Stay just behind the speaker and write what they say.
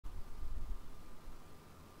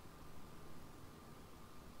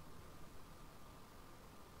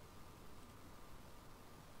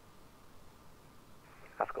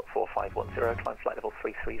climb flight level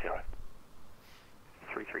 330.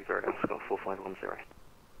 330, Oscar 4510.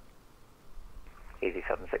 Easy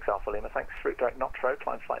 76 Alpha Lima, thanks. Route direct Notro,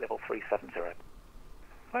 climb flight level 370.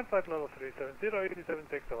 Climb flight level 370, easy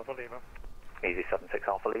 76 Alpha Lima. Easy 76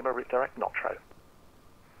 Alpha Lima, route direct Notro.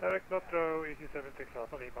 Direct Notro, easy 76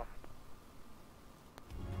 Alpha Lima.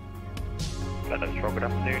 Madrid Airport, good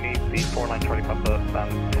afternoon, easy 49 Charlie Papa,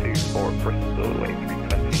 stand 2 for Bristol,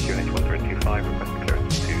 A320, UK2000 request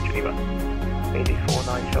clearance to Geneva. Easy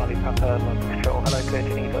 49 Charlie Papa, London Control, hello, clear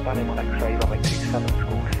Geneva, Banding 1 X-ray, runway 27,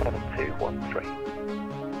 score 7213.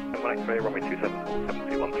 1 X-ray, runway 27,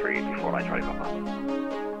 7213, easy 49 Charlie Papa.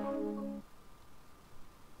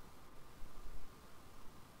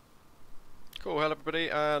 Cool, hello everybody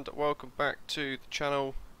and welcome back to the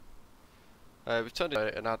channel. We've turned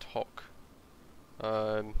into an ad hoc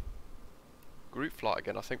group flight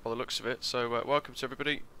again, I think, by the looks of it. So welcome to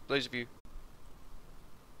everybody, those of you.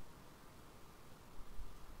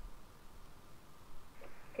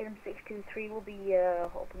 KLM 623 will be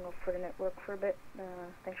hopping off for the network for a bit.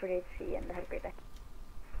 Thanks for the HC and have a great day.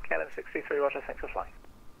 KLM 623, roger, thanks for flying.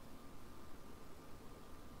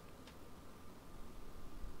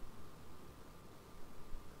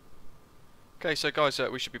 Okay, so guys,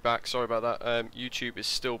 we should be back. Sorry about that. YouTube is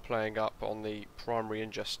still playing up on the primary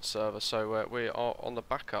ingest server, so we are on the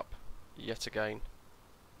backup yet again.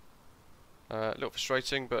 A little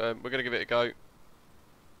frustrating, but we're going to give it a go.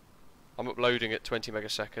 I'm uploading at 20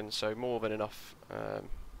 megaseconds, so more than enough.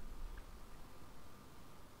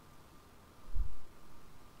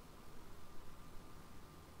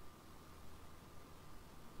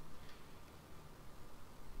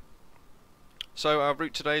 So our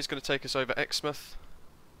route today is going to take us over Exmouth.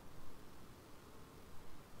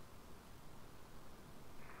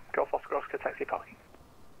 Golf Oscar Oscar, taxi parking.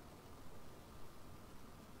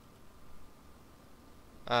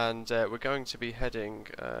 And we're going to be heading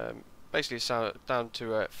basically down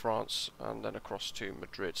to France and then across to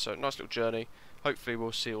Madrid. So nice little journey. Hopefully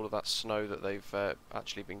we'll see all of that snow that they've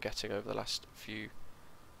actually been getting over the last few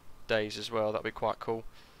days as well. That'll be quite cool.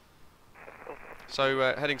 So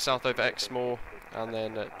heading south over Exmoor and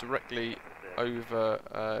then directly over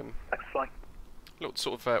little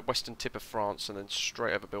sort of western tip of France and then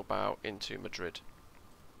straight over Bilbao into Madrid.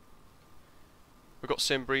 We've got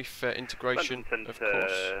sim brief integration, of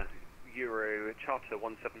course. Euro Charter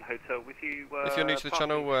 17 Hotel with you. If you're new to the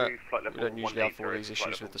channel, we don't usually have all these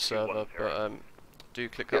issues with the server, but do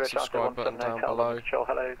click that subscribe button down below. Control,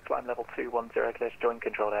 hello, climb level 210, clear to join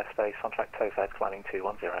controlled airspace, on track TOFAD climbing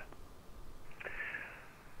 210.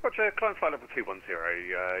 Roger, climb flight level 210,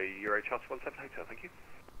 Euro Charter 17 Hotel, thank you.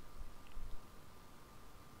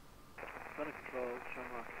 London Control,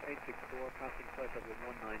 Shamrock 864, passing flight level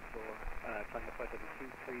 194, climbing flight level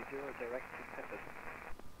 230, direct to Tempest.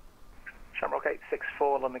 Shamrock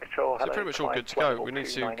 864, London Control, hello. So pretty much all good to go. We need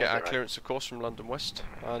to get our clearance, of course, from London West,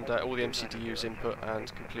 and all the MCDUs input and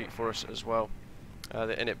complete for us as well.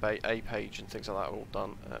 The init A page and things like that are all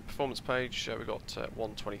done. Performance page, we've got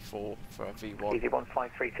 124 for our V1. Easy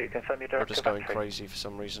 1532, confirm your We're direct just going crazy for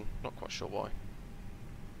some reason, not quite sure why.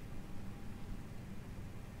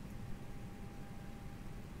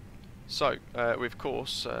 So, we of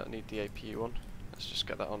course need the APU on. Let's just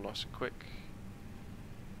get that on nice and quick.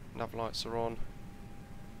 Nav lights are on.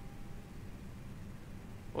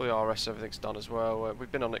 All the RS, everything's done as well.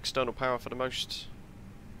 We've been on external power for the most.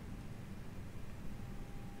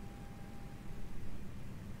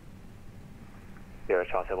 Euro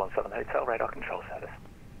Charter 17 Hotel, radar control service.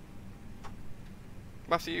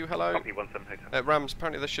 Matthew, hello. Copy 17 Hotel. Rams,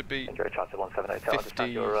 apparently there should be Euro Charter 17 Hotel, 50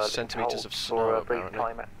 your, centimetres of snow for a brief apparently.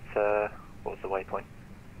 time at, what was the waypoint?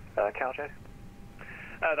 Caljo?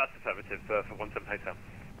 That's affirmative for 17 Hotel.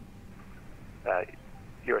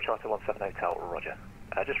 Euro Charter 17 Hotel, roger.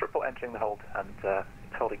 Just report entering the hold and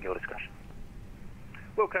it's holding your discretion.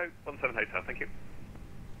 Wilco 17 Hotel, thank you.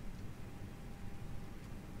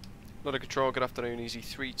 London Control, good afternoon, Easy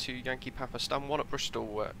 32 Yankee Papa, stand 1 at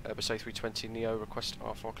Bristol, Airbus A320 Neo, request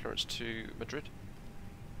RFR clearance to Madrid.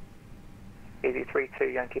 Easy 32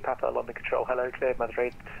 Yankee Papa, London Control, hello, cleared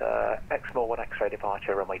Madrid, Exmoor 1 X-ray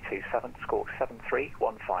departure, runway 27, score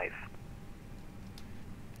 7315.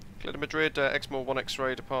 Cleared Madrid, Exmoor 1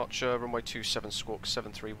 X-ray departure, runway 27, squawk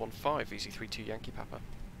 7315, Easy 32 Yankee Papa.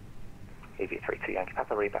 Easy 32 Yankee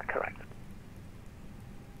Papa, read back correct.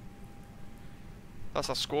 That's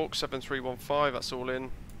our squawk, 7315, that's all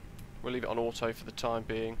in. We'll leave it on auto for the time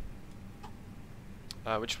being.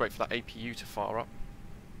 We'll just wait for that APU to fire up.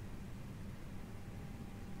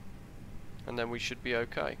 And then we should be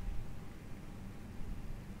okay.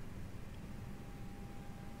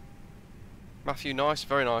 Matthew, nice,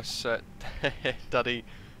 very nice, Daddy.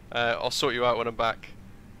 I'll sort you out when I'm back.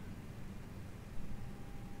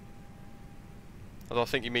 Although I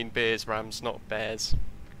think you mean beers, Rams, not bears.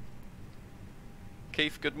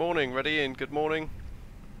 Keith, good morning. Ready in, good morning.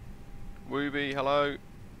 Wooby, hello.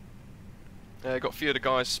 Got a few of the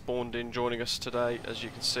guys spawned in joining us today, as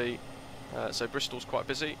you can see. So Bristol's quite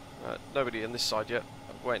busy. Nobody on this side yet.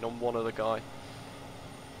 I'm waiting on one other guy.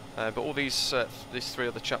 But all these three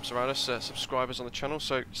other chaps around us, subscribers on the channel.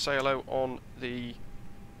 So say hello on the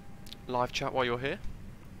live chat while you're here.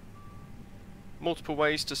 Multiple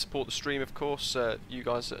ways to support the stream, of course. You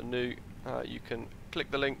guys that are new, you can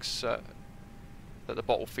click the links that the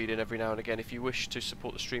bot will feed in every now and again if you wish to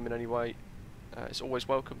support the stream in any way. It's always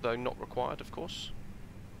welcome, though not required, of course.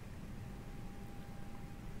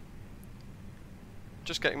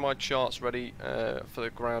 Just getting my charts ready for the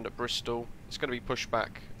ground at Bristol. It's going to be pushed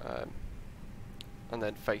back and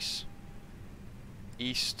then face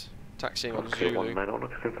east, taxiing on Zulu.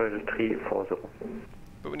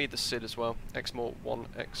 But we need the SID as well. Exmore 1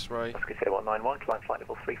 X-ray. Oscar 191, climb flight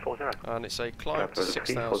level 340. And it's a climb to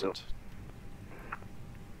 6,000.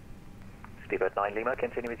 Speedbird 9 Lima,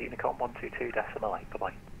 continue with Unicom 122.8.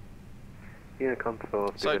 Bye-bye. Unicom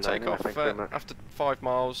for So take off after 5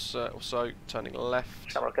 miles or so, turning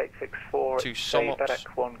left. Shamrock 864, to Somot, Bedeck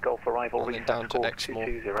 1 Golf arrival, and then down to score Exmore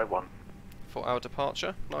 2201. For our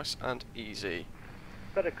departure. Nice and easy.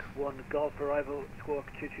 FedEx 1 Golf arrival, squawk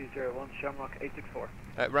 2201, Shamrock 864.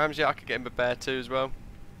 Rams, yeah, I could get him a bear too as well.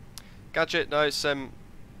 Gadget, no, it's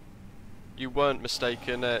you weren't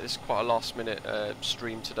mistaken. It's quite a last minute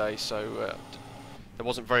stream today, so there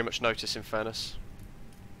wasn't very much notice, in fairness.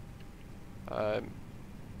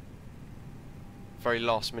 Very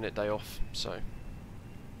last minute day off, so.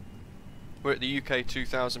 We're at the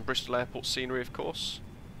UK2000 Bristol Airport Scenery, of course,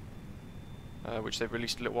 which they've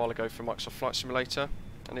released a little while ago for Microsoft Flight Simulator,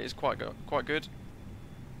 and it is quite good.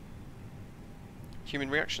 Human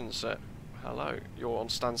reactions, hello, you're on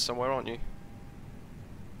stand somewhere, aren't you?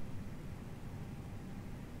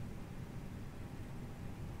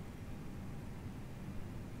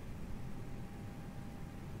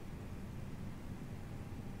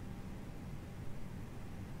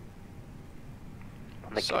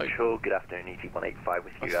 So, control, good afternoon, EG185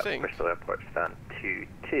 with you at Bristol Airport stand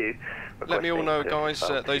 22. Let me all know, guys,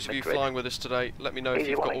 those of you flying with us today, let me know if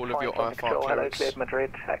you've got all of your IFR clearance. Hello, clearance. cleared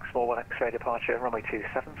Madrid, Exmore 1 X-ray departure, runway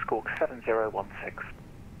 27, squawk 7016.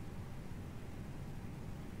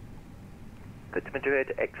 Good to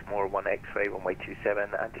Madrid, Exmore 1 X-ray, runway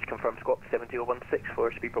 27, and just confirm squawk 7016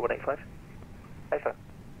 for Speedbird 185. Hey, sir.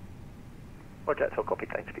 Roger, that's all copy,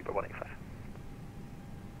 thanks, Speedbird 185.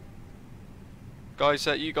 Guys,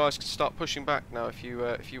 you guys can start pushing back now if you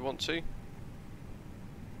want to.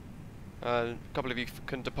 A couple of you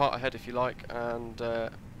can depart ahead if you like, and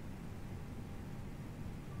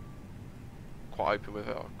quite open with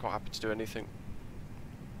it. I'm quite happy to do anything.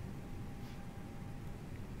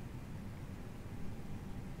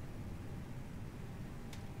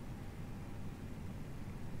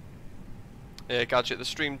 Yeah, Gadget, the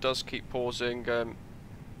stream does keep pausing.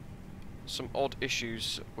 Some odd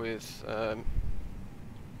issues with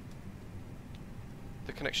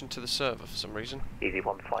the connection to the server for some reason. Easy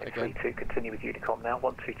 1532, continue with Unicom now,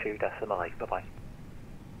 122.8, bye-bye.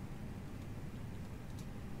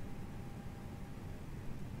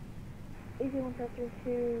 Easy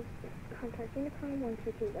 1532, contact Unicom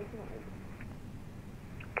 122.8.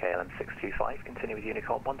 KLM 625, continue with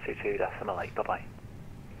Unicom 122.8, bye-bye.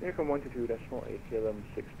 Unicom 122.8, KLM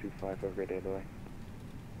 625 over day delay.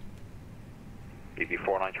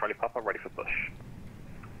 DB49 Charlie Papa, ready for push.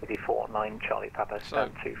 DB49 Charlie Papa,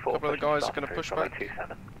 stand 24. A couple of the guys are going to push back.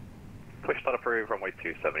 27. Push start approved, runway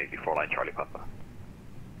 27, DB49 Charlie Papa.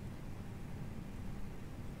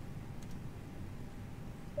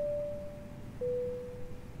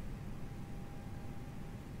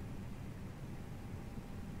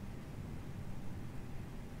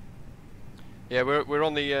 Yeah, we're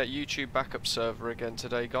on the YouTube backup server again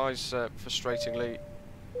today, guys. Frustratingly,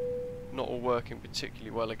 not all working particularly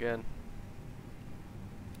well again.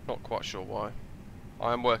 Not quite sure why.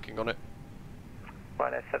 I am working on it.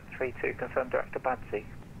 Ryanair 732, confirm direct to Badsy.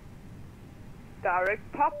 Direct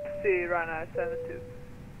Popsy, Ryanair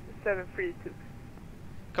 732.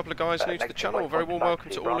 A couple of guys new to the channel. Very warm welcome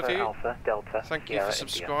to all of you. Alpha, Delta, Thank you for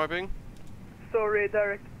subscribing. Sorry,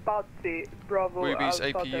 direct Badsy, Bravo, Ruby's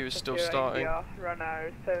Alpha, APU Delta, is still Sierra, starting. India,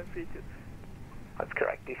 Ryanair 732. That's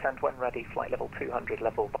correct. Descend when ready. Flight level 200,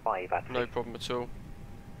 level 5 Badsy. No problem at all.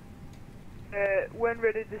 When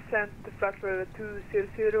ready, descend to flight level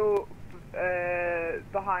 200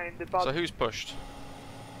 behind the bus. So who's pushed?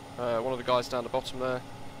 One of the guys down the bottom there.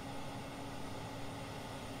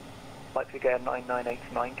 Flight figure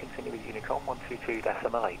 9989, continue with Unicom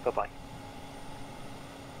 122.8, bye-bye.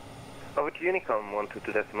 Over to Unicom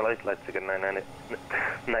 122.8, flight figure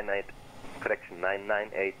 9989, correction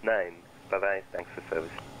 9989, bye-bye, thanks for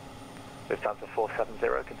service. Lufthansa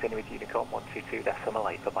 470, continue with Unicom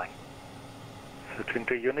 122.8, bye-bye. Switching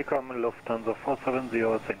to Unicom, Lufthansa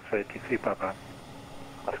 470, thanks for ATC, bye-bye.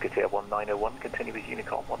 Musketeer 1901, continue with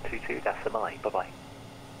Unicom 122.8, bye-bye.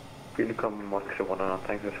 Unicom 121,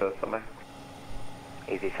 thanks for service, bye-bye.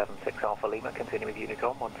 Easy 76 Alpha Lima, continue with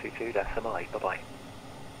Unicom 122.8, bye-bye.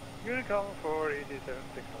 Unicom for Easy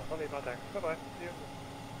 76 Alpha Lima, thanks, bye-bye. See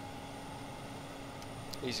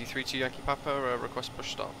you. Easy 32 Yankee Papa, request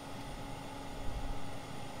push start.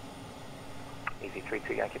 Easy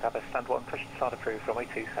 32 Yankee Papa, stand 1, push to start approved, runway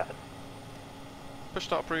 27. Push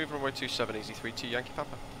start approved, runway 27, Easy 32 Yankee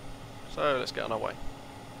Papa. So let's get on our way.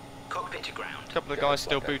 Cockpit to ground. A couple of guys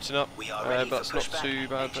still booting up, We are ready but that's for not pushback too and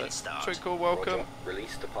bad. engine start. Trickle, welcome. Roger.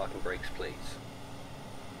 Release the parking brakes, please.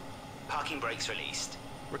 Parking brakes released.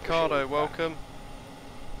 Ricardo, welcome.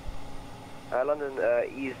 London,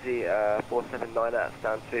 easy 479 at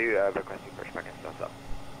stand 2, requesting pushback and start up.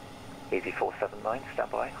 Easy 479, stand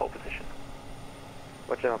by, hold position.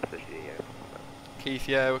 What's your position here? Keith,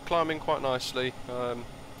 yeah, we're climbing quite nicely,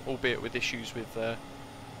 albeit with issues with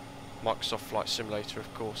Microsoft Flight Simulator,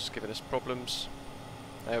 of course, giving us problems.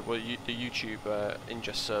 Well, the YouTube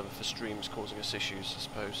ingest server for streams causing us issues, I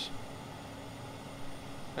suppose.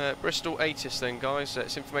 Bristol 80s then, guys.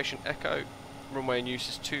 It's information echo. Runway in use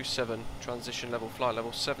is 27. Transition level, flight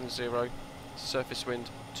level 70. Surface wind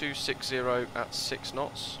 260 at 6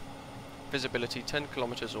 knots. Visibility 10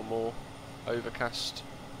 kilometers or more. Overcast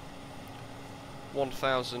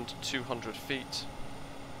 1,200 feet.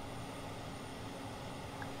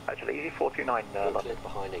 Actually, Easy 429, London.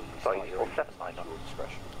 Behind Sorry, 479.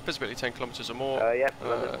 Visibility 10 kilometers or more.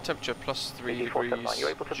 Temperature plus 3 degrees.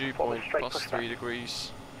 Dew point plus 3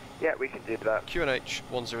 degrees. Yeah, we can do that. QNH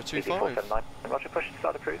 1025. 479. Roger, push to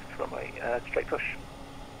start approved. Runway, straight push.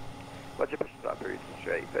 Roger, push start approved,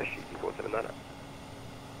 straight push, easy 479.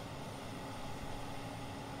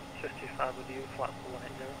 55 with you, flight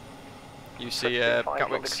 410. You see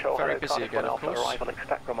Gatwick's very busy again, of course. Arrival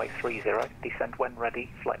expect runway 30. Descend when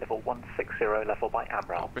ready. Flight level 160, level by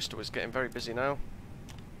AMRAL. Bristol is getting very busy now.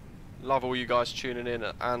 Love all you guys tuning in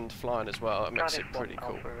and flying as well. It makes it pretty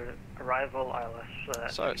cool. Arrival,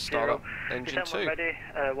 ILS. So let's start up engine 2. Ready,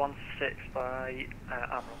 16 by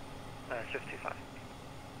AMRAL, 55.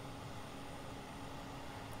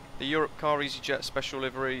 The Europe Car EasyJet special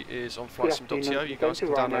livery is on flightsim.to. You guys can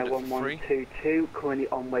download it for free. 1122, currently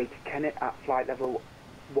on way to Kennet at flight level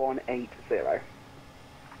 180.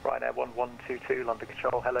 Ryanair 1122, London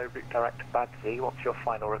Control, hello, route direct BATSIM. What's your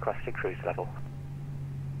final requested cruise level?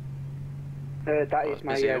 That is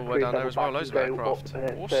my all the way cruise down there level. as well, loads of aircraft.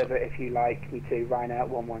 Up, Awesome. further if you like me to, Ryanair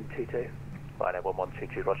 1122. Ryanair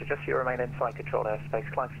 1122, roger, just you remain inside control airspace,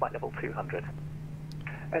 climb flight level 200.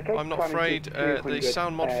 Okay, I'm not afraid the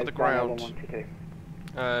sound mod for the ground.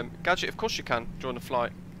 Gadget, of course you can join the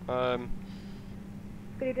flight. Good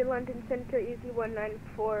evening, London Center, Easy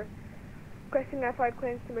 194. Requesting F5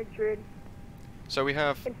 clearance to Madrid. So we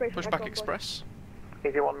have Pushback Express.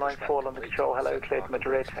 Easy 194, London Control, hello, cleared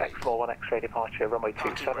Madrid, X41 X-ray departure, runway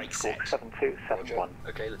 27, squawk 7271.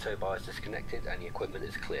 Okay, the tow bar is disconnected and the equipment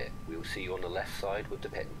is clear. We will see you on the left side with the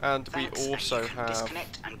pin. And we also have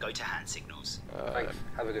disconnect and go to hand signals. Thanks,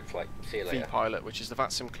 have a good flight. See you later. V-Pilot, which is the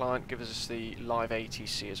VATSIM client, gives us the live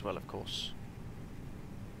ATC as well, of course.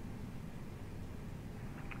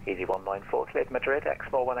 Easy 194, cleared Madrid,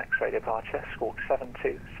 X41 X-ray departure, squawk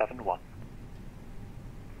 7271.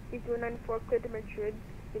 Easy 194, cleared to Madrid,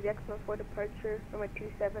 Easy X04 departure, runway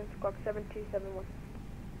 27, squawk 7271.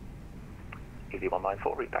 Easy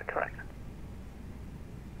 194, read back correct.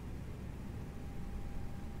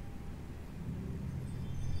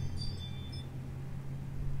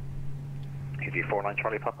 Easy 49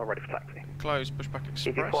 Charlie Papa, ready for taxi. Close, Pushback Express.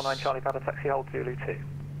 Easy 49 Charlie Papa, taxi hold Zulu 2.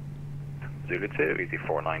 Zulu 2, Easy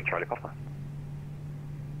 49 Charlie Papa.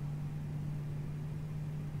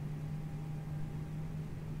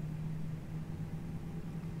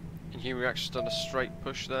 He actually done a straight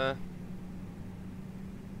push there,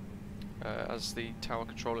 as the tower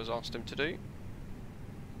controllers asked him to do.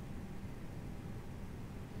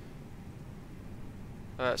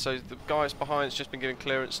 So the guys behind has just been given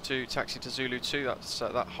clearance to taxi to Zulu 2. That's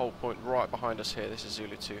that whole point right behind us here. This is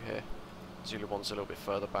Zulu 2 here. Zulu 1's a little bit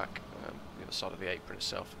further back, the other side of the apron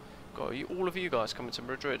itself. Got all of you guys coming to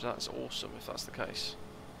Madrid. That's awesome if that's the case.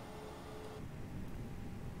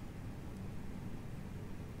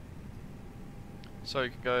 So you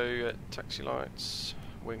can go taxi lights,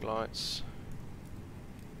 wing lights,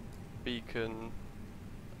 beacon,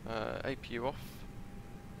 APU off,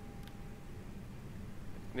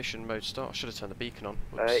 ignition mode start. I should have turned the beacon on.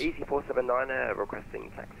 Easy 479 requesting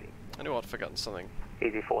taxi. I knew I'd forgotten something.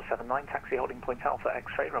 Easy 479, taxi holding point Alpha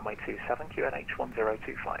X-ray, runway 27, QNH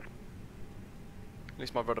 1025. At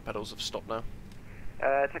least my rudder pedals have stopped now.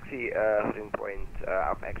 Taxi holding point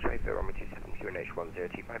Alpha X-ray for runway 27, QNH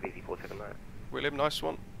 1025, Easy 479. William, nice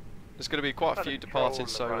one. There's going to be quite a few departing,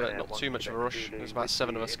 so not too much of a rush. There's about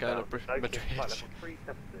 7 of us going to Madrid.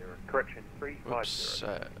 Correction, 350. Oops,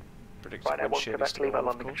 predicted Ryanair wind 1 shear is Quebec still Lima, on, of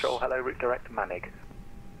London course. Control, hello, route direct Manig.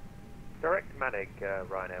 Direct Manig,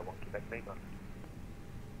 Ryanair 1 Quebec Lima.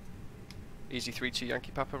 Easy 32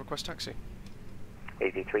 Yankee Papa, request taxi.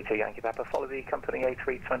 Easy 32 Yankee Papa, follow the company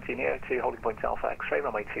A320 Neo to holding point Alpha X-ray,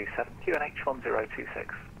 runway 27, QNH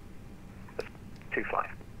 1026. 25.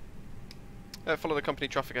 Follow the company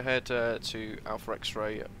traffic ahead to Alpha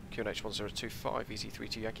X-ray, QNH 1025, Easy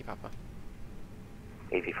 32 Yankee Papa.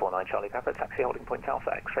 Easy 49 Charlie Papa, taxi holding point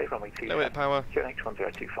Alpha X-ray, runway 27, Low air power. QNH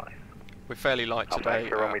 1025. We're fairly light Alpha today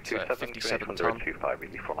X-ray, runway at 27, 57 QNH ton. 1025,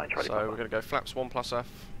 Easy 49 Charlie So Papa. we're going to go flaps 1 plus F,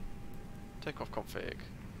 take off config.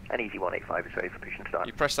 And Easy 185 is ready for push and start.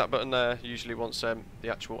 You press that button there usually once the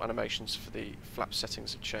actual animations for the flap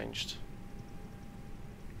settings have changed.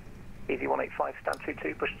 Easy 185, stand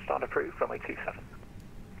 22, push and start approved, runway 27.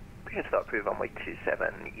 Push and start approved, runway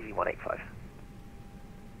 27, Easy 185.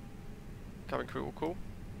 Cabin crew will call.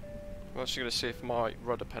 I'm actually going to see if my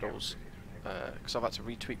rudder pedals, because I've had to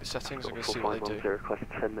retweak the settings, I'm going to see what they do. Request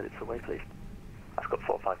 10 minutes away, please. I've got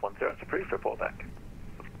 4510, it's approved, report back.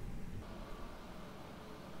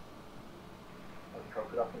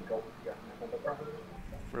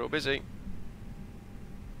 Real busy.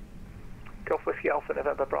 Golf Whiskey Alpha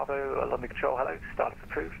November Bravo, London Control, hello, start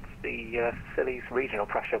approved. The Scilly's regional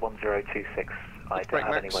pressure 1026. I don't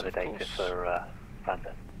have any Max, weather of data course. for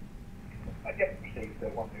London. I get received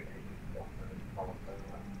 126.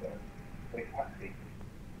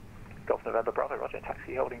 Golf November Bravo, roger,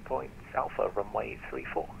 taxi holding point Alpha runway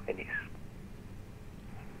 34 in use.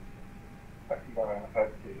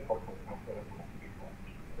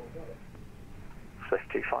 Swift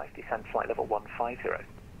 25, descend flight level 150.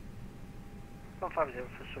 150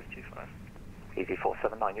 for Swift 25. Easy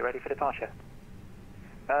 479, you ready for departure?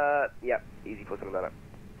 Yep, Easy 479.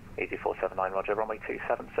 Easy 479, roger, runway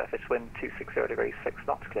 27, surface wind 260 degrees, 6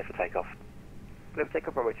 knots, clear for takeoff. Clear for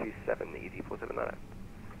takeoff, runway 27, Easy 479.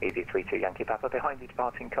 Easy 32 Yankee Papa, behind the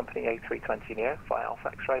departing company A320 Neo, via Alpha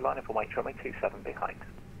X-ray, line up and wait, runway 27 behind.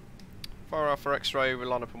 Fire Alpha X-ray, we'll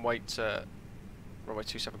line up and wait runway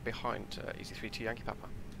 27 behind Easy 32 Yankee Papa.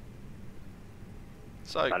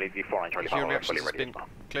 So, Easy 49 Charlie fuel Papa, reactions fully has ready been as well.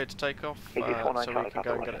 cleared to take off, Easy so 49 we Charlie can Papa,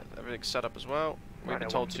 go and get roger. everything set up as well. We've been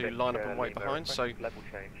told to line up and wait behind, so Level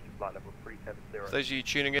change to flight level 370. for those of you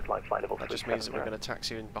tuning in, Flight level that just means that we're going to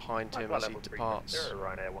taxi in behind him as he departs.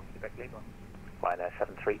 Ryanair 1 Quebec Lima. Ryanair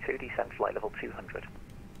 732, descend flight level 200.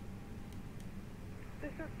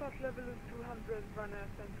 This is flight level 200, Ryanair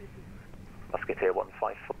 732. Musketeer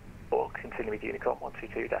 154, continue with Unicorn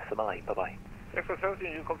 122.8, bye-bye. X-70,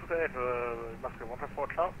 Unicorn 228, Musketeer 154,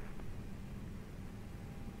 ciao.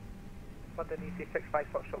 London Easy 65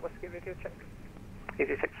 Foxtrot Whiskey, radio check.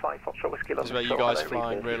 Easy 65, Foxtrot Whiskey, This is where you guys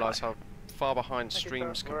fly and realise how far behind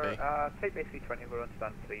streams can be. Type AC20, we're on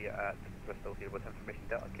standby at Bristol here with information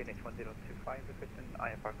Delta QNH 1025, requesting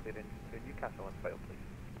IFR clearance to Newcastle on file, please.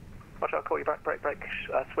 Roger, I'll call you back, break,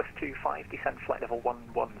 Swift 25, descend flight level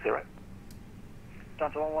 110.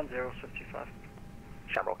 Down to 110, Swift 25.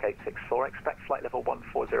 Shamrock 864, expect flight level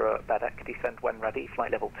 140 at Badek, descend when ready,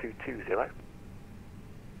 flight level 220.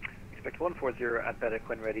 Expect 140 at Bedek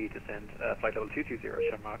when ready, descend flight level 220,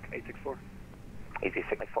 Shamrock 864. Easy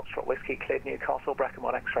 6 Foxtrot Whiskey, cleared Newcastle, Brecon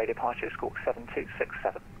 1 X-ray departure, squawk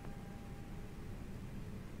 7267.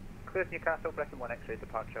 Cleared Newcastle, Brecon 1 X-ray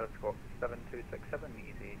departure, squawk 7267,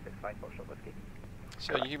 Easy 65 Foxtrot Whiskey.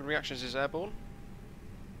 So your human reactions is airborne.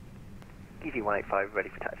 Easy 185, ready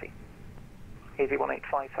for taxi. Easy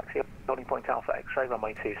 185, taxi holding point Alpha X-ray,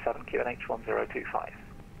 runway 27, QNH 1025.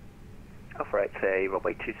 Alpha X-ray,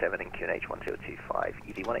 runway 27 and QNH 1025,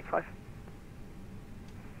 Easy 185.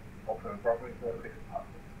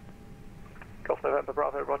 Golf November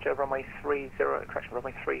Bravo, roger, runway 30, correction,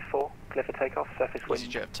 runway 34, clear for takeoff, surface wind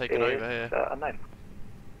EasyJet have taken over here. Unknown.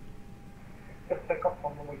 Take off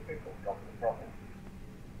on runway 34, Golf Bravo.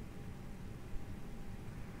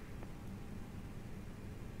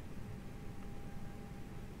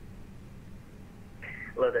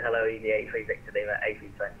 London, hello, EVA3 Victor Lima,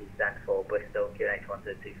 A320 stand for Bristol, QNH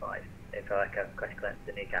 1225. Info Echo, crash clearance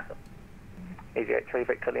to Newcastle. EZ83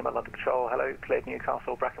 Victor Lima, London Control, hello, cleared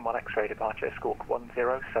Newcastle, Bracken 1 X-ray departure, squawk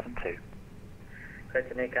 1072. Cleared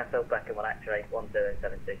to Newcastle, Bracken 1 X-ray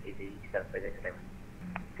 1072, EZ736 Lima.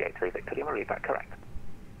 EZ83 Victor Lima, read back correct.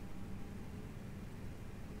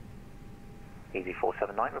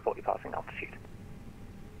 EZ479, report your passing altitude.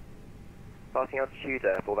 Passing altitude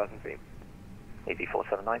 4,000 feet.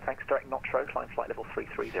 EZ479, thanks, direct Notro, climb flight level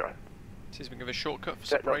 330. Seems we give a shortcut for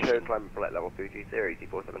Direct separation. Notro, climb flight level 330,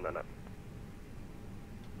 EZ479.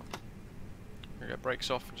 We're going to brakes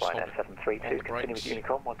off and just Ryanair hold 732, continue with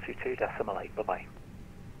Unicom 122.8, bye-bye.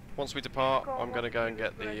 Once we depart, I'm going to go and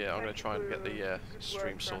get the, I'm going to try and get the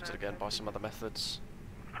stream sorted again by some other methods.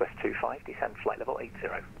 Swift 25, descend flight level 80.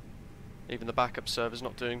 Even the backup server's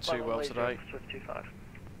not doing too well today. Swift 25.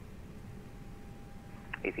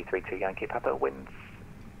 EZ32 Yankee Papa, winds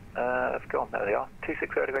have gone, there they are.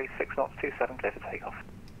 260 degrees, 6 knots, 27, clear for takeoff.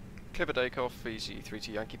 Clear for takeoff,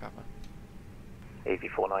 EZ32 Yankee Papa.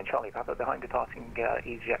 EZ49 Charlie Papa, behind departing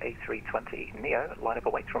EasyJet A320 Neo, line up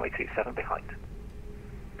await runway 27 behind.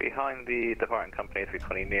 Behind the departing company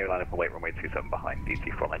A320 Neo, line up await runway 27 behind,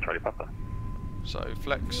 EZ49 Charlie Papa. So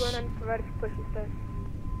flex.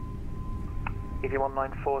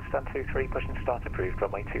 EZ194, stand 23, push and start approved,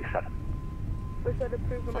 runway 27. Push that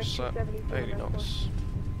approved, runway 27, 80 knots.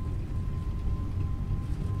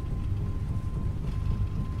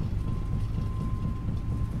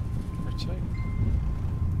 Rotate.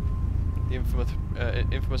 The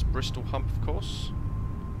infamous Bristol hump, of course.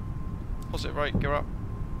 Positive rate, go up.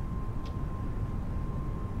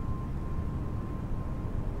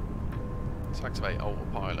 Let's activate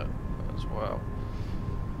autopilot as well.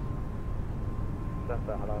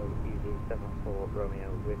 Center, hello, EZ74 Romeo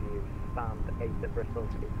with you. Stand 8 at Bristol,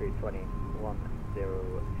 A320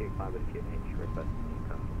 1025 with QNH, request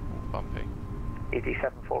Newcastle. Bumpy.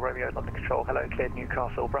 EZ74 Romeo, London Control, hello, cleared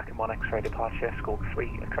Newcastle, Bracken 1 X-ray departure, squawk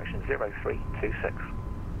 3, correction 0326.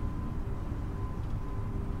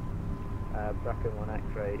 Bracken 1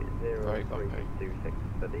 X-ray 0326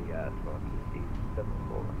 for the squawk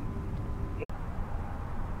EZ74.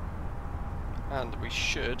 And we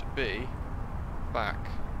should be back.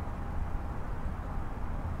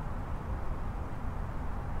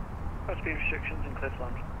 Speed restrictions in Cliff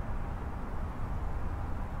Lounge.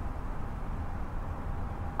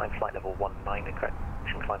 Climb flight level 19,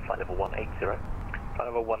 correction, climb flight level 180. Flight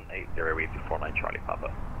level 180, EZ49 Charlie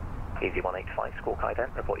Papa. EZ185, squawk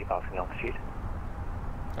ident, report your passing altitude.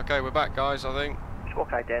 Okay, we're back, guys, I think. Squawk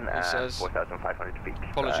ident He says 4,500 feet.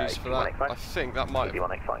 apologies for that. I think that might have...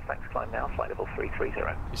 EZ185, thanks, climb now, flight level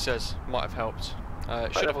 330. He says might have helped.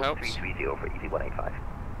 It should have helped. 330 for EZ185.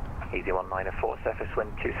 EZ194, surface wind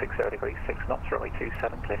 260 degrees, 6 knots, runway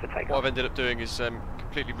 27, clear for takeoff. What I've ended up doing is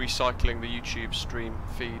completely recycling the YouTube stream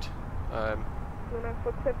feed.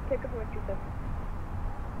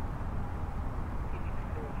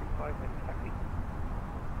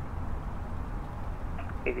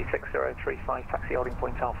 EZ6035, taxi holding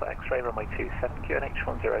point Alpha X-ray, runway 27, QNH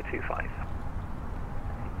 1025.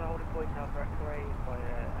 Holding point Alpha X-ray by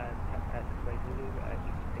X-ray Zulu,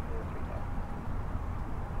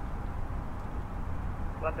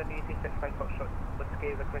 London EZ65 Foxtrot,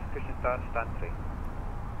 Whiskey, request push and start, stand 3.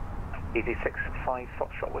 EZ65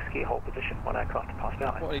 Foxtrot Whiskey, hold position, one aircraft to pass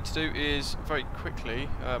behind. What I need to do is, very quickly,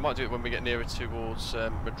 I might do it when we get nearer towards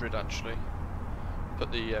Madrid actually,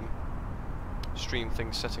 put the stream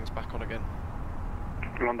thing settings back on again.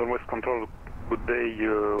 London West Control, good day,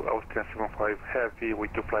 Austrian 75 Heavy,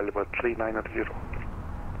 with you fly level 3980.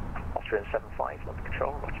 Austrian 75, London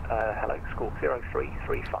Control, hello, squawk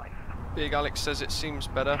 0335. Big Alex says it seems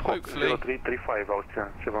better, hopefully. 0335, Austrian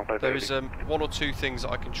 75 There is one or two things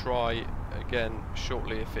that I can try again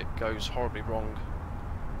shortly if it goes horribly wrong.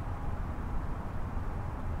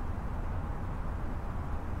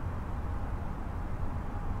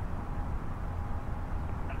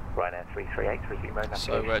 Ryanair 338, resume mode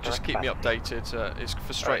So just keep me updated. It's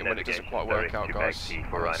frustrating when it doesn't quite work out, guys. So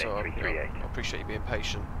I appreciate you being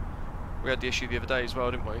patient. We had the issue the other day as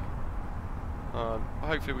well, didn't we?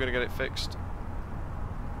 Hopefully we're going to get it fixed.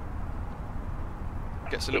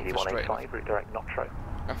 Gets a little frustrating direct Notro.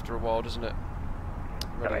 after a while, doesn't it?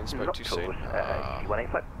 Ready and spoke too soon.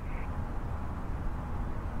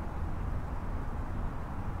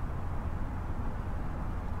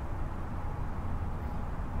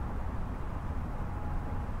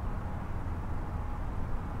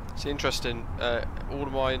 It's interesting, all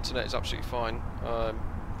of my internet is absolutely fine.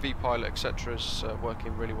 VPilot etc is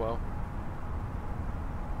working really well.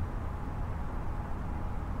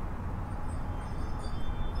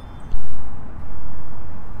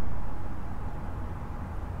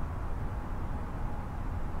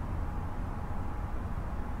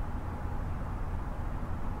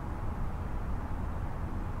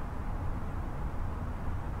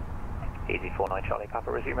 Easy 49 Charlie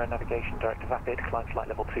Papa, resume air navigation, direct to Vapid, climb flight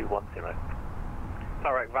level 210.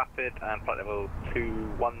 Direct Vapid and flight level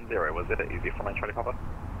 210, was it? Easy 49 Charlie Papa.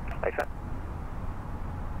 Later.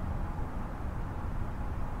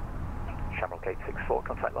 Shamrock 864,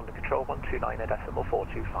 contact London Control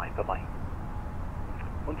 129.425, bye-bye.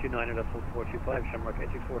 129.425, Shamrock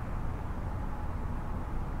 864.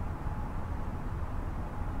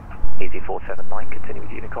 Easy 479, continue with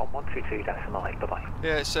Unicom 122.8, bye-bye.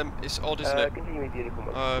 Yeah, it's odd, isn't it? Continue with Unicom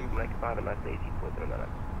 125 and that's 8409.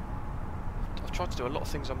 I've tried to do a lot of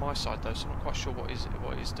things on my side though, so I'm not quite sure what he's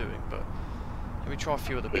doing, but let me try a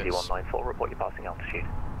few of the bits. Easy 194, report your passing altitude.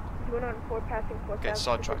 194, passing 4,000. Getting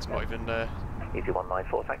sidetracked, I'm not even Easy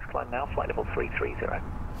 194, thanks, climb now, flight level 330.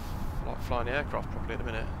 like flying the aircraft properly at the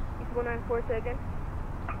minute. Easy 194, say again.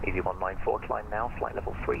 Easy 194, climb now, flight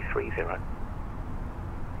level 330.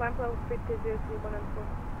 Climb level 330, 194.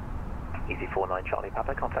 Easy 49 Charlie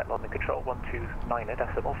Papa, contact London Control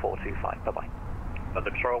 129.425, bye-bye.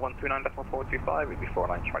 London Control 129.425, Easy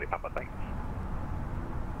 49 Charlie Papa, thanks.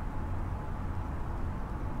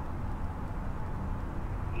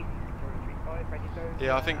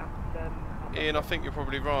 Yeah, I think, Ian, I think you're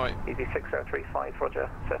probably right. Easy 6035, roger,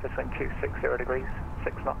 surface wind 260 degrees,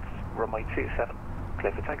 6 knots, runway 27,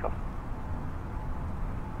 clear for takeoff.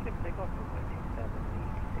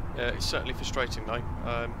 Yeah, it's certainly frustrating though.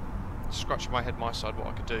 Scratching my head my side what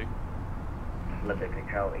I could do. London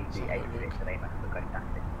Control, Easy 83 Victor Lima, we're going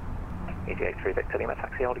taxi. Easy 83 Victor Lima,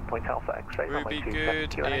 taxi holding point Alpha X-ray. Ruby,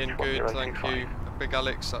 good, Ian, good, thank you. Big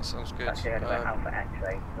Alex, that sounds good. Alpha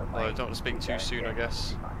X-ray. I don't want to speak too soon, I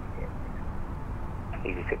guess.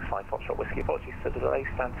 Easy 65 Foxtrot Whiskey, apologies for the delay,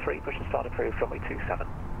 stand 3, push and start approved, runway 27.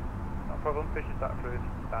 No problem, push and start approved,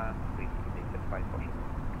 stand 3, Easy 65 Foxtrot.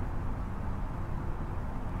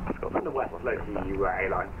 On the west local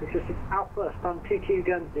airline, this is Alpha, stand 22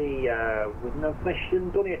 Guernsey, with no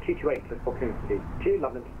permission, Dornier 228, let's book in to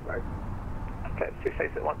London Road. Okay,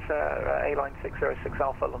 2states at once, A-line 606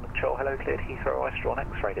 Alpha, London Control, hello, cleared Heathrow, Oyster on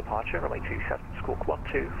X-ray departure, runway 27, squawk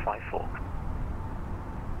 1254.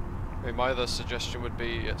 I mean, my other suggestion would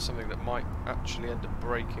be something that might actually end up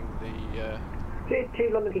breaking the... to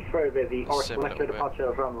London Heathrow over the Oracle Echo departure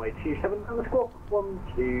of runway 27 and the squawk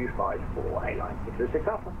 1254, A-line 606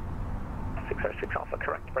 Alpha. 606 Alpha,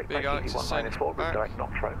 correct. Break Big Alex is saying it's back. Direct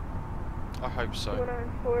Notro. I hope so.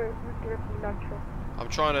 194, direct Notro. I'm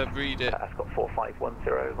trying to read it. Ascot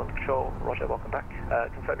 4510, London Control, roger, welcome back.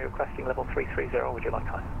 Confirm you're requesting level 330, would you like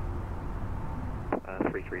time?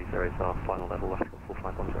 330 is our final level, Ascot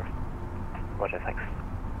 4510. Roger, thanks.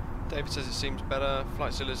 David says it seems better.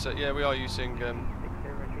 Flight Zilla's, yeah, we are using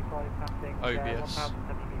OBS.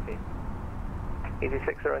 Easy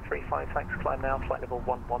 6035, thanks, climb now, flight level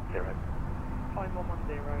 110. Climb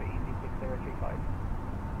 110, Easy 6035.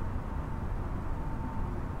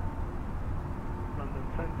 London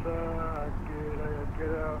Centre,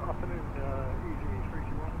 good afternoon, Easy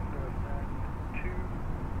 321, stand 2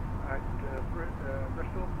 at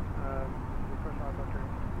Bristol, request our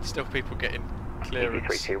Still people getting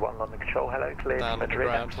clearance. Easy 321, London Control, hello, cleared Down Madrid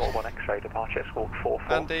underground. 1 X-ray departure, squawk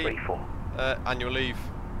 4434. Annual leave.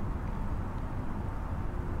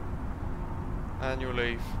 Annual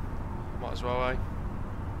leave. Might as well, eh?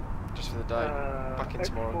 Just for the day. Back in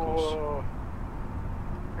tomorrow, of course.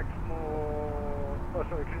 Oh,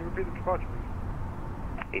 sorry, can you repeat the departure,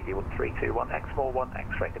 please? Easy 321, X-More 1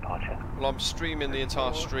 X-ray departure. Well, I'm streaming the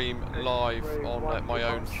entire stream live on my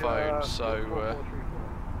own phone, so...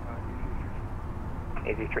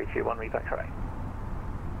 Easy 321, read back correct.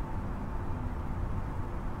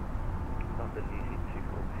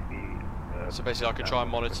 So basically I could try and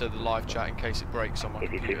monitor the live chat in case it breaks on my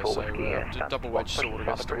computer, so double-edged sword, I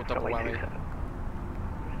guess, or double whammy.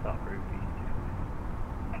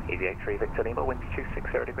 Easy 83 Victor Lima, wind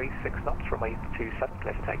 260 degrees, 6 knots, runway 27,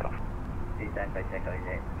 clear for takeoff.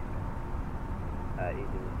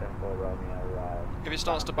 If it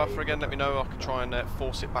starts to buffer again, let me know. I can try and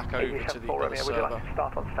force it back over to the other server. Would you like to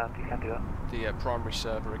start on stand? You can do that. The primary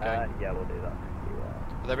server again. Yeah, we'll do that.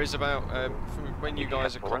 There is about, from when you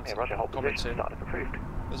guys are commenting,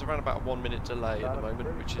 there's around about a 1 minute delay at the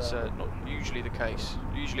moment, which is not usually the case.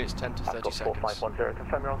 Usually it's 10 to 30 seconds. 4510,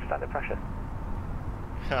 confirm you're on standard pressure.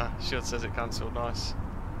 Ha, Shield says it cancelled, nice.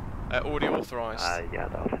 Audio authorised. Yeah,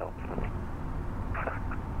 that would help.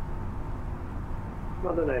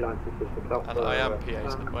 London Airline 606 Alpha. And I am PA to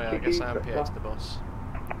the, well, I guess I am PA to the boss.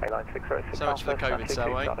 Airline 606 So much for the COVID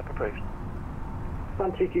cell, eh?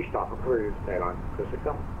 Stand 22 start approved, Airline 606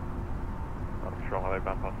 Alpha.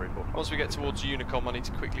 Once we get towards Unicom, I need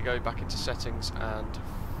to quickly go back into settings and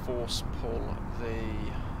force pull the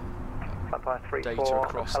data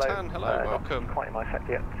across. Tan, hello, welcome. Quite in my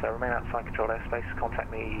sector yet, so remain outside control airspace.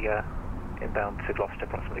 Contact me inbound to Gloucester,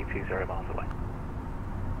 approximately 20 miles away.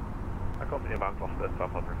 I got the inbound Gloucester,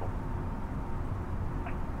 South London.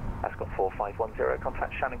 That's got 4510,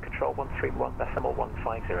 contact Shannon Control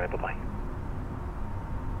 131.150, bye-bye.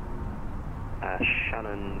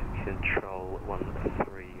 Shannon Control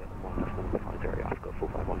 131.150, I've got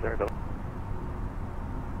 4510, go.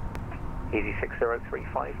 Easy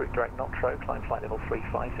 6035, route direct Notro, climb flight level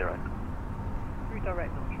 350. Route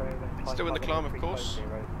direct Notro, still in the climb, of course.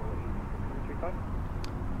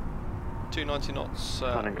 290 knots,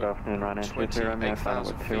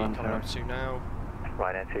 28,000 feet coming up to now.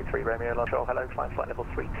 Ryanair 23 Romeo Control, hello, climb flight level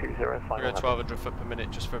 320, we're at 1200 foot per minute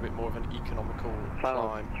just for a bit more of an economical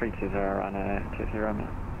climb. 320 Ryanair 23 Romeo.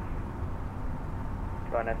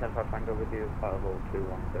 Ryanair 75 Tango with you, flight level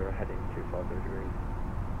 210, heading 250 degrees.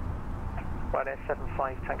 Ryanair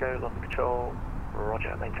 75 Tango, London Control,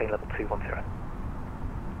 roger, maintain level 210.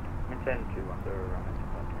 Maintain 210, Ryanair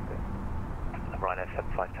 75 Tango. Ryanair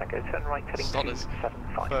 75 Tango, turn right, heading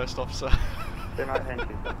 275. First officer. Turn right, heading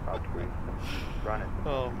 275 degrees. Ryanair.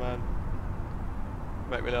 Oh man.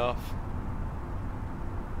 Make me laugh.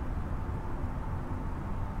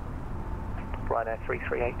 Ryanair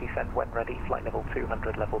 338, descend when ready, flight level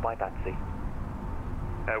 200, level by VATSIM.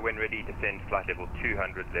 When ready, descend flight level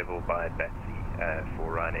 200, level by VATSIM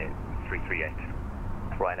for Ryanair 338.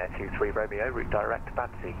 Ryanair 23 Romeo, route direct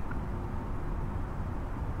VATSIM.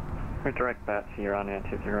 Route direct VATSIM, Ryanair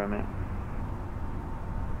 23 Romeo.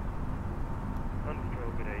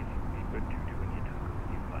 Control, good day, Seabird 22 India Tango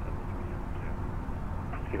with you, flight level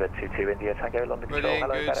 370. Seabird 22 India Tango, London Control,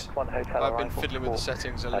 hello, FedEx 1 Hotel. I've been fiddling with the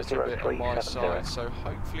settings a little bit on my side, so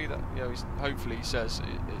hopefully that, you know, hopefully he says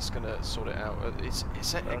it's going to sort it out. It's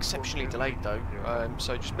exceptionally delayed though,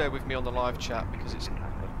 so just bear with me on the live chat because it's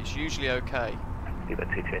usually okay. Seabird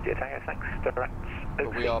 22 India Tango, thanks, direct.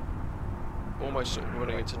 But we are almost sort of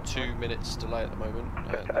running into 2 minutes delay at the moment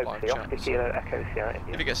in the live chat. So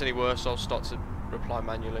if it gets any worse, I'll start to reply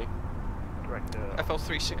manually.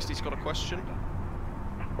 FL360's got a question.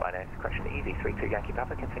 Ryanair, correction, easy 32 Yankee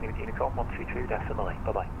Papa, continue with Unicorn 122.8,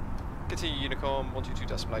 bye-bye. Continue Unicorn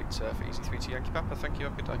 122.8 for easy 32 Yankee Papa, thank you,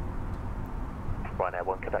 have a good day. Ryanair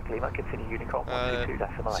 1 Quebec Lima, continue Unicorn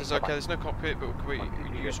 122.8. This is okay, there's no cockpit, but we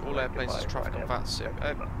use all airplanes as traffic on VATSIM.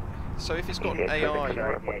 So if it's got an AI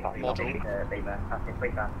model,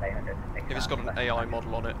 if it's got an AI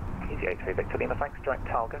model on it, easy 83 Victor Lima, thanks, direct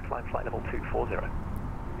Talga, climb flight level 240.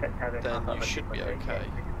 then you should be okay.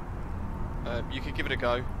 You could give it a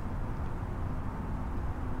go.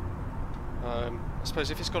 I suppose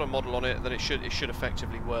if it's got a model on it, then it should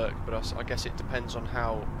effectively work. But I guess it depends on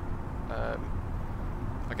how.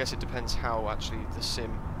 I guess it depends how actually the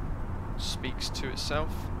sim speaks to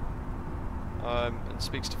itself and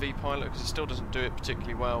speaks to VPilot, because it still doesn't do it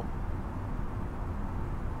particularly well.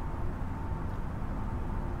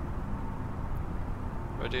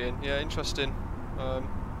 Ready in? Yeah, interesting.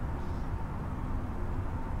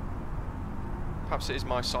 Perhaps it is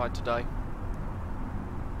my side today.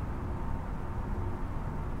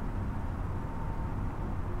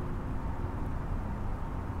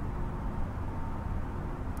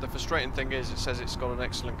 The frustrating thing is, it says it's got an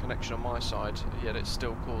excellent connection on my side, yet it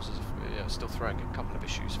still causes, it's still throwing a couple of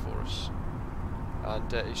issues for us.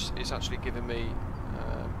 And it's actually giving me,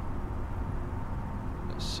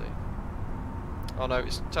 let's see. Oh no,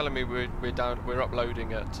 it's telling me we're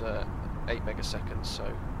uploading at 8 megaseconds,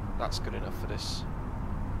 so that's good enough for this.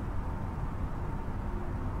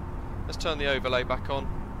 Let's turn the overlay back on,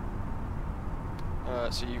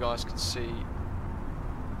 so you guys can see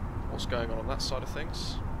what's going on that side of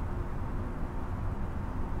things.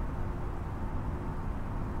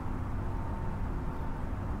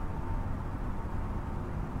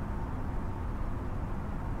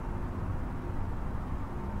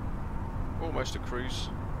 Almost a cruise.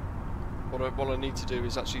 What I need to do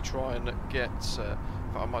is actually try and get, in fact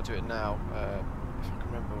I might do it now, if I can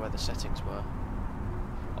remember where the settings were.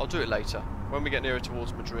 I'll do it later. When we get nearer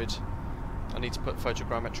towards Madrid, I need to put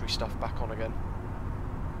photogrammetry stuff back on again.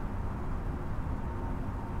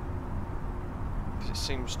 Because it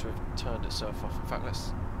seems to have turned itself off. In fact,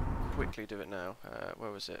 let's quickly do it now.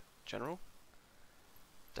 Where was it? General?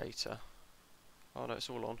 Data. Oh no, it's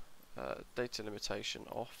all on. Data limitation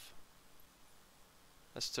off.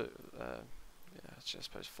 Let's do, yeah, I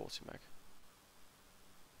suppose 40 meg.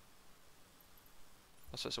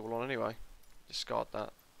 That's what it's all on anyway. Discard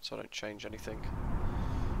that, so I don't change anything.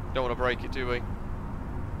 Don't want to break it, do we?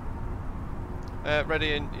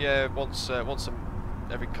 Ready in, yeah, once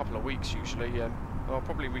every couple of weeks usually. I'll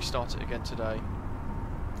probably restart it again today.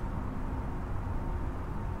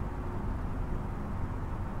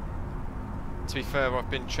 To be fair, I've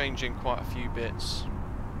been changing quite a few bits,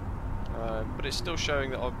 but it's still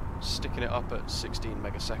showing that I'm sticking it up at 16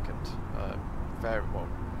 megasecond. Very well.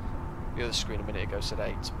 The other screen a minute ago said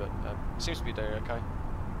 8, but it seems to be doing okay.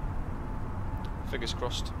 Fingers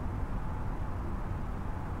crossed.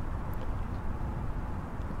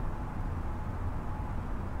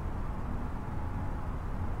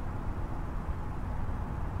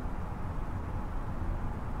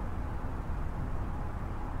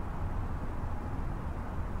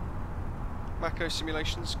 Mako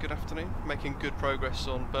Simulations, good afternoon. Making good progress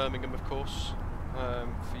on Birmingham, of course.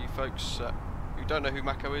 For you folks who don't know who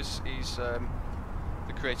Mako is, he's the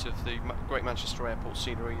creator of the Great Manchester Airport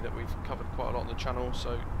Scenery that we've covered quite a lot on the channel,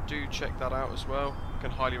 so do check that out as well.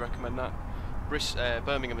 Can highly recommend that.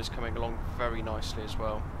 Birmingham is coming along very nicely as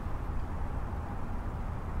well.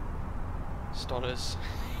 Stonners.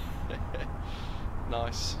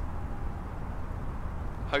 Nice.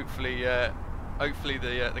 Hopefully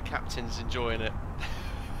the captain's enjoying it.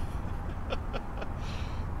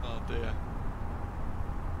 Oh dear.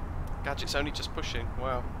 Gadget's only just pushing,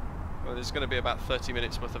 wow. Well, there's going to be about 30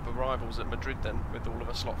 minutes worth of arrivals at Madrid then, with all of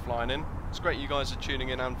us lot flying in. It's great you guys are tuning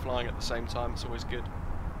in and flying at the same time, it's always good.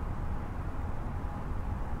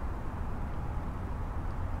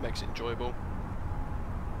 Makes it enjoyable.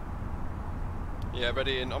 Yeah,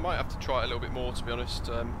 ready, and I might have to try it a little bit more, to be honest,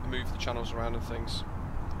 move the channels around and things.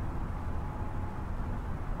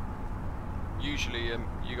 Usually,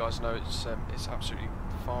 you guys know it's absolutely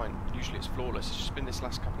fine. Usually it's flawless. It's just been this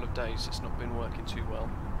last couple of days it's not been working too well.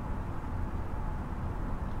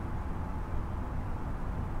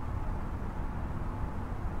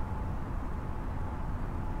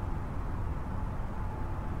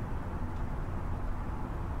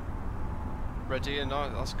 Ready, and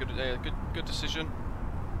that's good. Good decision.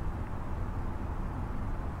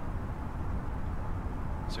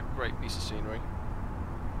 It's a great piece of scenery.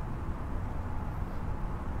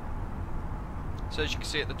 So as you can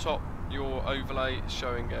see at the top, your overlay is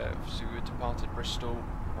showing so we departed Bristol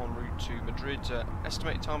en route to Madrid.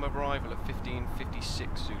 Estimated time of arrival at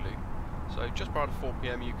 15:56 Zulu, so just prior to 4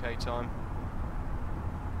 PM UK time.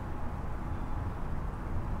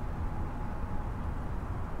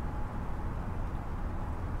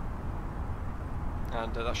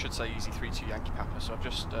 And that should say Easy 32 Yankee Papa, so I've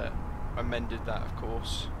just amended that, of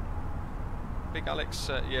course. Big Alex,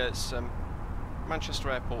 yeah, it's Manchester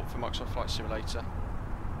Airport for Microsoft Flight Simulator.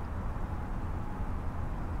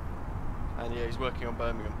 And yeah, he's working on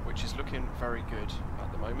Birmingham, which is looking very good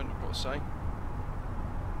at the moment, I've got to say.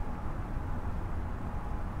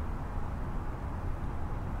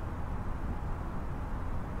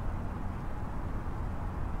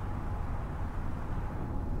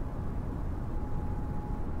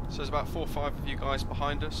 So there's about 4 or 5 of you guys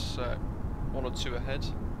behind us, 1 or 2 ahead.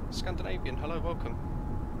 Scandinavian, hello, welcome.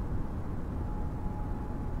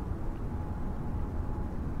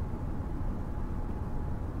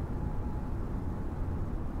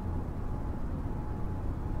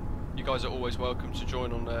 You guys are always welcome to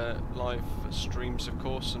join on live streams, of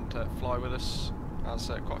course, and fly with us,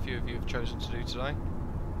 as quite a few of you have chosen to do today.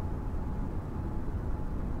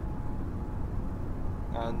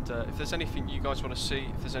 And if there's anything you guys want to see,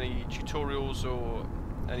 if there's any tutorials or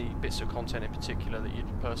any bits of content in particular that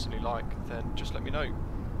you'd personally like, then just let me know.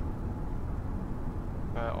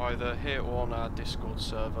 Either here or on our Discord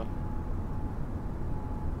server.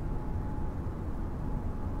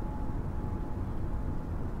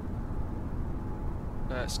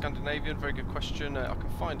 Scandinavian, very good question. I can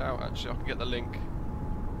find out, actually, I can get the link.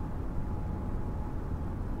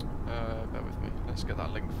 Bear with me, let's get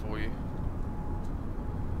that link for you.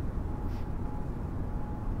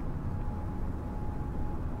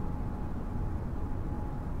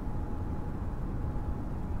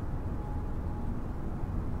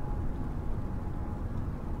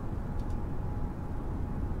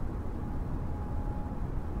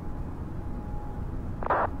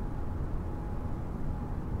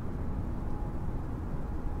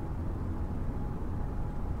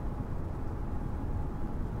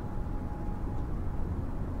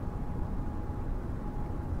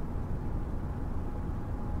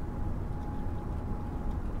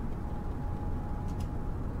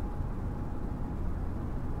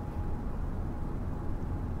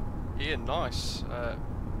 Ian, nice.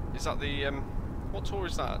 Is that the what tour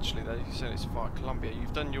is that actually? You said it's via Colombia.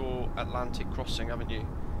 You've done your Atlantic crossing, haven't you?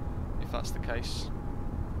 If that's the case.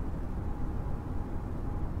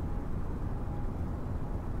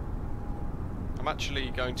 I'm actually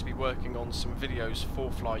going to be working on some videos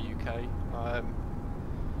for Fly UK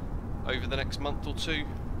over the next month or two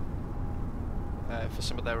for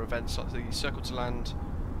some of their events, like the Circle to Land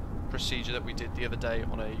procedure that we did the other day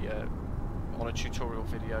on a tutorial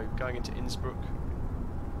video going into Innsbruck.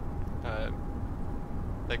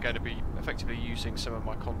 They're going to be effectively using some of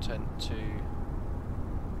my content to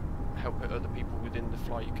help other people within the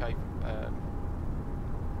Fly UK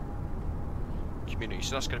community,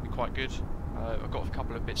 so that's going to be quite good. I've got a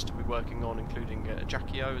couple of bits to be working on, including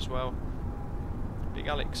Jackie O as well. Big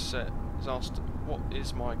Alex has asked, what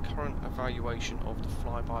is my current evaluation of the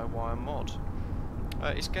fly-by-wire mod?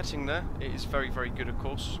 It's getting there. It is very, very good, of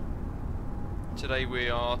course. Today we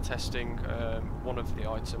are testing one of the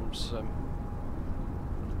items.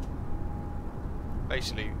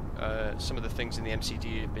 Basically, some of the things in the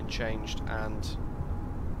MCD have been changed, and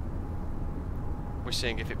we're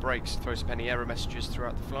seeing if it breaks, throws up any error messages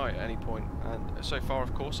throughout the flight at any point. And so far,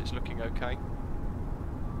 of course, it's looking okay.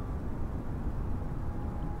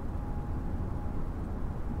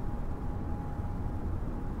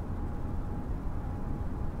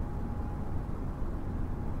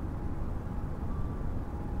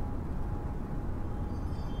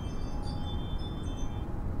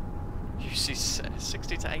 You see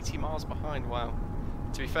 60 to 80 miles behind, wow.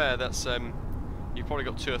 To be fair, that's you've probably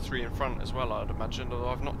got 2 or 3 in front as well, I'd imagine, although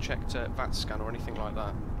I've not checked VATSIM or anything like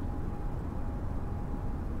that.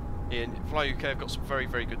 In Fly UK have got some very,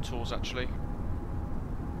 very good tools actually.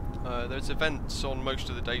 There's events on most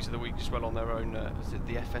of the days of the week as well on their own, is it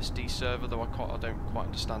the FSD server, though I don't quite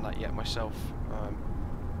understand that yet myself. I'm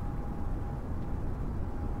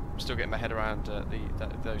still getting my head around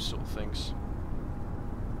those sort of things.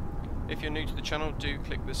 If you're new to the channel, do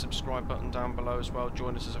click the subscribe button down below as well,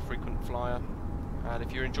 join us as a frequent flyer. And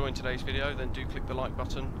if you're enjoying today's video, then do click the like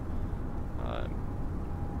button.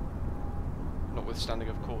 Notwithstanding,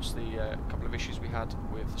 of course, the couple of issues we had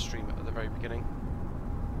with the stream at the very beginning.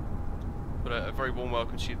 But a very warm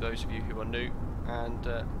welcome to those of you who are new, and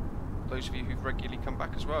those of you who've regularly come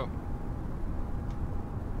back as well.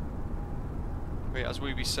 But as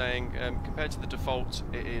we be saying, compared to the default,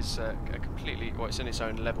 it is a completely, well, it's in its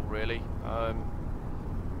own level really.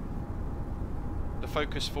 The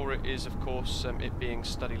focus for it is, of course, it being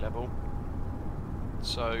study level.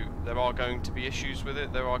 So there are going to be issues with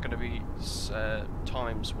it. There are going to be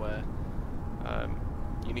times where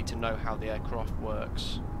you need to know how the aircraft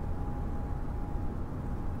works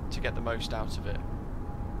to get the most out of it.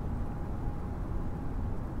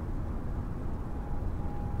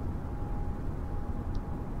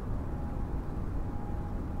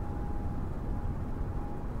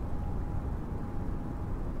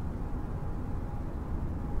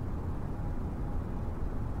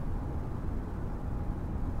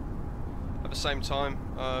 At the same time,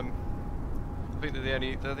 I think that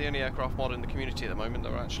they're the only aircraft mod in the community at the moment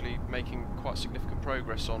that are actually making quite significant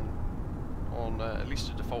progress on at least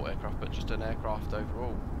a default aircraft, but just an aircraft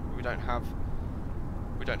overall. We don't have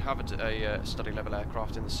a study level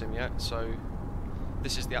aircraft in the sim yet, so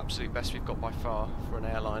this is the absolute best we've got by far for an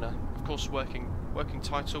airliner. Of course, working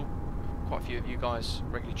title. Quite a few of you guys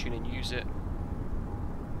regularly tune in, use it.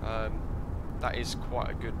 That is quite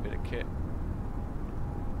a good bit of kit.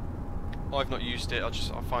 I've not used it.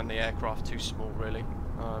 I find the aircraft too small, really.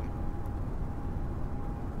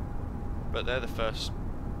 But they're the first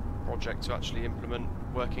project to actually implement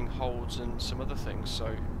working holds and some other things.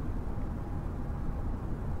 So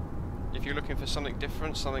if you're looking for something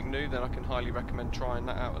different, something new, then I can highly recommend trying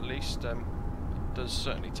that out at least. It does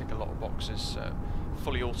certainly tick a lot of boxes.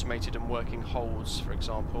 Fully automated and working holds, for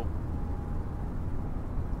example.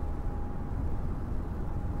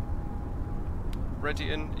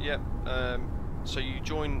 Redian, yep. So you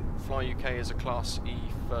join Fly UK as a Class E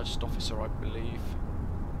First Officer, I believe.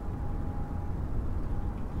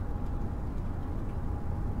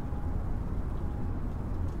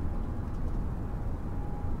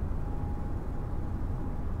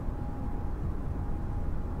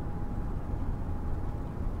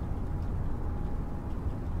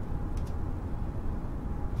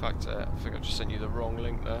 In fact, I think I just sent you the wrong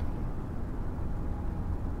link there.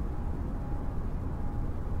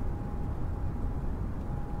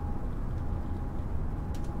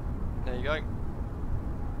 There you go.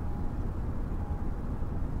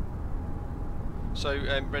 So,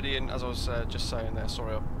 ready in, as I was just saying there,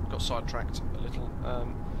 sorry I got sidetracked a little.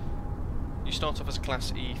 You start off as a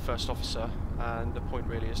Class E First Officer, and the point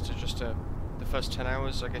really is to just the first 10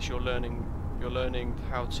 hours, I guess you're learning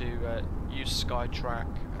how to use SkyTrack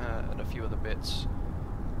and a few other bits,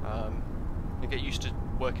 and get used to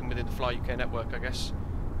working within the Fly UK network, I guess.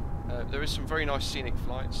 There is some very nice scenic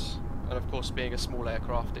flights. And of course, being a small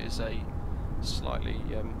aircraft, it is a slightly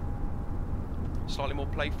more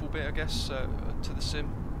playful bit, I guess, to the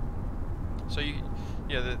sim. So you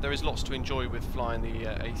yeah, there is lots to enjoy with flying the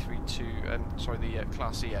the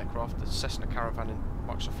Class E aircraft, the Cessna Caravan in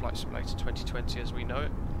Microsoft Flight Simulator 2020 as we know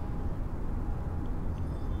it.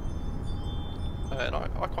 And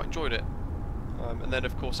I quite enjoyed it. And then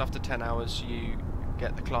of course after 10 hours you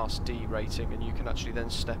get the Class D rating, and you can actually then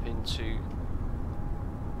step into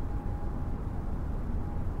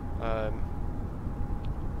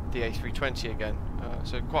the A320 again.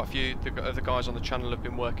 So quite a few of the guys on the channel have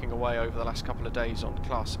been working away over the last couple of days on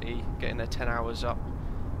Class E, getting their 10 hours up,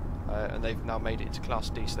 and they've now made it into Class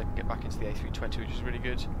D so they can get back into the A320, which is really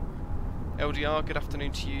good. LDR, good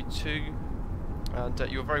afternoon to you too, and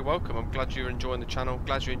you're very welcome. I'm glad you're enjoying the channel,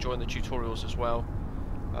 glad you're enjoying the tutorials as well.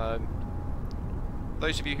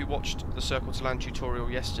 Those of you who watched the Circle to Land tutorial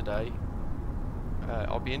yesterday,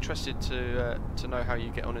 I'll be interested to know how you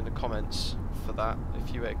get on in the comments for that,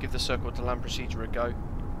 if you give the Circle to Land procedure a go.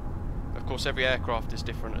 Of course every aircraft is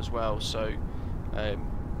different as well, so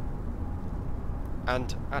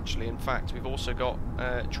and actually in fact we've also got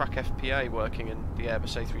track FPA working in the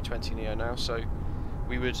Airbus A320 Neo now, so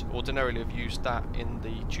we would ordinarily have used that in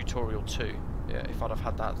the tutorial too, if I'd have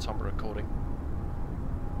had that at the time of recording.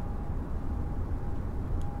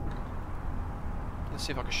 Let's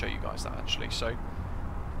see if I can show you guys that actually. So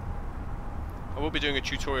I will be doing a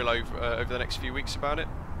tutorial over the next few weeks about it.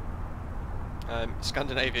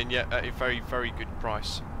 Scandinavian, yeah, at a very, very good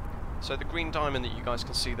price. So the green diamond that you guys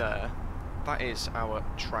can see there, that is our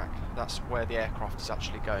track. That's where the aircraft is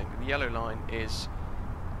actually going. The yellow line is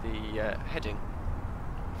the heading.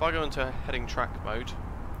 If I go into heading track mode,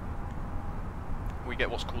 we get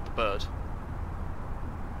what's called the bird,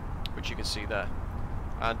 which you can see there.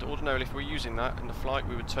 And ordinarily if we're using that in the flight,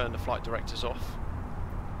 we would turn the flight directors off,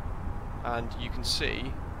 and you can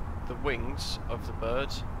see the wings of the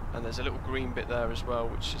bird, and there's a little green bit there as well,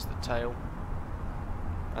 which is the tail,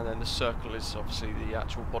 and then the circle is obviously the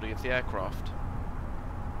actual body of the aircraft.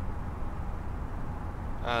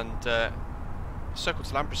 And circle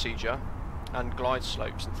to land procedure and glide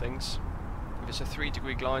slopes and things, if it's a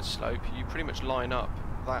 3-degree glide slope, you pretty much line up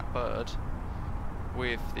that bird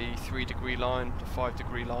with the 3-degree line, the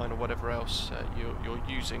 5-degree line, or whatever else you're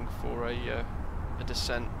using for a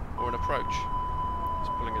descent or an approach. It's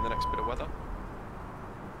pulling in the next bit of weather.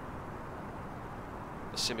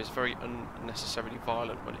 The sim is very unnecessarily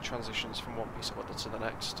violent when it transitions from one piece of weather to the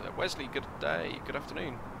next. Wesley, good day, good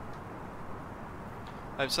afternoon.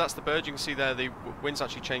 So that's the bird. You can see there the wind's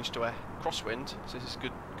actually changed to a crosswind, so this is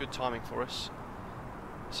good timing for us.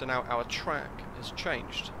 So now our track has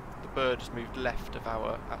changed. The bird has moved left of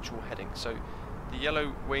our actual heading. So the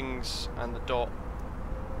yellow wings and the dot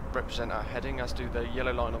represent our heading, as do the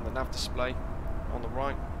yellow line on the nav display on the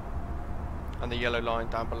right and the yellow line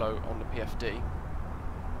down below on the PFD.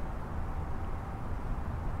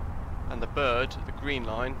 And the bird, the green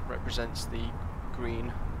line, represents the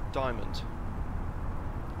green diamond.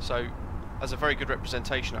 So as a very good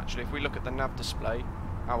representation actually, if we look at the nav display,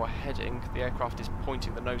 our heading, the aircraft is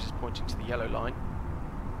pointing, the nose is pointing to the yellow line,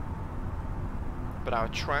 but our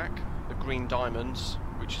track, the green diamonds,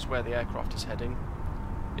 which is where the aircraft is heading,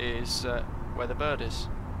 is where the bird is.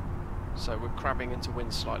 So we're crabbing into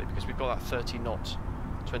wind slightly because we've got that 30 knot,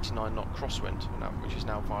 29 knot crosswind, which is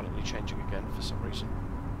now violently changing again for some reason.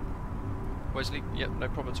 Wesley, yep, no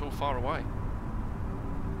problem at all, far away.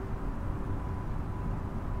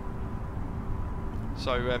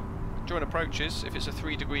 So during approaches, if it's a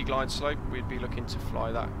 3-degree glide slope, we'd be looking to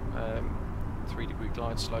fly that 3-degree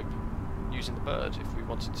glide slope using the bird if we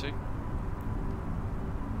wanted to.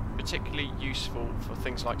 Particularly useful for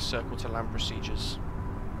things like circle to land procedures.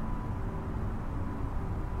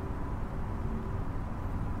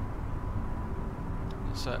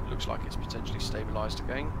 It looks like it's potentially stabilised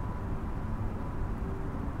again.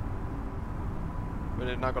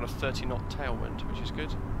 We've now got a 30 knot tailwind, which is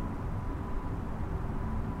good.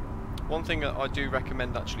 One thing that I do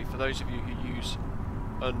recommend actually for those of you who use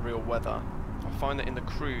Unreal Weather, I find that in the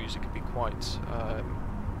cruise it can be quite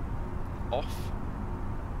off,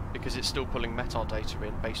 because it's still pulling metadata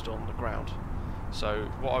in based on the ground. So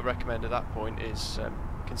what I recommend at that point is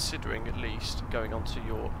considering at least going onto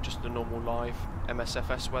your just the normal live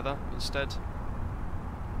MSFS weather instead.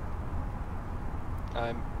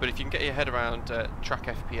 But if you can get your head around track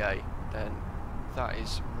FPA, then that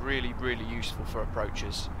is really, really useful for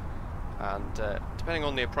approaches. And depending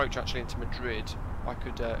on the approach actually into Madrid, I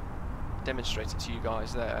could demonstrate it to you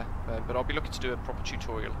guys there, but I'll be looking to do a proper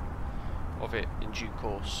tutorial of it in due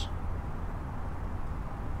course.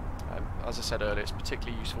 As I said earlier, it's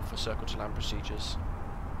particularly useful for circle to land procedures.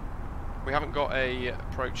 We haven't got a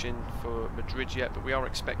approach in for Madrid yet, but we are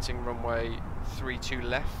expecting runway 32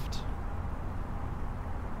 left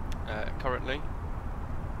currently.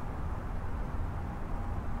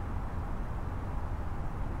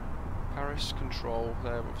 Paris control,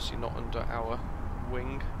 they're obviously not under our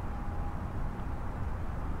wing.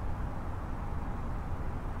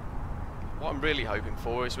 What I'm really hoping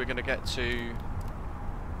for is we're going to get to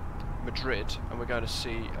Madrid and we're going to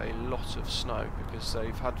see a lot of snow, because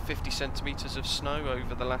they've had 50 centimetres of snow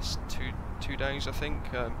over the last two days, I think.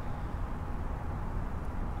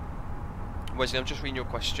 Wesley, I'm just reading your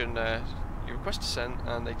question. You request descent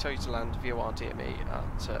and they tell you to land VOR DME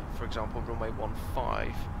at, for example, runway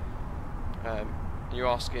 15. You're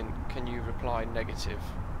asking, can you reply negative?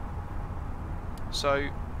 So,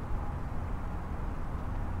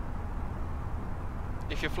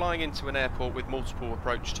 if you're flying into an airport with multiple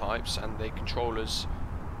approach types and the controllers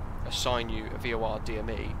assign you a VOR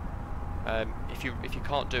DME, if you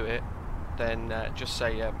can't do it, then just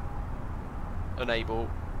say enable,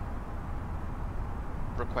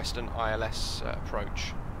 request an ILS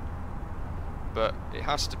approach. But it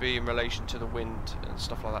has to be in relation to the wind and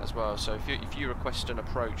stuff like that as well. So if you request an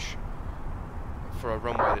approach for a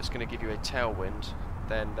runway that's going to give you a tailwind,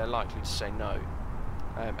 then they're likely to say no.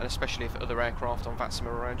 And especially if other aircraft on VATSIM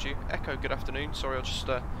are around you. Echo, good afternoon. Sorry, I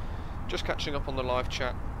just catching up on the live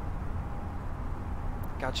chat.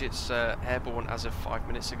 Gadget's airborne as of 5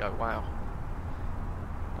 minutes ago. Wow,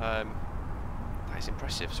 that is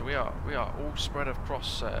impressive. So we are all spread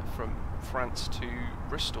across from France to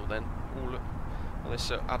Bristol then, all on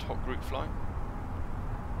this ad hoc group flight.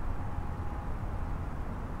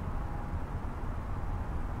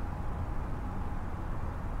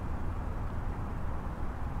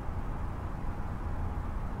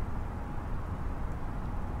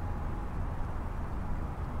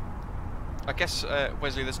 I guess,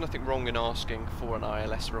 Wesley, there's nothing wrong in asking for an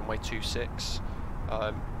ILS runway 26.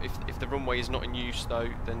 If the runway is not in use though,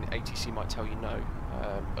 then ATC might tell you no,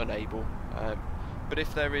 unable. But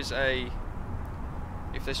if there's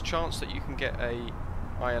chance that you can get a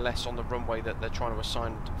ILS on the runway that they're trying to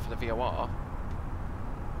assign for the VOR,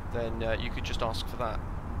 then you could just ask for that.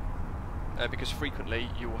 Because frequently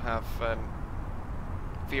you will have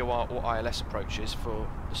VOR or ILS approaches for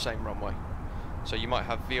the same runway. So you might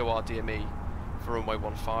have VOR DME for runway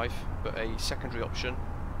 15, but a secondary option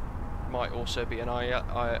might also be an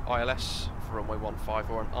ILS for runway 15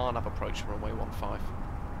 or an RNAV approach for runway 15.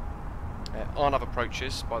 RNAV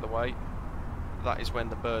approaches, by the way, that is when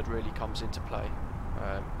the bird really comes into play.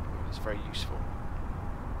 It's very useful.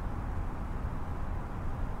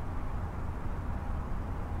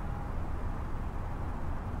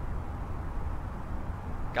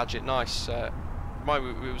 Gadget, nice. It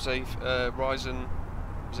was a Ryzen,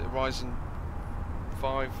 was it Ryzen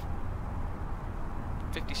 5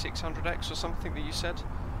 5600X or something that you said?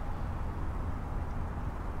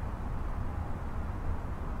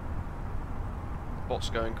 Bot's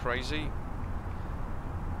going crazy.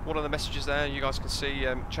 One of the messages there, you guys can see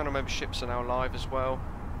channel memberships are now live as well.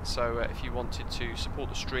 So if you wanted to support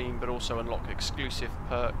the stream but also unlock exclusive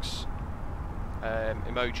perks,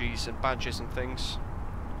 emojis and badges and things,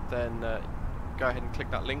 then go ahead and click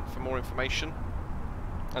that link for more information.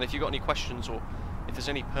 And if you've got any questions or if there's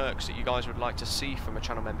any perks that you guys would like to see from a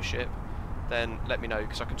channel membership, then let me know,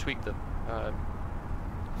 because I can tweak them.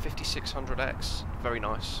 5600X, very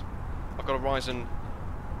nice. I've got a Ryzen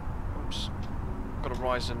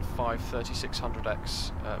 5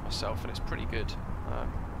 3600X myself, and it's pretty good.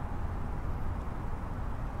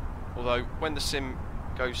 Although when the sim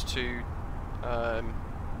goes to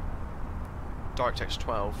DirectX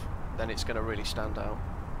 12, then it's going to really stand out.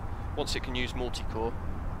 Once it can use multi-core.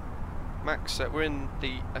 Max, we're in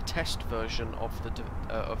a test version of the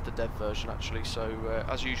dev version actually. So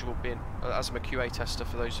as usual, as I'm a QA tester,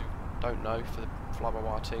 for those who don't know, for the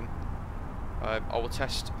fly-by-wire team, I will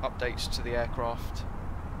test updates to the aircraft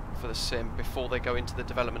for the sim before they go into the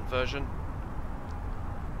development version,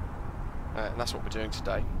 and that's what we're doing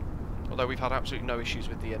today. Although we've had absolutely no issues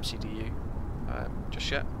with the MCDU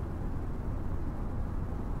just yet.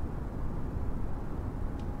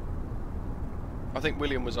 I think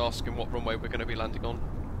William was asking what runway we're going to be landing on,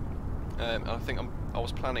 and I think I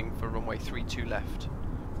was planning for runway 32 left.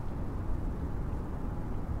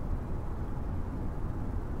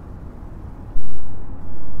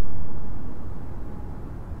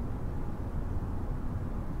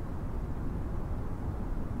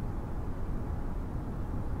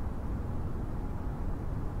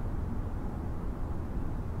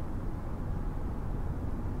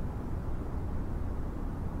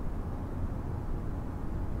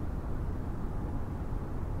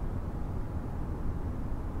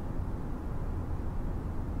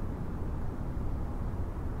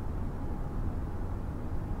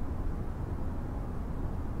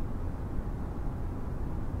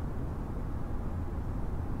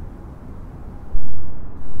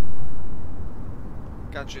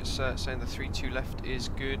 Gadget's saying the 3-2 left is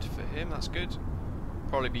good for him. That's good.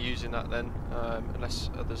 Probably be using that then,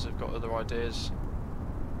 unless others have got other ideas.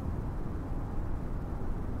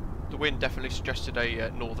 The wind definitely suggested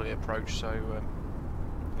a northerly approach, so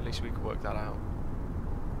at least we could work that out.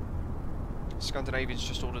 Scandinavian's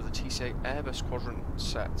just ordered the TCA Airbus quadrant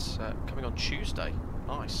sets coming on Tuesday.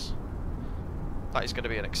 Nice. That is going to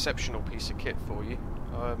be an exceptional piece of kit for you.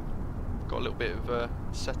 Got a little bit of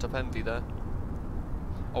setup envy there.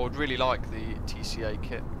 I would really like the TCA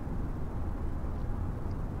kit.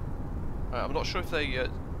 I'm not sure if they,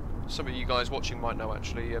 some of you guys watching might know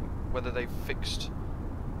actually, whether they've fixed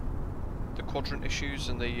the quadrant issues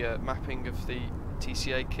and the mapping of the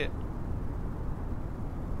TCA kit.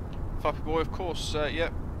 Flappy Boy, of course,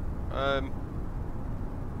 yeah.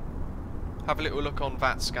 Have a little look on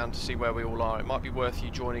VATScan to see where we all are. It might be worth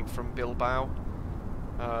you joining from Bilbao,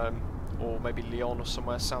 or maybe Lyon or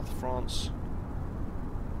somewhere south of France.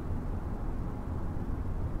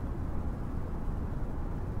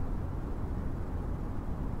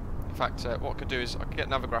 In fact, what I could do is I could get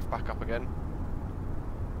Navigraph back up again,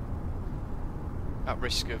 at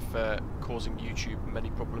risk of causing YouTube many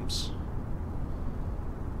problems,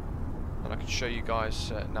 and I could show you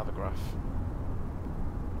guys Navigraph.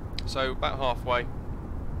 So about halfway.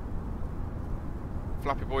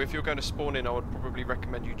 Flappy Boy, if you're going to spawn in, I would probably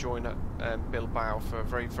recommend you join at Bilbao for a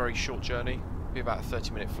very, very short journey. It'll be about a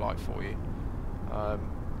 30-minute flight for you,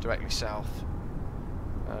 directly south.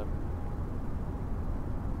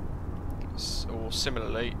 Or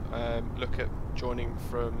similarly, look at joining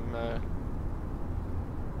from,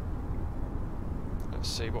 let's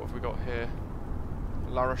see, what have we got here?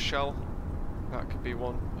 La Rochelle, that could be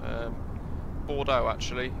one. Bordeaux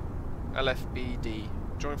actually, LFBD.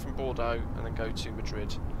 Join from Bordeaux and then go to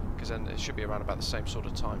Madrid, because then it should be around about the same sort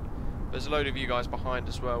of time. There's a load of you guys behind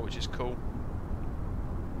as well, which is cool.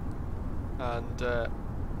 And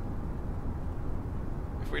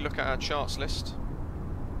if we look at our charts list,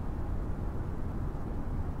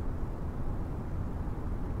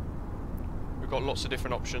 we've got lots of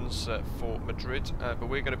different options for Madrid, but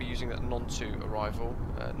we're going to be using that non-2 arrival,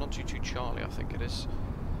 non-22 Charlie I think it is.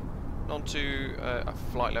 On-to a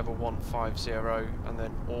flight level 150 and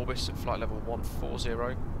then Orbis at flight level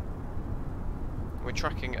 140. We're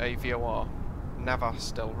tracking a VOR,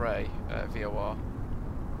 Navas del Rey VOR.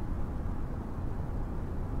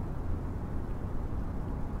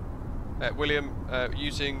 William,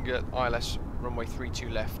 using ILS runway 32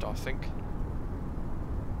 left I think.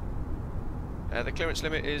 The clearance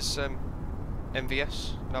limit is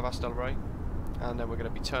MVS, Navas del Rey, and then we're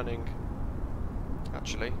going to be turning.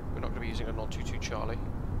 Actually, we're not going to be using a non-22 Charlie.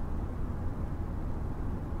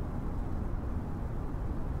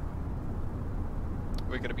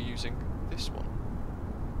 We're going to be using this one,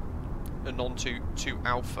 a non-22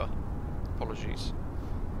 Alpha. Apologies,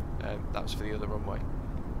 that was for the other runway.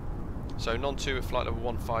 So non-2 at flight level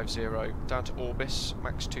 150 down to Orbis,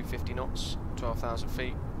 max 250 knots, 12,000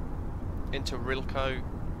 feet. Into Rilco.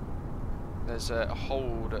 There's a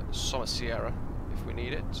hold at Summit Sierra if we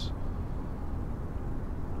need it.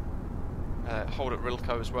 Hold at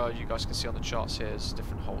Rilco as well, as you guys can see on the charts here, there's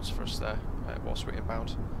different holds for us there whilst we're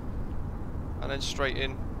inbound. And then straight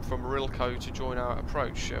in from Rilco to join our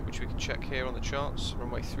approach, which we can check here on the charts.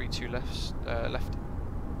 Runway 32 left.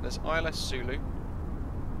 There's ILS Zulu,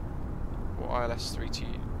 or ILS 32,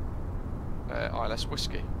 ILS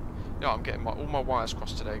Whiskey. Yeah, I'm getting all my wires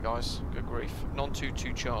crossed today, guys. Good grief.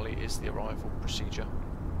 Non-22 Charlie is the arrival procedure,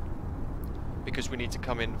 because we need to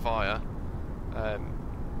come in via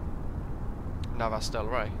Navas del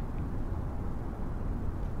Rey.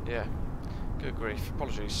 Yeah, good grief.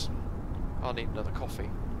 Apologies. I'll need another coffee.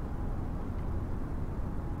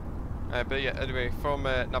 But yeah, anyway, from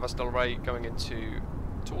Navas del Rey going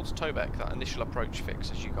towards Tobec, that initial approach fix,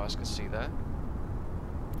 as you guys can see there.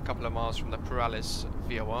 A couple of miles from the Perales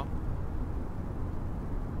VOR.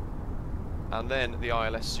 And then the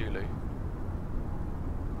ILS Zulu.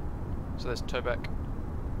 So there's Tobec,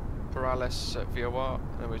 Perales VOR,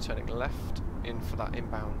 and we're turning left in for that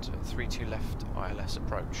inbound 32 left ILS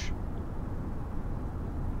approach.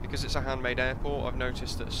 Because it's a handmade airport, I've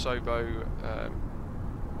noticed that Sobo,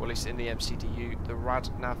 or at least in the MCDU, the RAD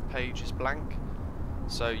nav page is blank.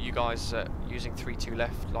 So you guys using 32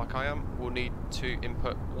 left, like I am, will need to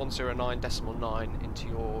input 109.9 into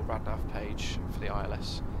your RAD nav page for the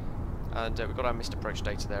ILS. And we've got our missed approach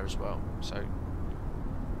data there as well. So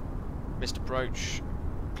missed approach,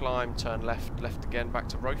 climb, turn left, left again, back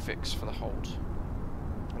to ROFIX for the hold.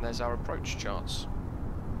 And there's our approach charts.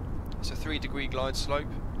 It's a 3-degree glide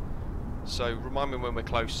slope. So remind me when we're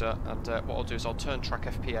closer, and what I'll do is I'll turn track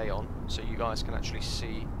FPA on so you guys can actually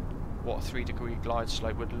see what a 3-degree glide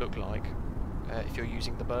slope would look like if you're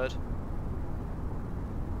using the bird.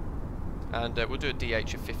 And we'll do a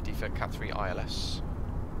DH of 50 for Cat 3 ILS.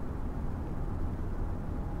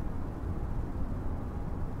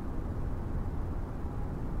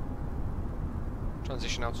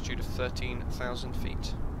 Transition altitude of 13,000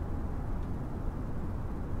 feet.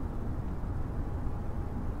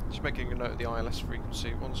 Just making a note of the ILS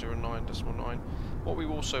frequency, 109.9. What we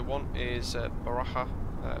also want is Baraja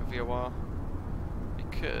VOR,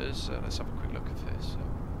 because, let's have a quick look at this,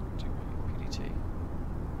 PDT.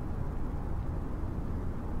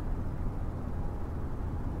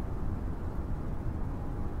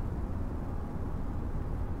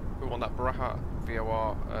 We want that Baraja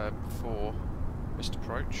VOR for missed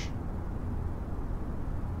approach,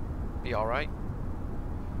 BR8.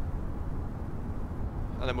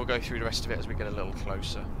 And then we'll go through the rest of it as we get a little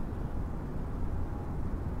closer.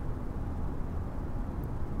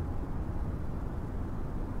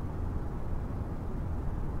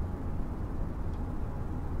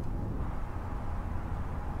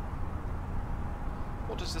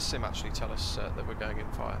 What does the sim actually tell us that we're going in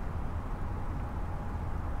via?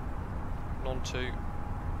 Non-2,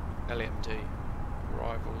 LEMD,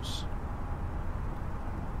 arrivals.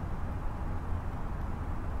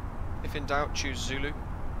 If in doubt, choose Zulu.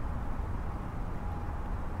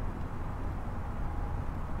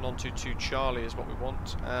 Non-22 Charlie is what we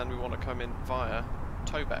want, and we want to come in via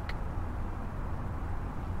Tobec.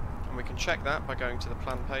 And we can check that by going to the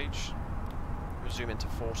plan page. We'll zoom into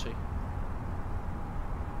 40.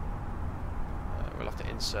 We'll have to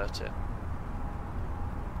insert it.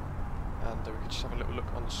 And we can just have a little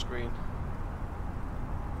look on the screen.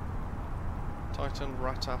 Titan,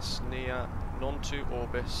 Ratas, Nia, Non-2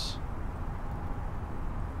 Orbis,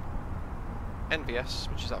 NVS,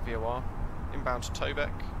 which is that VOR, inbound to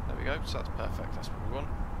Tobec. There we go, so that's perfect, that's what we want.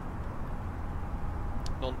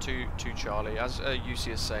 Non-2 Charlie, as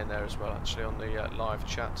UC is saying there as well, actually, on the live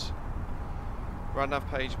chat. RadNav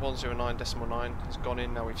page 109.9 has gone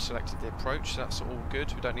in, now we've selected the approach, so that's all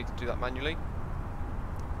good, we don't need to do that manually.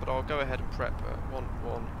 But I'll go ahead and prep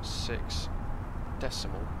 116.45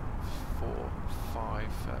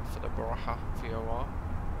 for the Baraja VOR.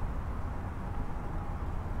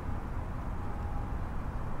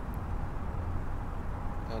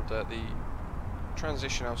 And the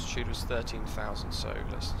transition altitude was 13,000, so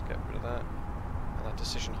let's get rid of that. And that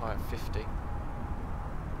decision height 50.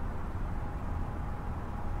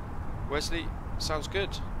 Wesley, sounds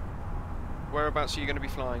good. Whereabouts are you going to be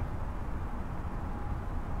flying?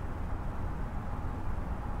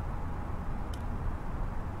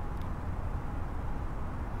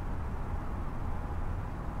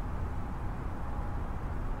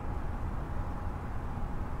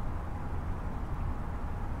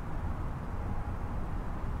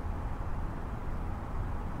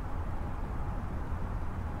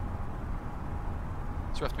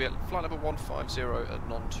 So we have to be at flight level 150 at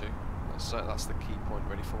non-2. That's the key point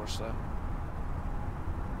really for us there.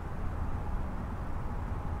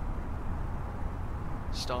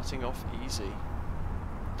 Starting off easy.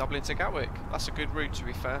 Dublin to Gatwick. That's a good route, to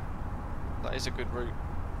be fair. That is a good route.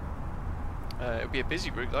 It would be a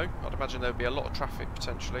busy route though. I'd imagine there would be a lot of traffic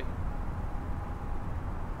potentially.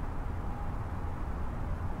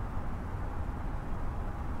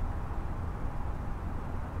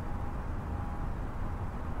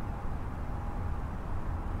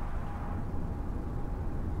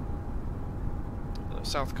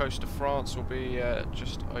 South coast of France will be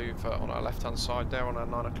just over on our left hand side there on our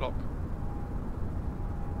 9 o'clock.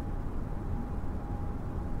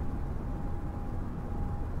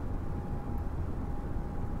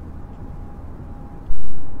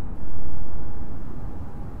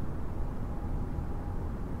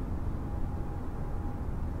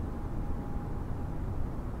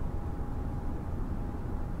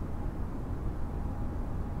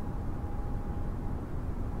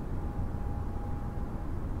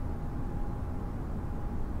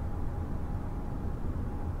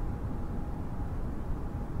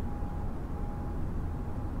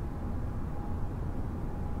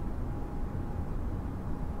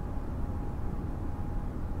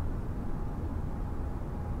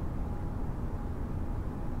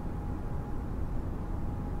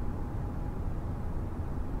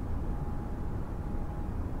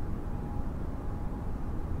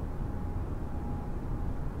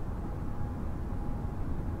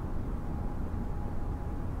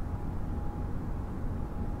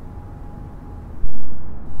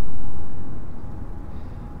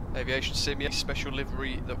 Aviation Sim, special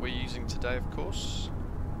livery that we're using today, of course.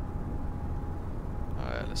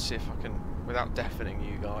 let's see if I can, without deafening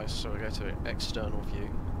you guys, so I go to external view.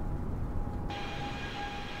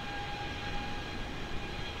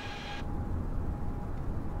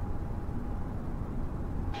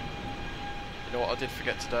 You know what I did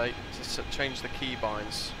forget today? To change the key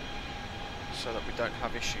binds so that we don't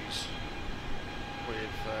have issues with.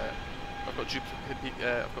 I've got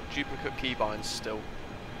duplicate key binds still,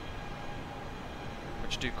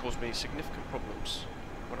 which do cause me significant problems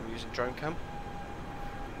when I'm using drone cam.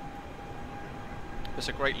 It's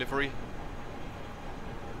a great livery.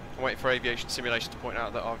 I'm waiting for Aviation Simulation to point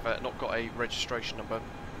out that I've not got a registration number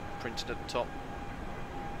printed at the top.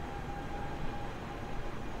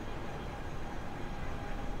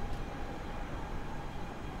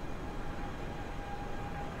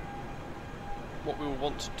 What we will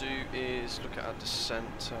want to do is look at our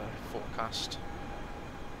descent forecast.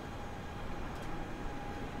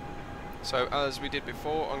 So as we did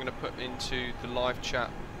before, I'm going to put into the live chat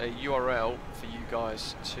a URL for you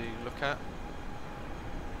guys to look at.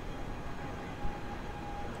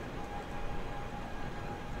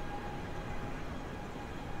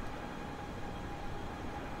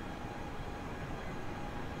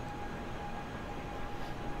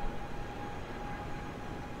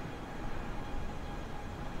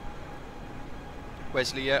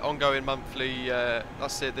 Wesley, ongoing monthly,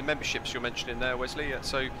 that's the memberships you're mentioning there, Wesley.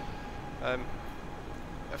 So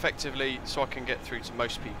effectively, so I can get through to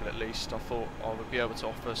most people at least, I thought I would be able to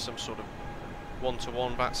offer some sort of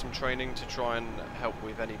one-to-one VATSIM training to try and help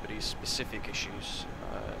with anybody's specific issues,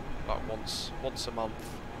 like once a month,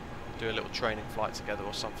 do a little training flight together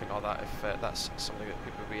or something like that, if that's something that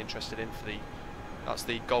people would be interested in. That's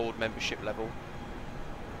the gold membership level.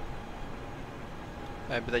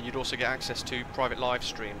 But then you'd also get access to private live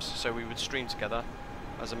streams, so we would stream together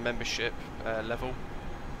as a membership level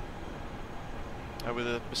with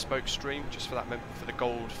a bespoke stream just for that for the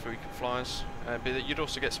gold frequent flyers. But you'd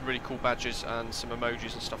also get some really cool badges and some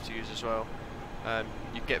emojis and stuff to use as well.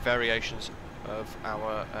 You'd get variations of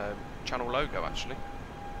our channel logo actually.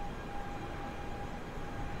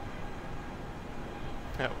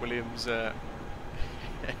 Williams,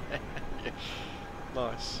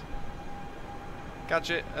 nice.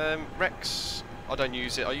 Gadget, Rex, I don't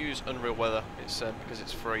use it, I use Unreal Weather, it's because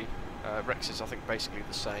it's free. Rex is I think basically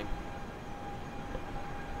the same.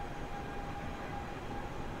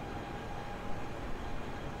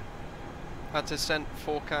 Our descent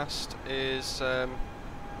forecast is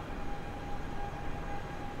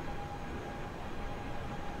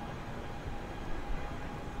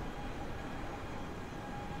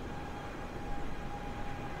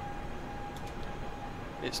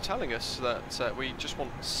it's telling us that we just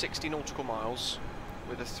want 60 nautical miles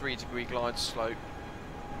with a 3-degree glide slope,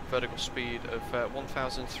 vertical speed of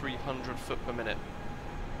 1,300 foot per minute.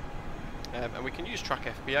 And we can use track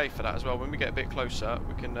FPA for that as well. When we get a bit closer,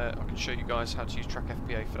 we can I can show you guys how to use track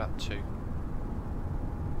FPA for that too.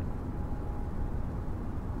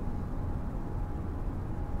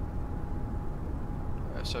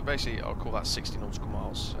 So basically, I'll call that 60 nautical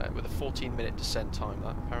miles with a 14-minute descent time.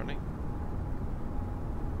 That apparently.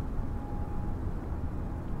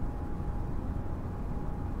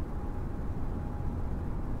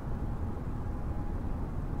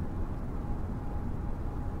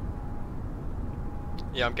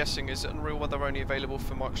 Yeah, I'm guessing, is Unreal Weather only available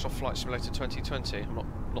for Microsoft Flight Simulator 2020? I'm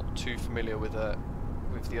not too familiar with the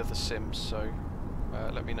other sims, so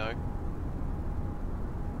let me know.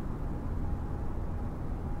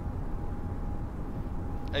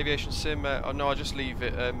 Aviation Sim, oh no, I just leave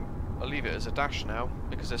it. I'll leave it as a dash now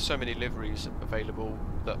because there's so many liveries available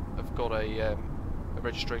that have got a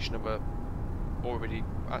registration number already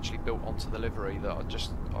actually built onto the livery that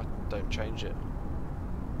I don't change it.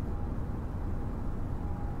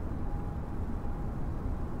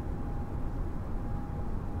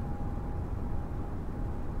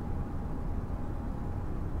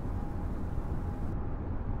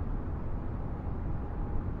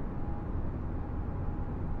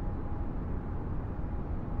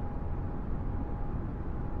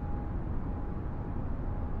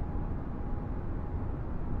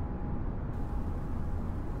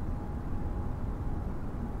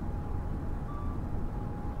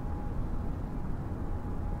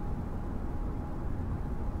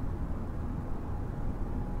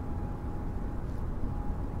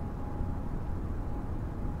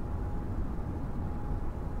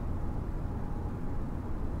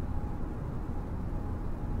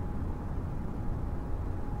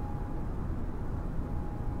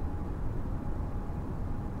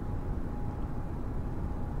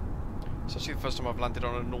 It's actually the first time I've landed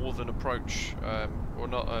on a northern approach, or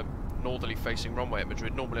not northerly facing runway at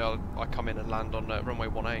Madrid. Normally I come in and land on runway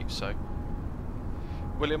 18, so...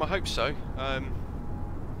 William, I hope so.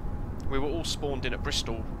 We were all spawned in at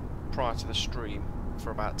Bristol prior to the stream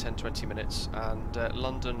for about 10-20 minutes, and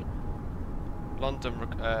London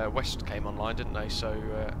West came online, didn't they? So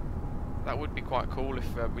that would be quite cool if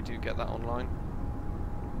we do get that online.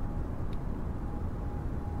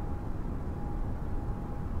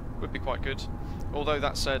 Would be quite good. Although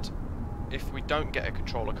that said, if we don't get a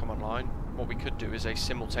controller come online, what we could do is a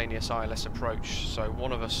simultaneous ILS approach. So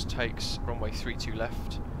one of us takes runway 32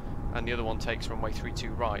 left, and the other one takes runway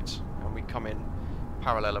 32 right, and we come in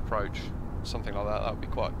parallel approach, something like that.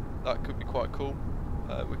 That could be quite cool.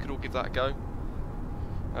 We could all give that a go.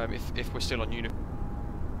 If we're still on uniform.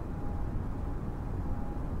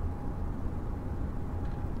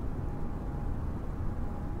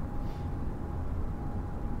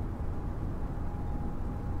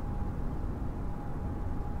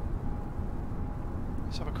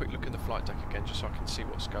 Let's have a quick look in the flight deck again, just so I can see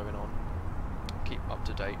what's going on. Keep up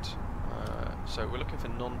to date. So we're looking for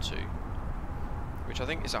non-2, which I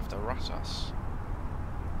think is after Ratas.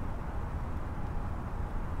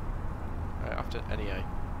 After NEA.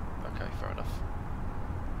 Okay, fair enough.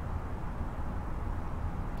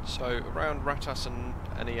 So around Ratas and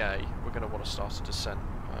NEA, we're going to want to start a descent,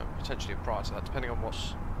 potentially prior to that, depending on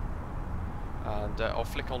what's. And I'll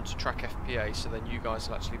flick on to track FPA, so then you guys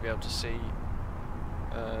will actually be able to see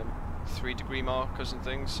 3-degree markers and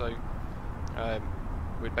things. So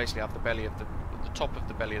we'd basically have the belly of the top of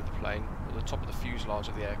the belly of the plane, or the top of the fuselage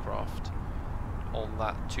of the aircraft, on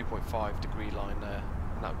that 2.5 degree line there,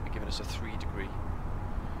 and that would be giving us a 3-degree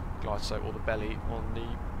glide slope, or the belly on the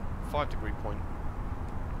 5-degree point.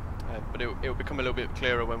 But it will become a little bit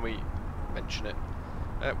clearer when we mention it.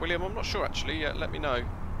 William, I'm not sure actually. Let me know.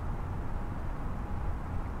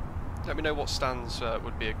 Let me know what stands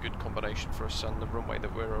would be a good combination for us and the runway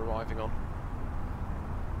that we're arriving on.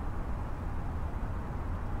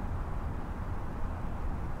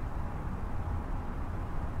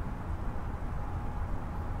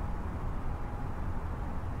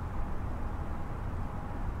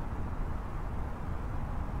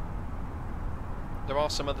 There are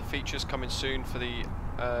some other features coming soon for the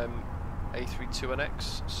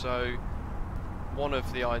A320. So one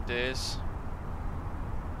of the ideas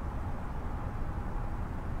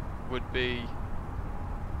would be,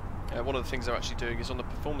 one of the things they're actually doing is on the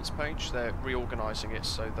performance page, they're reorganising it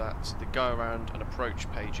so that the go around and approach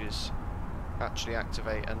pages actually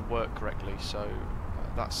activate and work correctly. So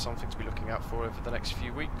that's something to be looking out for over the next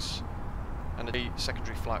few weeks. And the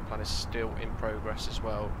secondary flight plan is still in progress as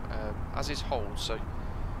well, as is hold. So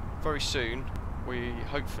very soon we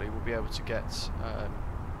hopefully will be able to get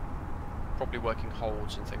probably working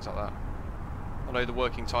holds and things like that. I know the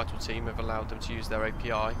working title team have allowed them to use their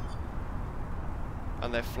API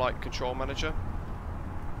and their flight control manager.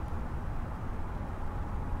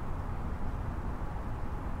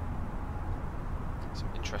 Some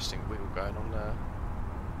interesting wiggle going on there.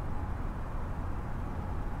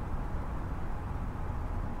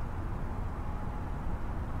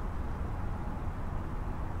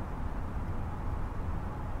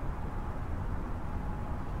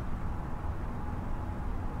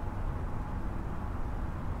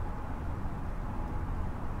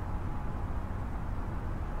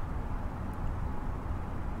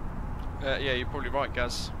 Yeah, you're probably right,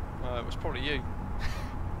 Gaz. It was probably you.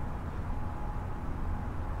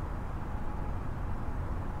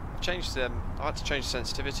 I've changed them. I had to change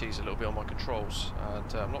sensitivities a little bit on my controls,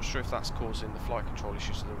 and I'm not sure if that's causing the flight control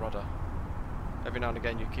issues to the rudder. Every now and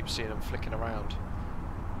again, you keep seeing them flicking around.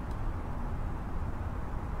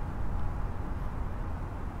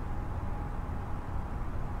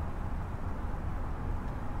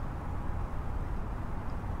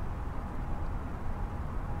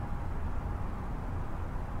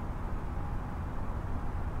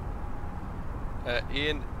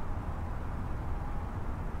 Ian.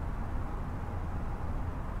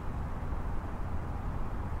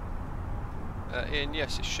 Ian,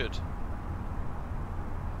 yes, it should.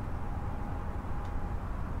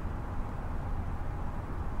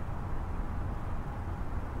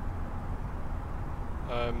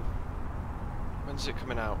 When's it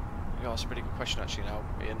coming out? Yeah, that's a pretty good question actually now,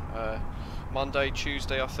 Ian. Monday,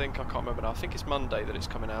 Tuesday, I think. I can't remember now. I think it's Monday that it's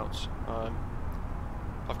coming out.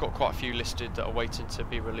 I've got quite a few listed that are waiting to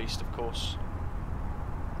be released, of course.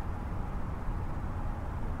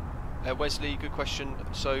 Wesley, good question.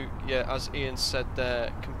 So, yeah, as Ian said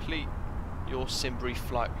there, complete your sim brief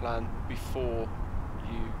flight plan before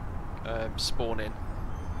you spawn in.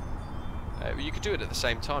 You could do it at the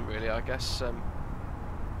same time, really, I guess.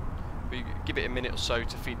 but you give it a minute or so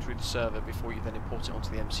to feed through the server before you then import it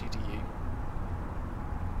onto the MCDU.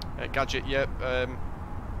 Gadget, yep. A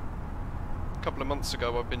couple of months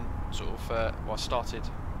ago, I've been sort of well, I started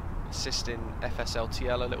assisting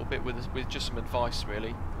FSLTL a little bit with just some advice,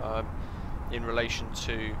 really, in relation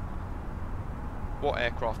to what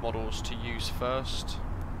aircraft models to use first,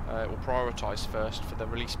 or prioritise first for the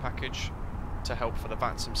release package to help for the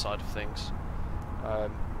VATSIM side of things,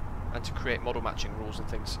 and to create model matching rules and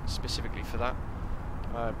things specifically for that.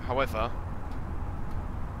 However,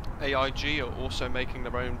 AIG are also making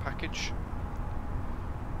their own package,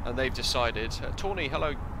 and they've decided, Tawny,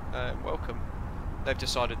 hello, welcome, they've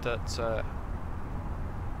decided that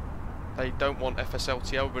they don't want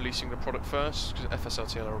FSLTL releasing the product first, because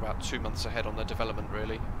FSLTL are about 2 months ahead on their development,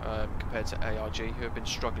 really, compared to AIG, who have been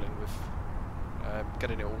struggling with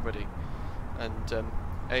getting it all ready. And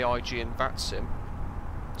AIG and VATSIM,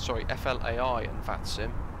 sorry, FLAI and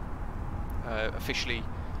VATSIM officially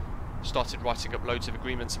started writing up loads of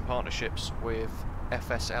agreements and partnerships with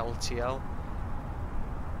FSLTL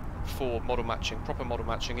for model matching, proper model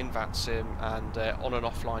matching in VATSIM, and on and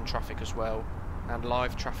offline traffic as well, and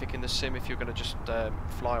live traffic in the sim if you're going to just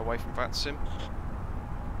fly away from VATSIM.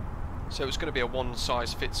 So it was going to be a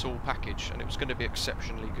one-size-fits-all package, and it was going to be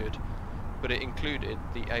exceptionally good, but it included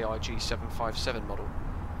the AIG 757 model.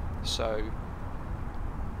 So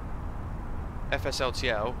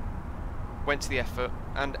FSLTL went to the effort,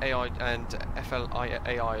 and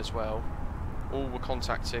FLAI as well, all were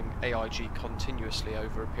contacting AIG continuously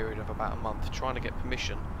over a period of about a month, trying to get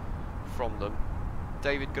permission from them.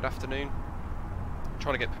 David, good afternoon.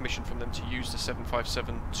 Trying to get permission from them to use the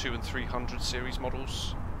 757 2 and 300 series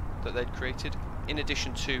models that they'd created, in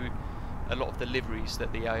addition to a lot of the liveries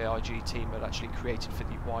that the AIG team had actually created for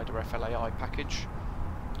the wider FLAI package,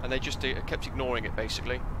 and they just kept ignoring it,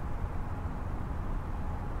 basically.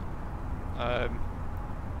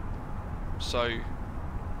 So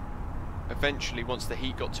eventually, once the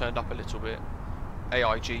heat got turned up a little bit,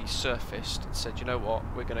 AIG surfaced and said, you know what,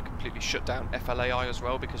 we're going to completely shut down FLAI as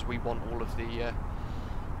well, because we want all of the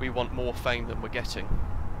we want more fame than we're getting,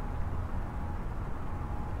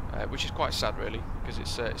 which is quite sad, really,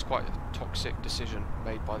 because it's quite a toxic decision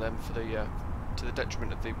made by them for the to the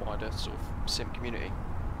detriment of the wider sort of sim community.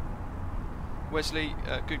 Wesley,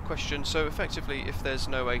 good question. So effectively, if there's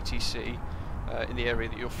no ATC in the area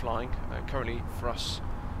that you're flying, currently for us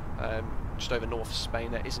just over north of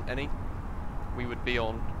Spain there isn't any, we would be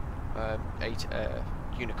on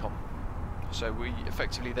Unicom. So we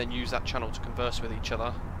effectively then use that channel to converse with each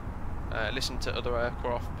other, listen to other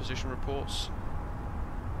aircraft position reports,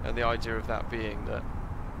 and the idea of that being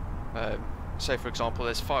that, say for example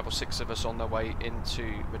there's 5 or 6 of us on their way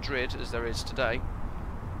into Madrid, as there is today,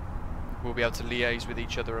 we'll be able to liaise with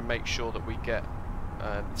each other and make sure that we get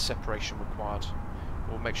the separation required.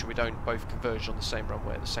 We'll make sure we don't both converge on the same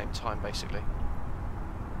runway at the same time, basically.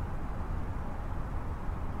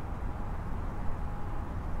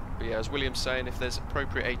 But yeah, as William's saying, if there's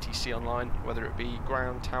appropriate ATC online, whether it be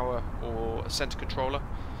ground, tower or a centre controller,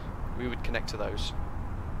 we would connect to those.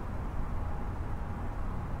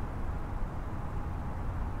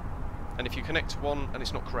 And if you connect to one and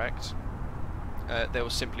it's not correct, they will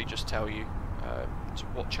simply just tell you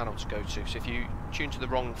what channel to go to. So if you tune to the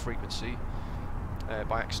wrong frequency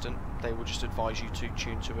by accident, they will just advise you to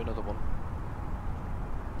tune to another one.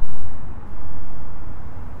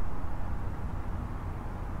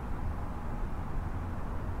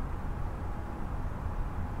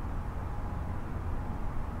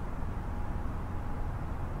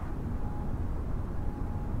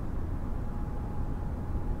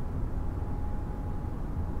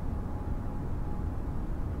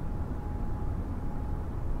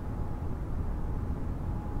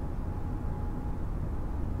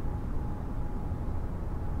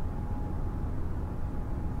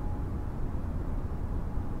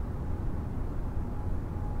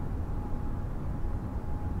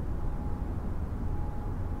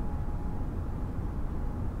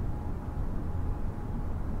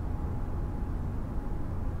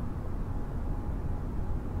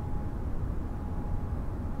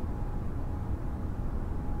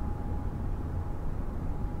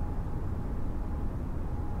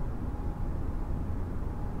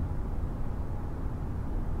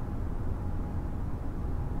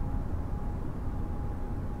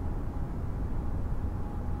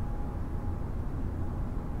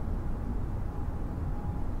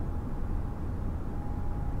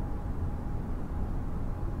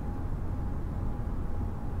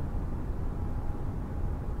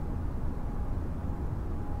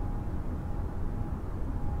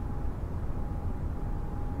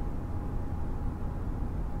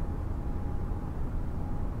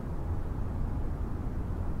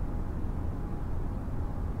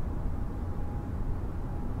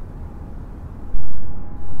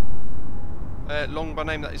 Long by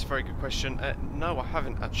name, that is a very good question. No, I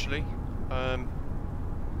haven't actually.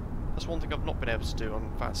 That's one thing I've not been able to do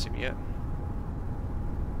on VATSIM yet.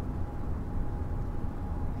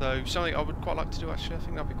 Though something I would quite like to do actually, I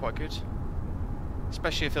think that'd be quite good.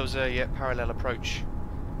 Especially if there was a parallel approach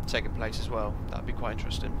taking place as well, that'd be quite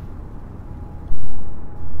interesting.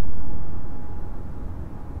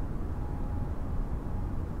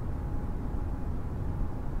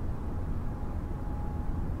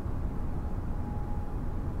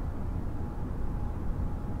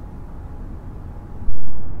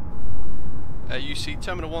 UC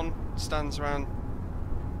Terminal 1 stands around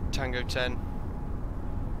Tango 10.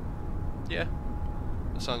 Yeah,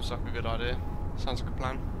 that sounds like a good idea. Sounds like a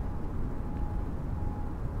plan.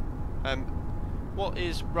 What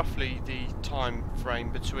is roughly the time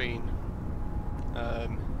frame between the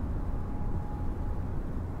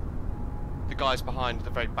guys behind the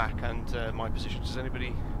very back and my position? Does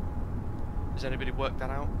anybody work that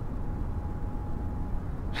out?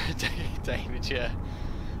 David, yeah.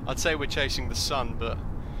 I'd say we're chasing the sun, but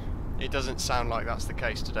it doesn't sound like that's the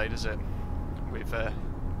case today, does it? With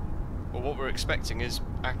well, what we're expecting is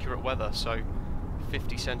accurate weather, so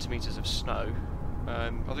 50 centimetres of snow. I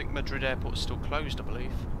think Madrid Airport is still closed, I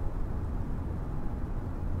believe.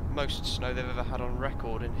 Most snow they've ever had on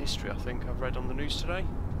record in history, I think, I've read on the news today,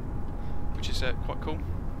 which is quite cool.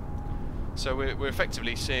 So we're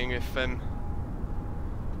effectively seeing if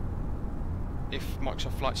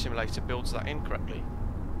Microsoft Flight Simulator builds that in correctly.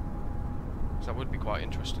 So that would be quite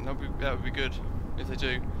interesting. That would be good if they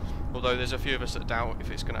do. Although there's a few of us that doubt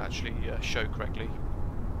if it's going to actually show correctly.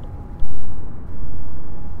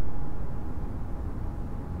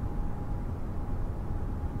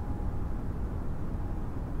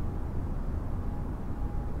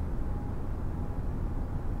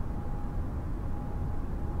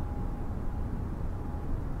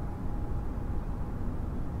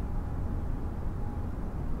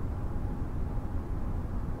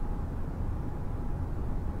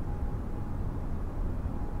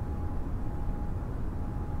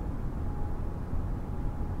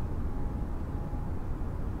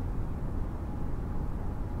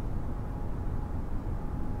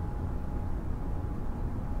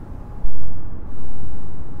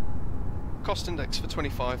 Cost index for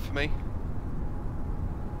 25 for me.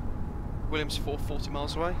 Williamsport 40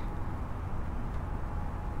 miles away.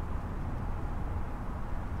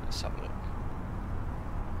 Let's have a look.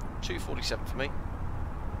 247 for me.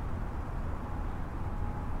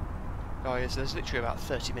 Oh yes, there's literally about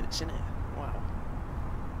 30 minutes in it. Wow.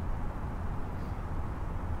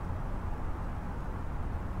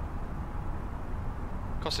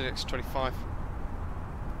 Cost index 25.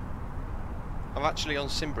 I'm actually on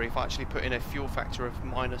Simbury. If I actually put in a fuel factor of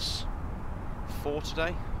 -4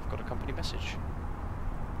 today, I've got a company message.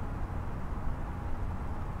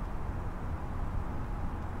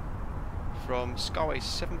 From Skyway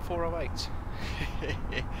 7408.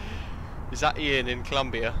 Is that Ian in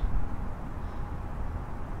Colombia?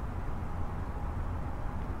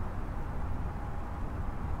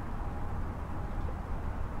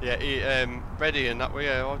 Yeah, Red Ian, that way.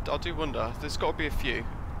 Yeah, I do wonder. There's got to be a few.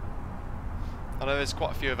 I know there's quite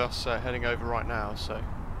a few of us heading over right now, so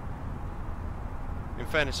in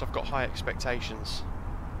fairness I've got high expectations.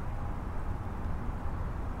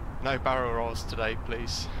 No barrel rolls today,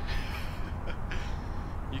 please.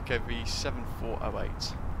 UKV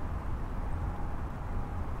 7408.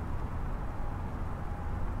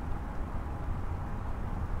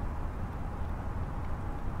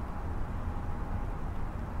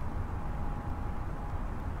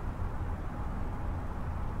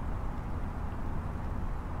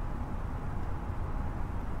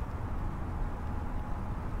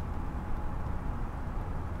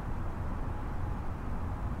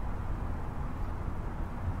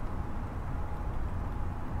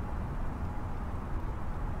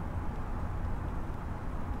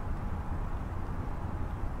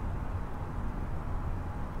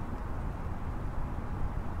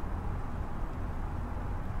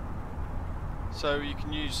 So you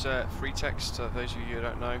can use free text, those of you who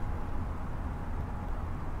don't know, and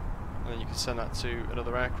then you can send that to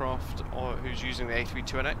another aircraft or who's using the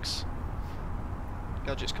A320.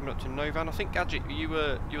 Gadget's coming up to Novan. I think Gadget, you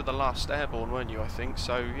were the last airborne, weren't you? I think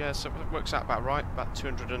so. Yeah, so it works out about right, about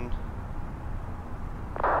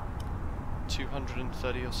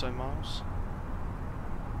 230 or so miles.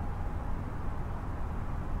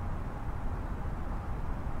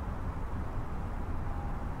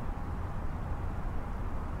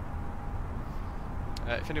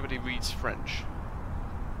 If anybody reads French,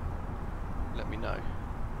 let me know.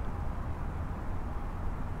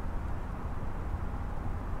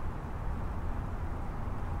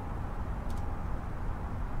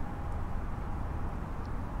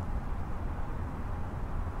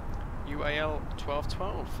 UAL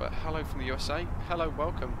 1212. Hello from the USA. Hello,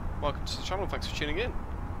 welcome. Welcome to the channel. Thanks for tuning in.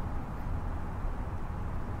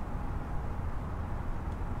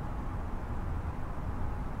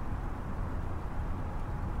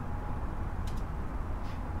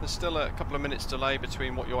 There's still a couple of minutes delay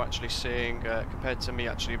between what you're actually seeing compared to me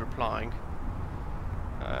actually replying.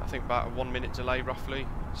 I think about a 1 minute delay roughly.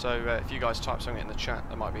 So if you guys type something in the chat,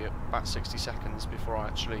 there might be about 60 seconds before I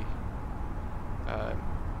actually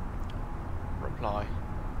reply.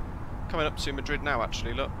 Coming up to Madrid now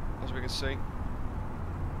actually, look, as we can see.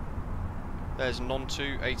 There's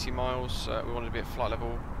non-2, 80 miles. We wanted to be at flight level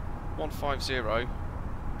 150,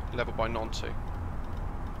 level by non-2.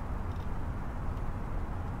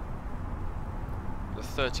 The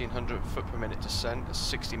 1300 foot per minute descent is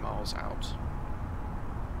 60 miles out.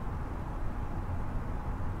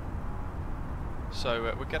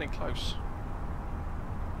 So we're getting close.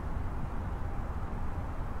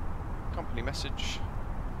 Company message.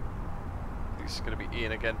 I think this is going to be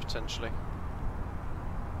Ian again potentially.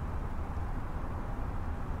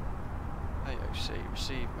 AOC,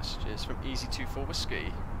 receive messages from Easy24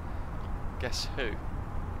 Whiskey. Guess who?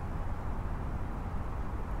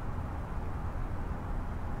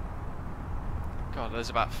 God, there's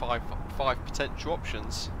about five potential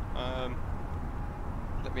options.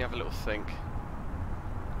 Let me have a little think.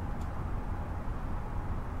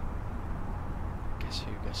 Guess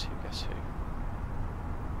who, guess who, guess who?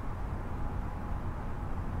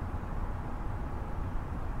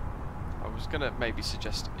 I was gonna maybe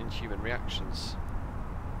suggest Inhuman Reactions.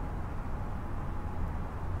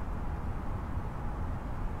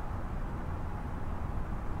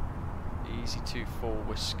 Easy24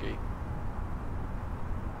 Whiskey.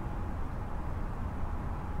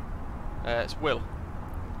 It's Will.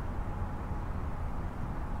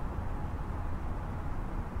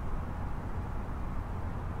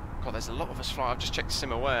 God, there's a lot of us flying. I've just checked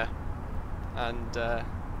SimAware, and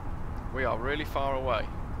we are really far away.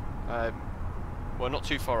 Well, not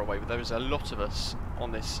too far away, but there is a lot of us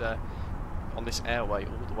on this airway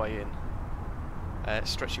all the way in,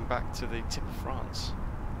 stretching back to the tip of France.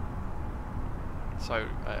 So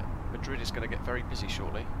Madrid is going to get very busy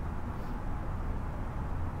shortly.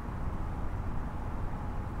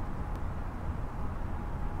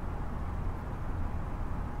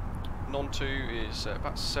 Non-2 is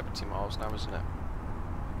about 70 miles now, isn't it?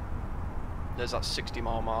 There's that 60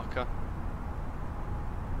 mile marker.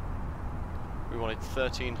 We wanted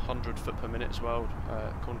 1300 foot per minute as well,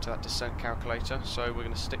 according to that descent calculator, so we're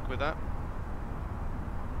going to stick with that.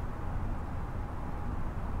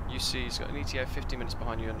 UC's got an ETA 50 minutes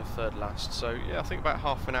behind you and the third last, so yeah, I think about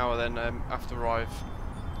half an hour then after I've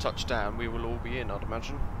touched down we will all be in, I'd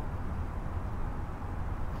imagine.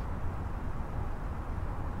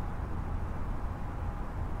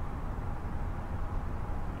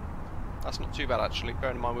 That's not too bad actually,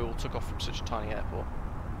 bearing in mind we all took off from such a tiny airport.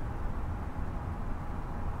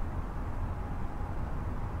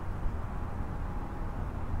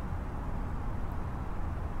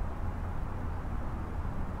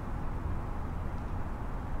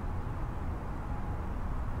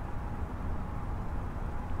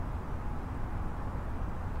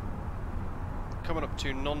 Coming up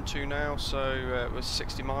to non-2 now, so we're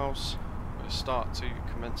 60 miles. We'll start to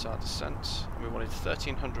commence our descent, and we wanted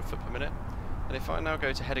 1300 foot per minute. And if I now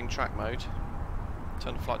go to heading track mode,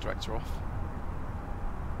 turn the flight director off,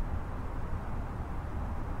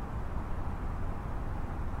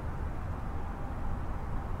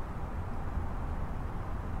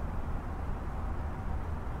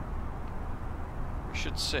 we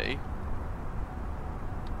should see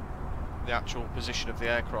the actual position of the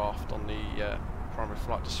aircraft on the primary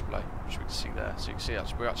flight display, which we can see there. So you can see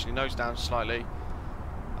we're actually nose down slightly,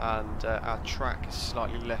 and our track is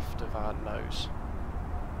slightly left of our nose,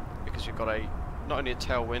 because we've got not only a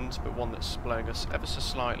tailwind, but one that's blowing us ever so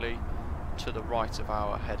slightly to the right of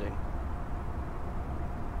our heading.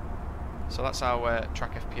 So that's how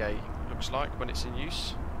track FPA looks like when it's in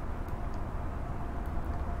use.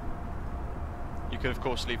 You could of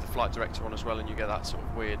course leave the flight director on as well, and you get that sort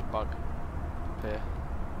of weird bug appear.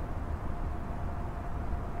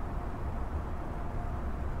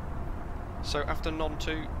 So after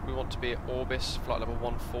non-2 we want to be at Orbis, flight level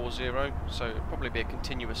 140, so it'll probably be a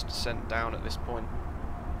continuous descent down at this point.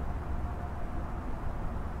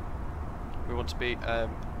 We want to be at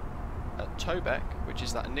Tobec, which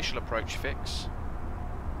is that initial approach fix,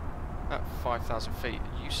 at 5,000 feet.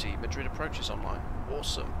 UC Madrid approaches online.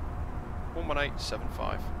 Awesome.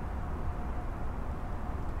 11875.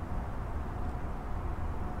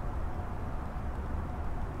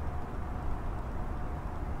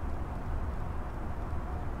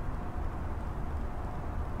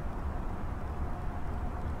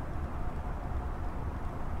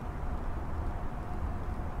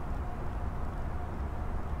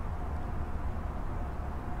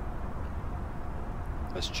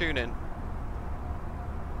 Let's tune in.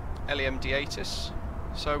 LEMD ATIS.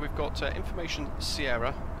 So we've got information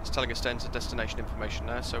Sierra. It's telling us to enter destination information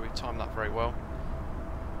there, so we've timed that very well.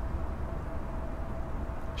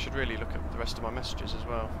 Should really look at the rest of my messages as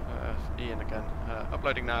well. Ian again.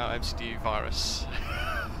 Uploading now, MCDU virus.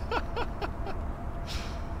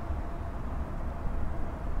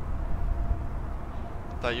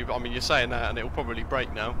 I mean, you're saying that and it'll probably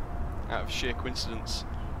break now, out of sheer coincidence.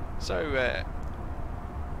 So,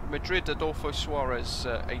 Madrid Adolfo Suarez,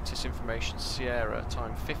 ATIS information Sierra,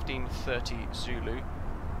 time 15:30 Zulu.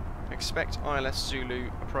 Expect ILS Zulu,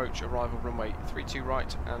 approach arrival runway 32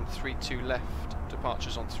 right and 32 left.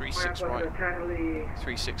 Departures on 36 right,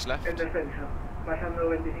 36 left.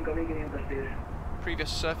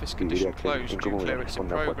 Previous surface condition closed, due clearance in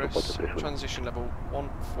progress. Transition level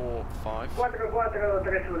 145.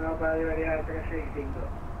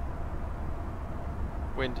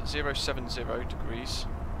 Wind 070 degrees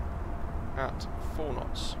at 4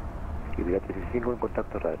 knots. en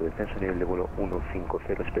contacto radio, descenso nivel de vuelo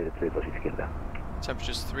 150, espere 32 izquierda.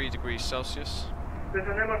 Temperatures 3 degrees Celsius.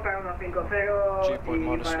 Descendemos para 150 Dew point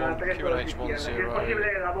 -1, QNH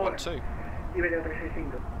 1012. Iberia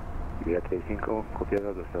 365. Iberia 35,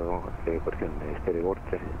 copiado de estado de corrección, espere bord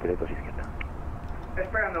 32 izquierda.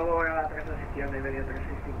 Esperando voy a la 32 izquierda, Iberia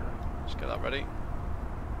 365. Let's get that ready.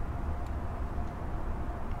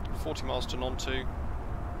 40 miles to non-2.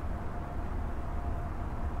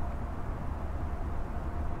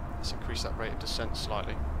 Let's increase that rate of descent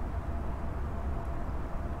slightly.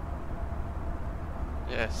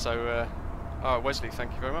 Yeah, so, Wesley,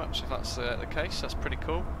 thank you very much. If that's the case, that's pretty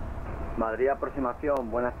cool. Madrid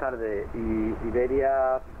aproximación, buenas tardes. Y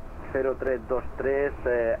Iberia 0323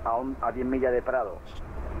 a 10 millas de Prado.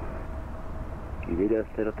 Iberia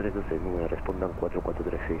 0326, muy bien, respondan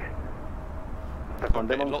 4436.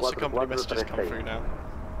 Respondemos lots of company messages come 4436. through now.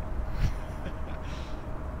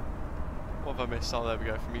 What have I missed? Oh, there we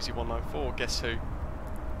go, from Easy194, guess who?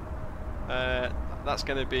 That's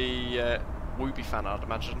going to be Wooby fan, I'd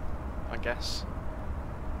imagine, I guess.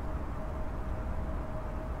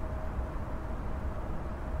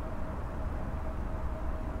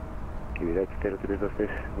 Iberia 0323,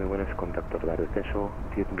 muy buenas, contacto radio, descenso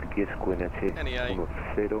 10.000 pies, QNH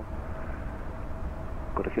 10,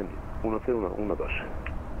 corrección 10112.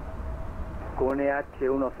 QNH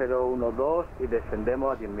 1012 y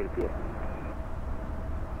descendemos a 10.000 pies.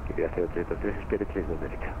 Iberia 0323, espere 32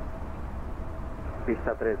 derecha.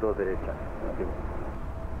 Pista 32 derecha.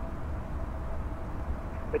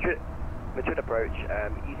 Madrid approach,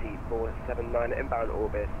 easy 479 inbound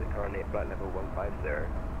orbit, currently at flight level 150.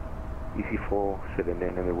 Easy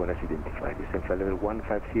 479, muy buenas, identified. Descend flight level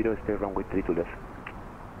 150, stay runway 32 left.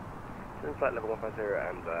 Descend flight level 150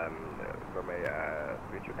 and runway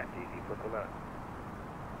 32 left, easy 479.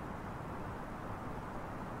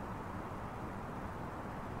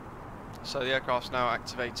 So the aircraft's now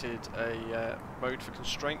activated a mode for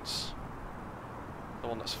constraints. The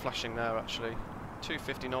one that's flashing there, actually.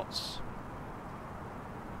 250 knots.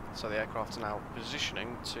 So the aircraft's now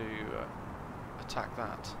positioning to attack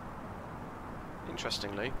that.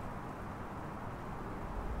 Interestingly,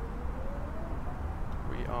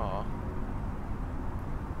 we are...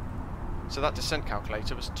 So that descent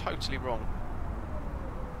calculator was totally wrong.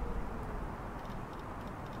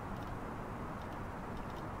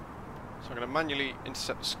 So I'm going to manually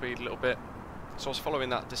intercept the speed a little bit. So I was following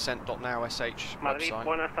that descent.now SH website.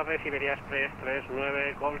 Buenas tardes, Iberia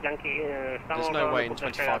 339 Golf Yankee. There's no way in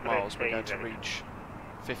 25 miles we're going to reach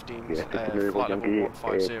 15 flight level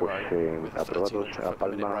 150 with a 1300 per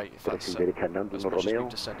minute rate if that's as much as we've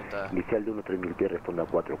descended there. Inicial de 13000 pies, responda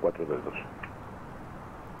 4422.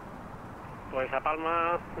 Pues a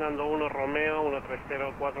Palma, dando 1 Romeo,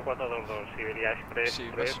 130 4422, Iberia Express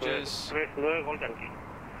 339 Golf Yankee.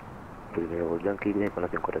 Primero Golf Yankee,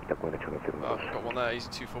 información correcta, con hecho Oh, I've got one there, easy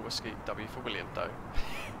 2 for Whiskey, W for William though.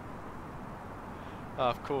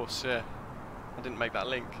 Of course, yeah. I didn't make that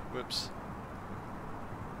link, whoops.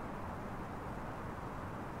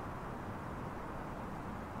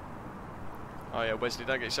 Oh yeah, Wesley,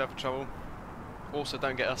 don't get yourself in trouble. Also,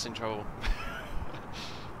 don't get us in trouble.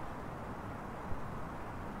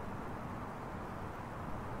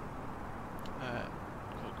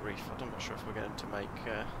 Good grief, I'm not sure if we're going to make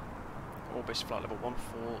Orbis flight level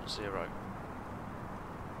 140.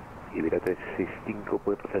 Iberia 365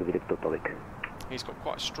 puede proceder directo a Tolek. He's got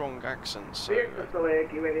quite a strong accent, so... Directo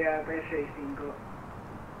Tolek, Iberia 365.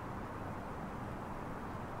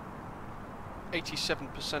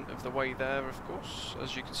 87% of the way there, of course,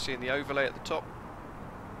 as you can see in the overlay at the top.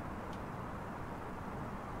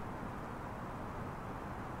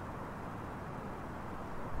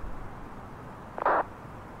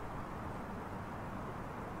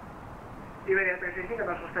 Iberia 365,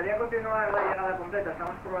 nos gustaría continuar la llegada completa.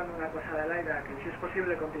 Estamos probando una cosa del aire, que si es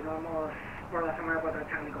posible continuamos por la semana 4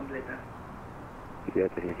 Charlie completa. Iberia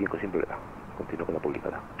 365 sin problema. Continúo con la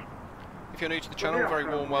publicada. If you're new to the channel, very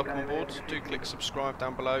warm welcome on board. Do click subscribe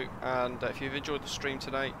down below, and if you've enjoyed the stream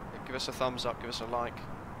today, give us a thumbs up, give us a like.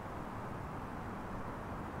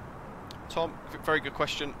 Tom, very good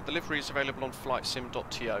question. The livery is available on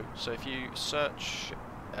flightsim.to, so if you search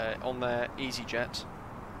on there EasyJet,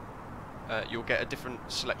 you'll get a different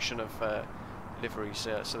selection of liveries.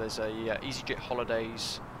 So there's a EasyJet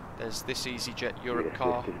Holidays, there's this EasyJet Europe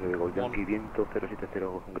car one,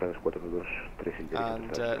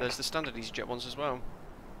 and there's the standard EasyJet ones as well.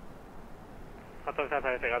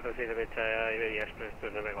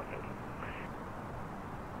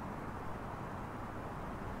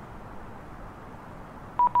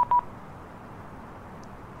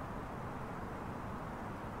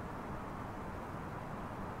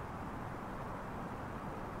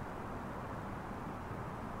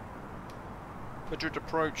 Madrid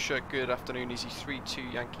approach, good afternoon,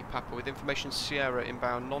 EZ32 Yankee Papa with information Sierra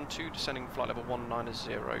inbound non-2, descending flight level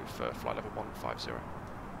 190 for flight level 150.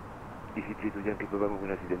 EZ32 Yankee Papa,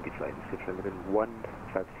 moving as identified, flight level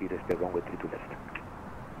 150, stay runway 32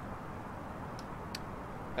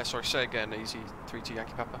 left. Sorry, say again, EZ32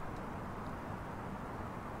 Yankee Papa.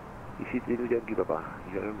 EZ32 Yankee Papa,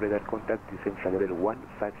 your radar contact descend flight level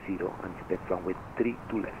 150 and stay runway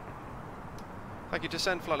 32 left. Thank you,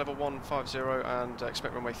 descend flight level 150 and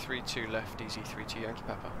expect runway 32 left, EZ32 Yankee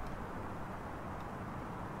Papa.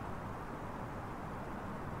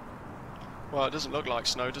 Well, it doesn't look like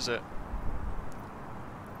snow, does it?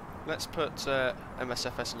 Let's put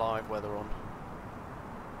MSFS live weather on.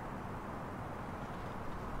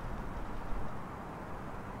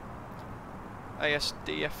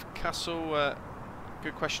 ASDF Castle,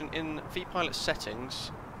 good question. In vPilot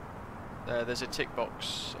settings, there's a tick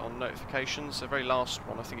box on notifications, the very last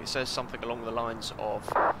one. I think it says something along the lines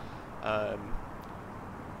of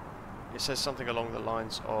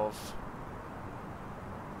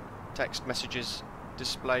text messages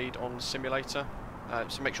displayed on simulator,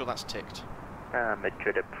 so make sure that's ticked.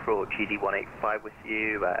 Madrid approach, ED185 with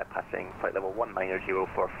you, passing flight level 190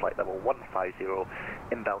 for flight level 150,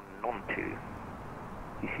 inbound non-2.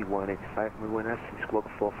 EC185, muy buenas, squawk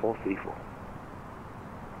 4434.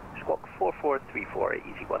 Squawk 4434,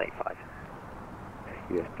 EZ185.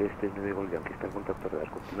 Y después 39 Gol Yankee está en contacto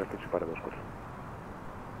radar, continúa ascenso para 2 cosas.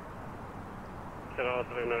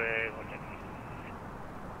 039 Gol Yankee.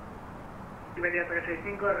 Iberia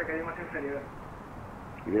 365, requerimos inferior.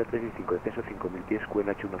 Iberia 365, descenso 5000 pies,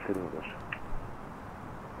 QNH 1012.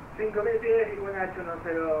 5000 pies y QNH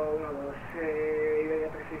 1012, Iberia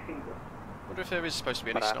 365. I wonder if there is supposed to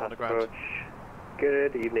be any snow on the ground.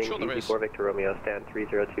 Good evening, Sure there is. EZ4 Victor Romeo, stand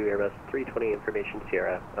 302 Airbus 320 information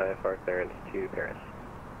Sierra, IFR clearance to Paris.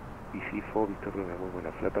 EZ4 Victor Romeo, muy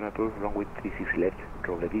buena, flight plan approved, runway 36 left,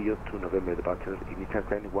 Robledillo to November departure, initial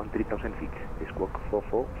climb 13,000 feet, squawk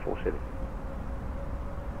 4447.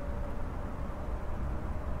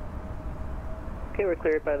 Okay, we're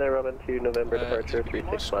cleared by the Roman to November departure,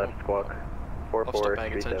 36 left, squawk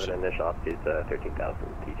 4437, initial altitude 13,000,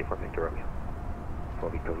 EZ4 Victor Romeo. For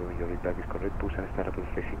Victor Romeo, your feedback is correct, push and start up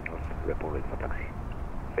facing north, report for taxi.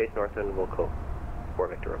 Face north and we'll call for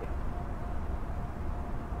Victor Romeo.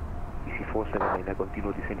 EC479,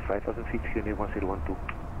 continue descend 5,000 feet, QNH 1012.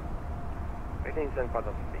 Maintain descend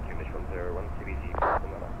 5,000 feet, QNH 101, CBC,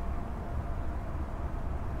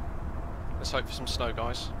 Let's hope for some snow,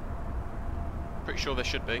 guys. Pretty sure there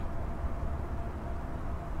should be.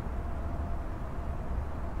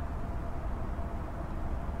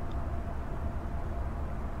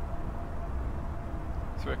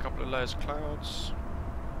 Through a couple of layers of clouds.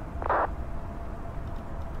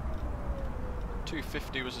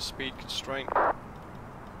 250 was a speed constraint.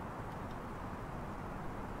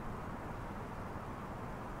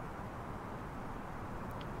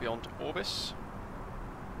 Beyond Orbis.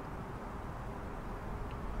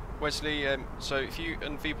 Wesley, so if you,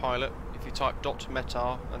 in vPilot, if you type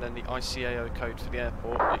 .metar and then the ICAO code for the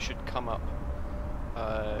airport, it should come up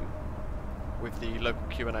with the local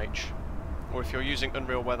QNH. Or if you're using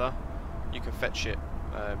Unreal Weather, you can fetch it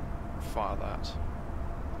via that.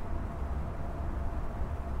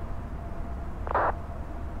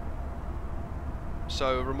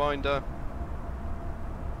 So a reminder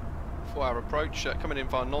for our approach, coming in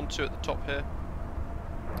via non-2 at the top here.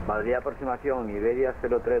 Madrid aproximación, Iberia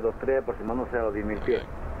 0323, aproximándose a los 10.000 pies.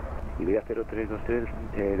 Iberia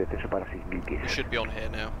 0323, descenso para 6.000 pies. It should be on here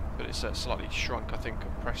now, but it's slightly shrunk, I think,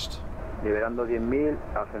 compressed. Liberando 10.000,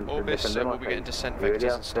 Orbis, we'll be getting descent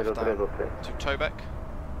vectors and stuff down to Tobec,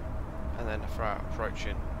 and then for our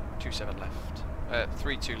approaching 27 left,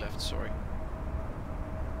 32 left, sorry,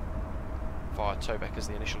 via Tobec as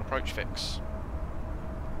the initial approach fix.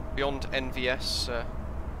 Beyond NVS,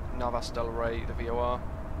 Navas del Rey, the VOR,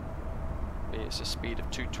 it's a speed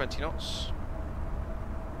of 220 knots.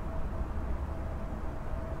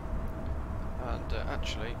 And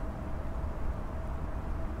actually,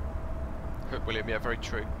 William, yeah, very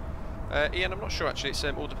true. Ian, I'm not sure actually, it's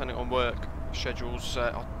all depending on work schedules.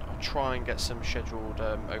 I'll try and get some scheduled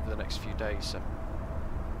over the next few days.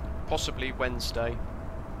 Possibly Wednesday,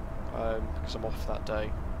 because I'm off that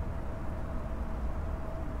day.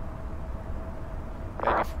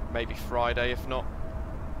 Maybe Friday if not.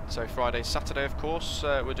 So Friday, Saturday of course,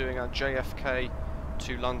 we're doing our JFK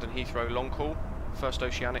to London Heathrow long haul, first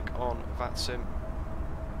Oceanic on VATSIM.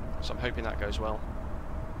 So I'm hoping that goes well.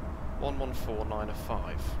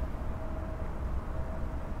 114905.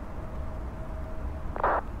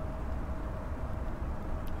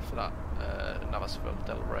 For that Navas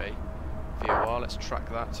del Rey VOR, let's track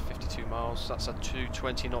that to 52 miles. That's a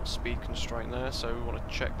 220 knot speed constraint there, so we want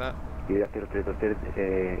to check that.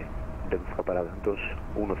 Reduzca parada,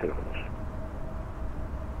 2102.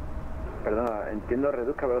 Perdona, entiendo,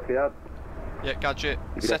 reduzca velocidad. Yeah, gadget,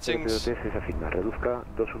 settings, reduzca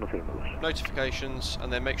 2102. notifications,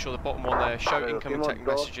 and then make sure the bottom one there, show incoming text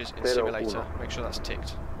messages in simulator, make sure that's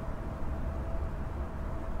ticked.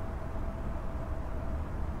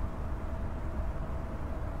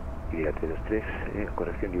 Y323,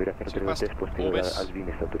 corrección, Iberia 033, posterior Asvin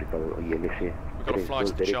está autorizado ILS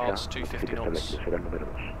 32 derecha, será el número 2.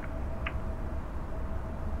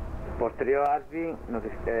 Posterior Asvin,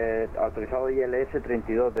 autorizado ILS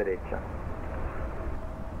 32 derecha.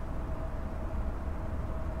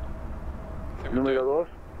 Número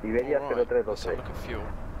 2, Iberia 0323. Look at fuel,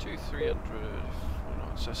 2300,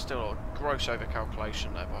 so still a gross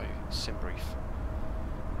overcalculation there by SimBrief.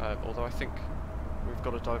 Although I think we've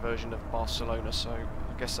got a diversion of Barcelona, so I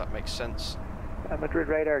guess that makes sense. Madrid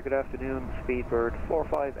radar, good afternoon, Speedbird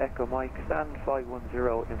 45 Echo Mike, stand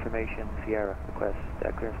 510 information Sierra, request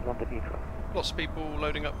clearance London Heathrow. Lots of people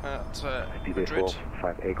loading up at Speedbird Madrid.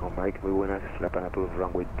 45 Echo Mike, muy buenas, flap and approve,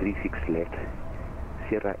 runway 36 left,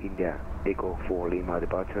 Sierra India, Echo 4 Lima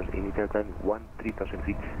departures, initial climb 3000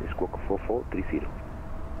 feet, squawk 4430.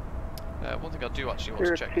 One thing I do actually want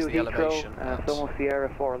to check is the elevation at Somo Sierra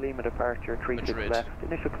 4 Lima departure 36 Madrid. left,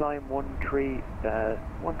 initial climb 130,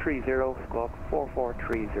 squawk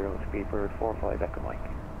 4430, Speedbird 45 Echo Mike.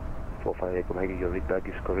 45 Echo Mike, your readback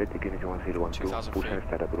is correct, ignition 1012, push and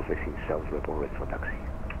start approved in south weapon red for taxi.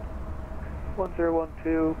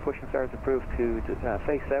 1012, push and start approved to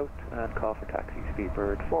face out and call for taxi,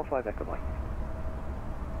 Speedbird 45 Echo Mike.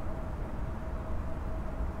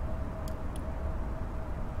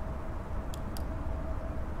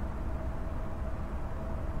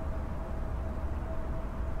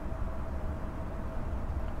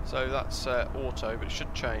 So that's auto, but it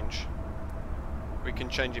should change. We can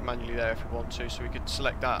change it manually there if we want to, so we could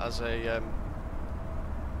select that as a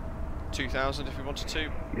 2000 if we wanted to.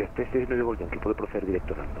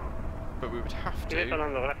 But we would have to,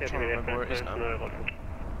 where it is now.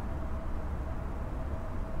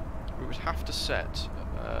 We would have to set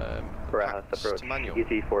approach to manual.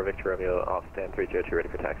 ET4 Victor Romeo, off stand 302, ready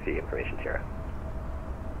for taxi, information Sierra.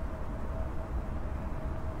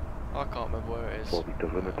 I can't remember where it is. For Victor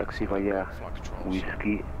Romeo taxi via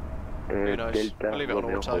Whiskey Delta I'll leave it on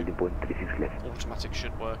Romeo auto. holding point 36 left. Automatic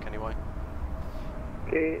should work anyway.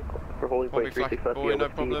 Okay, we're holding point 36 left, no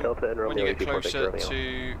problem. Delta and Romeo. When you get closer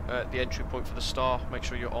to the entry point for the star, make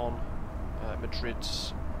sure you're on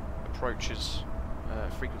Madrid's approaches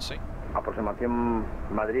frequency. Aproximación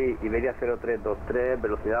Madrid, Iberia 0323,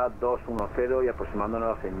 velocidad 210 y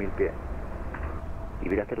aproximándonos a 6000 pies.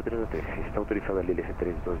 Iberia 0323, está autorizado el ILS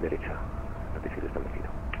 32 derecha, noticiero establecido.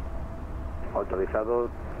 Autorizado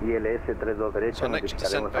ILS 32 derecha, so next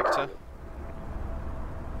descent vector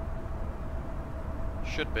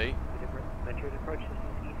should be Madrid approach, this is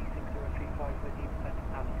EC6035 with you,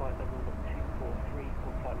 at flight level 243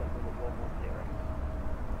 or flight level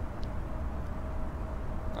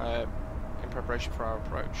 110. in preparation for our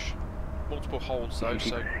approach. Multiple holds though,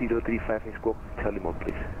 so 035 squawk, Charlie Mont,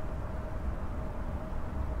 please.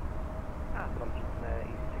 London,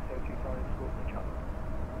 EC6035, squawk the Charlie.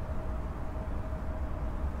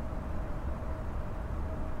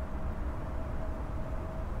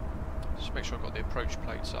 just make sure I've got the approach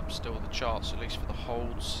plates up still, the charts at least for the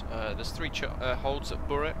holds. There's 3 holds at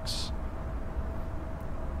Burex.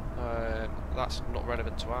 That's not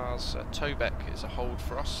relevant to ours. Tobec is a hold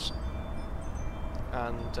for us,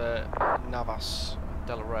 and Navas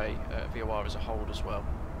del Rey VOR is a hold as well.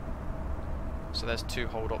 So there's 2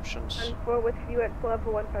 hold options. And 4 with you at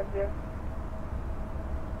level 150.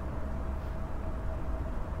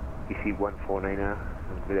 EC 149er,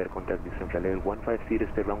 radar contact descent flight level 150,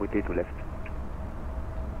 stay runway 32 left.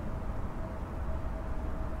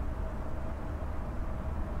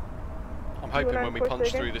 I'm hoping when we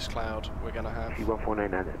punch through this cloud, we're going to have... EC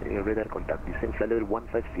 149er, radar contact descent flight level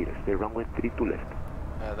 150, stay runway 32 left.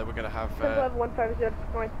 Then we're going to have... level 150,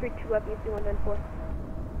 runway 32 left, EC 194.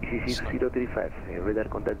 EC 6035, radar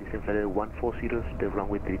contact descent flight level 140, stay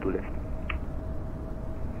runway 32 left.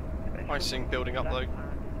 Icing building up though.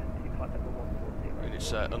 In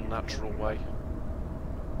its unnatural way.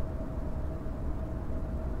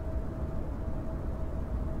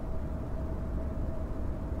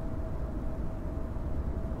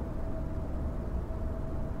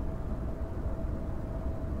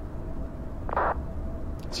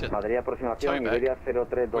 Madrid aproximación, Iberia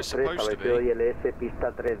 0323, cabeceo ILS,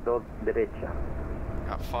 pista 32 derecha.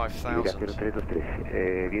 At 5,000.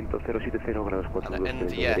 Viento 070 grados 4 and an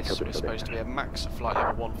NVS was supposed to be a max flight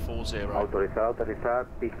level 140. Autorizado aterrizar,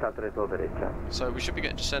 pista 32 derecha. So we should be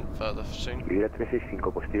getting descent further soon. Iberia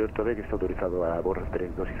 365, posterior torre que está autorizado a bordo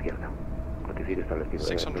 32 izquierda. Notificio establecido.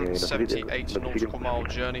 678 nautical mile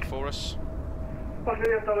journey for us.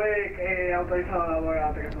 Posterior torre autorizado a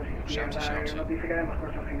bordo 32 izquierda. Notificaremos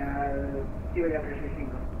curso final Iberia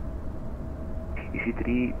 365.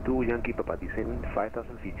 EC32 Yankee Papa descend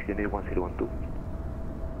 5,000 feet, QNH 1012.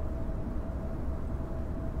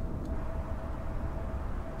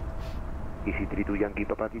 EC32 Yankee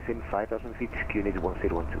Papa descend 5,000 feet, QNH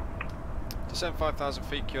 1012. Descend 5,000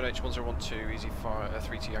 feet, QNH 1012, easy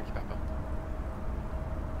 32 Yankee Papa.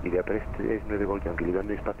 Idea 339 Gold Yankee,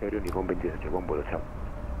 liberando espacio aéreo, Nikon 28, buen vuelo, chao.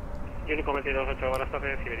 Unicorn 228, buenas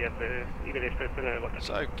tardes, Iberia 339 Gold.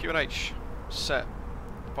 So, QNH set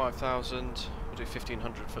 5,000. We'll do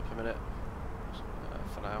 1,500 foot per minute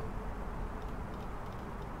for now.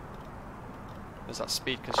 There's that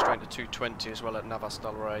speed constraint to 220 as well at Navas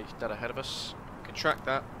del Rey, dead ahead of us. We can track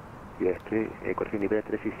that. Corrección Iberia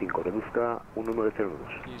 365, reduzca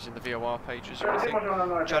 1902. Using the VOR pages or anything.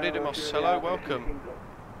 Charidimos, hello, welcome.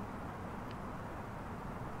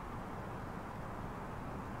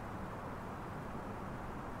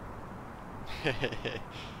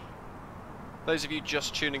 Those of you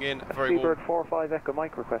just tuning in, very Seabird 45 Echo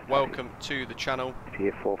Mike request. Welcome to the channel.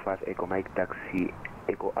 CF45 Echo Mike taxi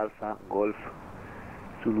Echo Alpha Golf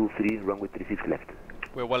Zulu 3 runway 36 left.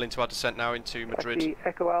 We're well into our descent now into Madrid. Taxi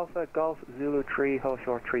Echo Alpha Golf Zulu 3 Hull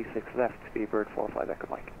Shore 36 left. Seabird 45 Echo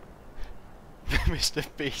Mike. Mr.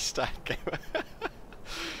 B stack.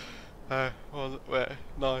 Well,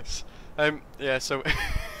 nice. Yeah, so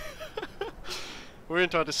we're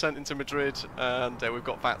into our descent into Madrid, and we've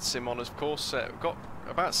got VATSIM on, of course. We've got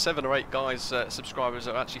about 7 or 8 guys, subscribers,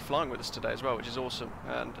 that are actually flying with us today as well, which is awesome.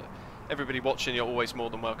 And everybody watching, you're always more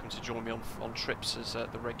than welcome to join me on trips, as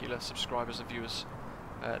the regular subscribers and viewers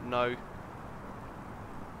know.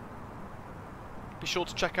 Be sure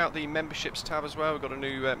to check out the memberships tab as well. We've got a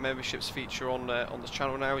new memberships feature on the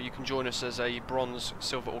channel now. You can join us as a bronze,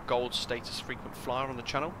 silver or gold status frequent flyer on the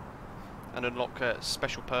channel and unlock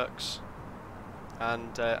special perks.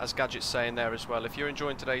 And as Gadget's saying there as well, if you're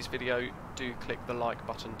enjoying today's video, do click the like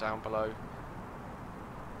button down below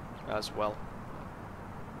as well.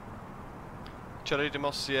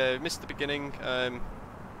 Charidimos, yeah, missed the beginning.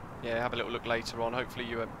 Yeah, have a little look later on. Hopefully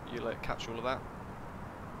you'll catch all of that.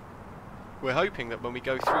 We're hoping that when we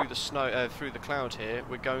go through the snow, through the cloud here,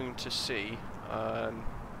 we're going to see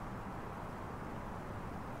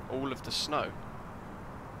all of the snow.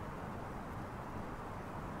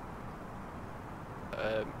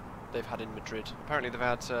 They've had in Madrid. Apparently they've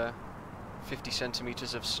had 50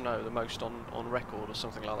 centimetres of snow, the most on record or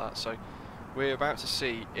something like that. So we're about to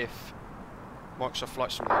see if Microsoft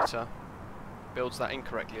Flight Simulator builds that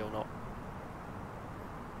incorrectly or not.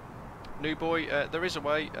 New boy, there is a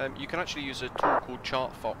way. You can actually use a tool called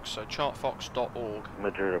ChartFox, so chartfox.org.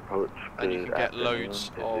 Madrid approach. And you can get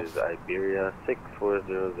loads of this is Iberia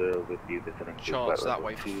 6400 with you charts that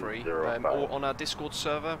way for free. Or on our Discord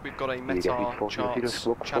server, we've got a Meta charts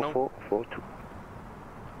channel.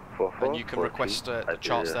 And you can request the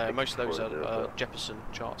charts there. Most of those are Jefferson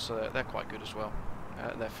charts, so they're quite good as well.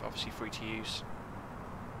 And they're obviously free to use.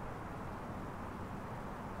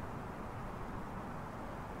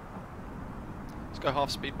 Let's go half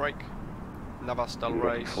speed brake. Navas del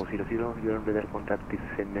Rey. 400, your radar contact is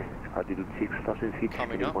in altitude 6,000 feet.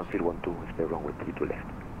 Coming up. 1012, stay wrong with 32 left.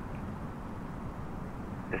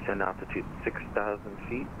 Descend altitude 6,000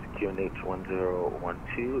 feet, QNH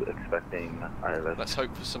 1012, expecting ILS. Let's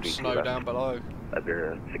hope for some snow down below.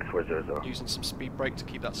 Iberia 6400. Using some speed brake to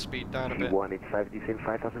keep that speed down a bit. 185, descend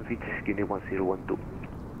 5,000 feet, QNH 1012.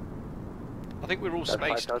 I think we're all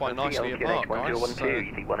spaced quite nicely apart, guys.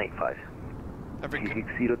 185. Every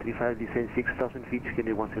 6035, descend 6,000 feet,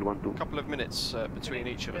 QNH 1012. couple of minutes between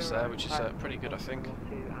each of us there, which is pretty good, I think.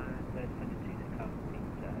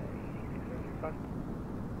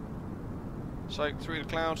 So, through the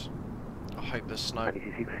cloud, I hope there's snow.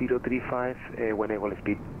 6035, when able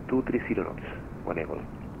speed 230 knots, when able.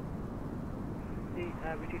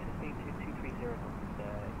 Reduce the speed to 230 knots,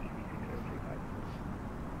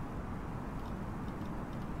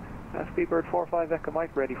 EC6035. Speedbird 45 Echo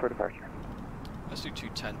Mike, ready for departure. Let's do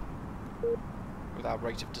 210. With our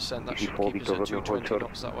rate of descent, that should keep us at 220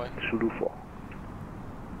 knots that way.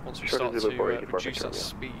 Once we start to reduce that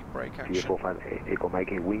speed brake action. 45 Echo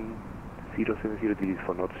Mike, wing 070 degrees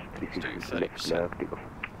for knots, 36 left, clear takeoff.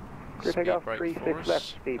 Takeoff 36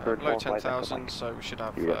 left, Speedbird below 45 10,000, so we should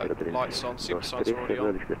have lights on, super signs are already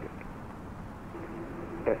on.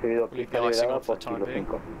 Recibido Leave the icing on for the time being.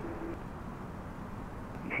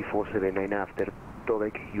 EC479 after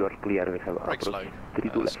Tobek, you are clear, we have Brakes low. 3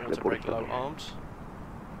 to left, Auto brake low arms.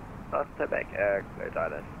 Tobek, clear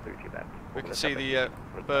ILS 3 to left. We can see the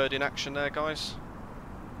bird in action there, guys.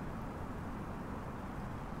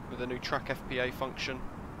 With the new track FPA function.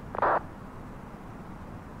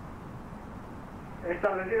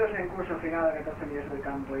 Establecidos en curso final a 14 millas del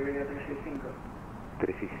campo, Iberia 365.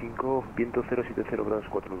 365, viento 070 grados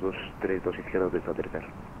 412, 32 izquierda desde aterrizar.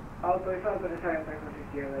 Autorizado aterrizar en 32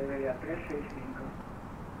 izquierda, Iberia 365.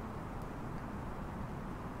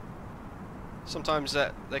 Sometimes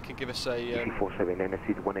they can give us a 479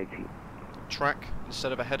 seat 180. track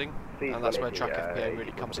instead of a heading, and that's where track FPA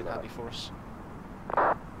really comes in handy for us.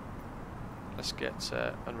 Let's get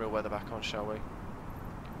Unreal Weather back on, shall we?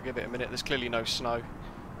 We'll give it a minute. There's clearly no snow.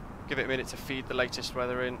 Give it a minute to feed the latest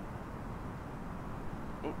weather in.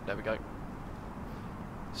 Oh, there we go.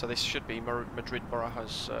 So this should be Madrid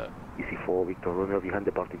Barajas. EC4 Victor Romeo behind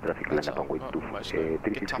departing traffic line up on way 2.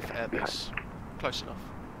 Tough airbase. Close enough.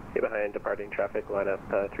 Stay behind departing traffic, line up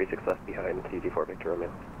 36 left behind TD4 Victor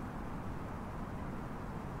Romeo.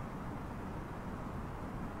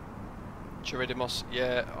 Chiridimos,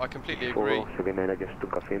 yeah, I completely agree. It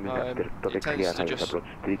tends to just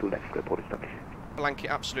blanket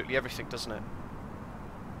absolutely everything, doesn't it?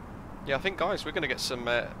 Yeah, I think, guys, we're going to get some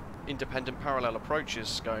independent parallel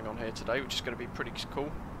approaches going on here today, which is going to be pretty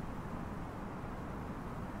cool.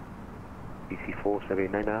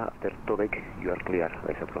 EC479 after Tobek, you are clear.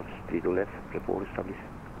 Nice approach. 3 to left, report established.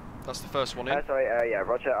 That's the first one in. Sorry, yeah,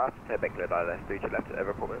 Roger, after Tobek, clear ILS 3 to left,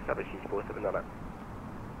 report established, EC479.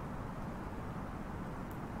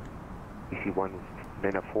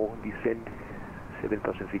 EC194, descend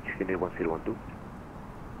 7,000 feet, QNH 1012.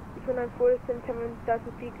 EC194, descend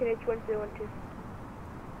 7,000 feet, QNH 1012.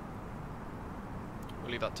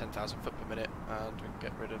 We'll leave that 10,000 foot per minute and we can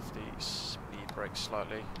get rid of the speed brake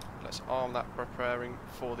slightly. Let's arm that, preparing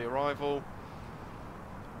for the arrival.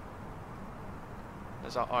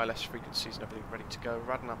 There's our ILS frequencies and everything ready to go.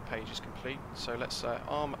 Radnav page is complete, so let's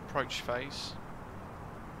arm approach phase.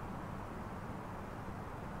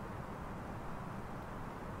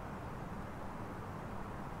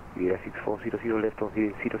 Iberia 6400 left on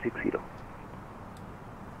heading 060.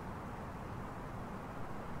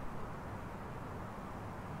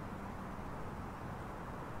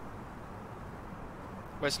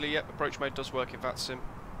 Wesley, yep, approach mode does work in VATSIM.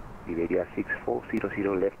 Iberia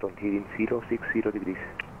 6400 left on heading 060 degrees.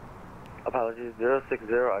 Apologies,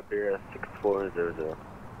 060, Iberia 6400.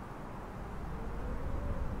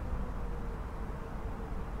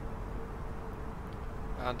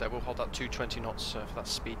 And we'll hold that 220 knots for that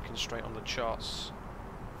speed constraint on the charts,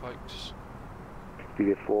 folks.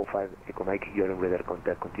 Speed 45 Echo Mike, you are in radar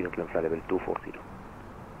contact, continue climb flight level 240.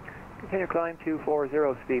 Continue climb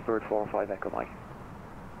 240, Speedbird 45 Echo Mike.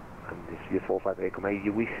 And Speed 45 Echo Mike,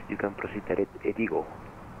 you wish, you can proceed direct Edigo.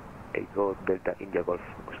 Edigo Delta India Golf,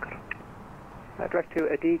 Oscar. Direct to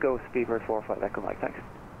Edigo, Speedbird 45 Echo Mike, thanks.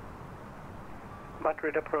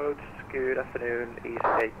 Madrid approach, good afternoon, East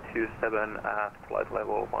 827 at flight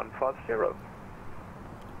level 150.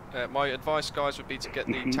 My advice, guys, would be to get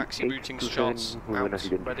the taxi routings charts out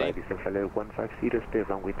ready. Flight 150, stay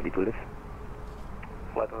runway 32 left.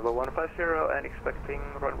 Flight level 150 and expecting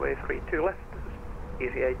runway 32 left.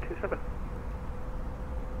 This is Easy 827.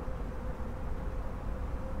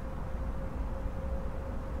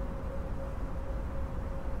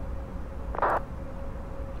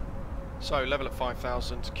 So, level at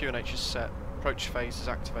 5,000, QNH is set. approach phase is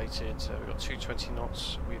activated. We've got 220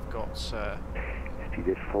 knots. We've got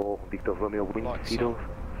Speed 4, Victor Romeo, wind 0,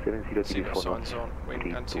 70 knots. Signs on.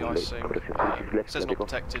 Wing anti-icing. Says not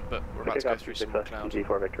detected, but we're about to go through some more cloud.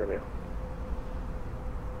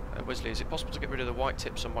 Wesley, is it possible to get rid of the white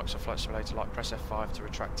tips on Microsoft Flight Simulator, like press F5 to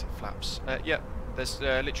retract flaps? Yeah, there's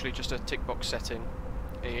literally just a tick box setting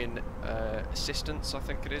in assistance, I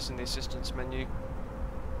think it is, in the assistance menu.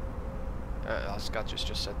 As Gadget's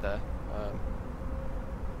just said there.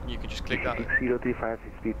 You can just click that. 6035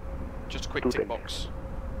 speed. Just a quick tick box.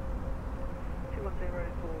 210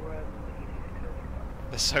 for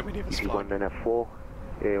There's so many of us flying. 194,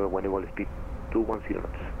 one level speed 210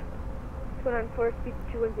 knots. 294, speed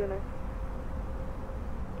 210.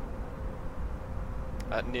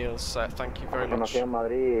 Niels, thank you very much. Confirmación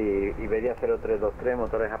Madrid, Iberia 0323,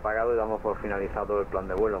 motores apagados y damos por finalizado el plan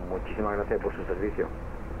de vuelo. Muchísimas gracias por su servicio.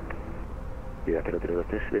 Iberia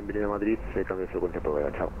 0323, bienvenido a Madrid, se cambia de frecuencia por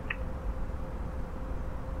Vega, chao.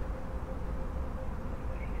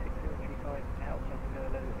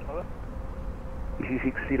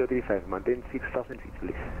 6035, maintain 6000 feet,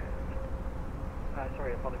 please.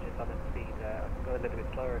 Sorry, apologies, I'm at speed. I can go a little bit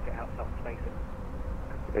slower if it helps out spacing.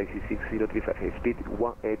 6035, speed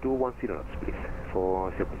 210 knots, please,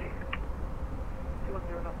 for sequencing.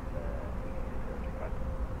 210 knots, 6035.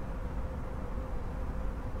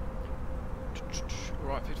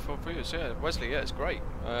 Right, fit for viewers, yeah. Wesley, yeah, it's great.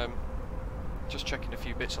 Just checking a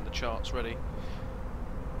few bits on the charts, ready.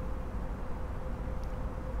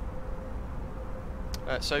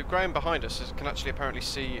 So Graham behind us can actually apparently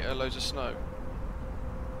see loads of snow.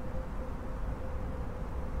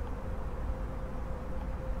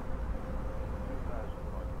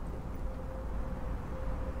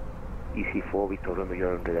 EC4, Victor Romeo,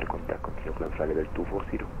 you're on radar contact, continue climb flight level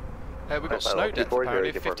 240. We've got snow depth apparently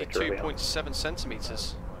of 52.7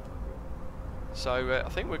 centimetres. So I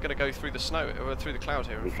think we're going to go through the snow, through the cloud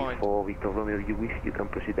here and find... Victor Romeo, you wish you can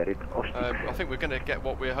proceed direct Austin. I think we're going to get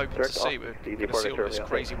what we're hoping to see. We're going to see all this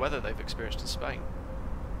crazy weather they've experienced in Spain.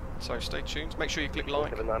 So stay tuned. Make sure you click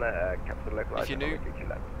like. If you're new,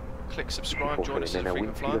 click subscribe, join us as a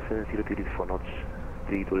frequent flyer.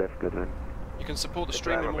 You can support the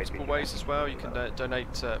stream in multiple ways as well. You can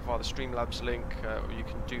donate via the Streamlabs link, or you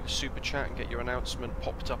can do the super chat and get your announcement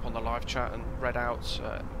popped up on the live chat and read out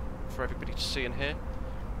for everybody to see and hear.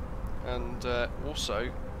 And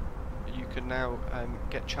also, you can now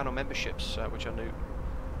get channel memberships, which are new.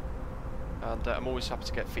 And I'm always happy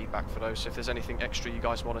to get feedback for those. So if there's anything extra you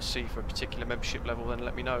guys want to see for a particular membership level, then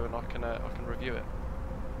let me know and I can review it.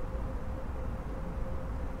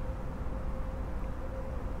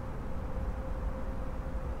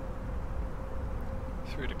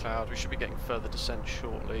 Through the cloud, we should be getting further descent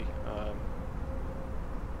shortly.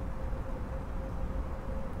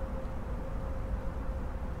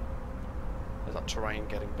 There's that terrain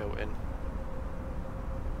getting built in.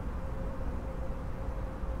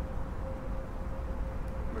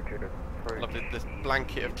 Love it, the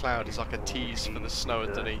blanket of cloud is like a tease for the snow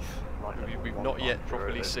underneath. We've not yet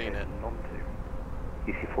properly seen it.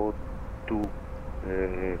 EC4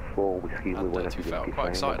 4 whiskey, we want to felt quite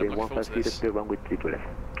excited. I'm looking forward to this. Runway 32 left.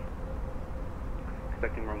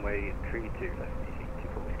 Expecting runway 32 left, EC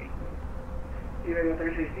 24 whiskey. Iberia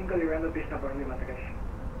 365, liberando pista por Lima, te caes.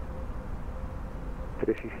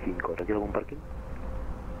 365, ¿requiere algún parking?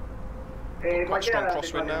 Quite strong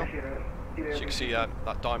crosswind now. As you can see,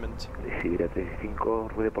 that diamond Iberia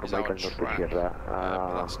 365, ruede por Michael Norte Sierra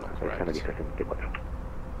a San 74.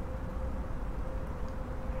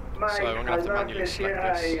 So I'm going to have to manually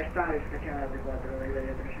select this.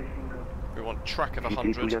 We want track of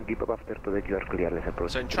 100.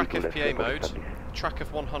 So in track FPA mode, track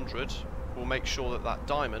of 100 will make sure that that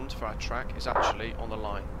diamond for our track is actually on the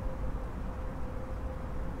line.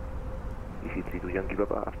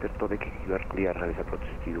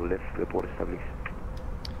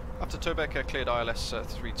 After Tobek cleared ILS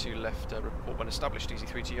 32 left, report when established, easy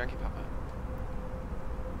 32 Yankee Papa.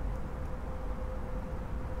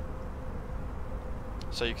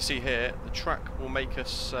 So you can see here, the track will make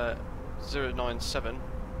us 097.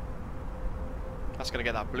 That's going to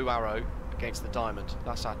get that blue arrow against the diamond.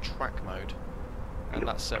 That's our track mode. And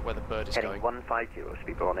that's where the bird is going. 150,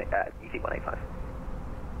 speed on it at EC 185.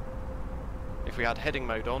 If we had heading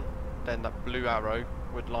mode on, then that blue arrow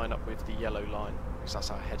would line up with the yellow line, because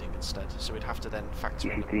that's our heading instead. So we'd have to then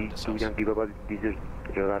factor in the wind itself. Left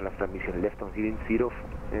on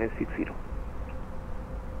 7060.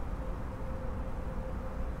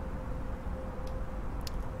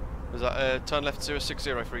 Was that turn left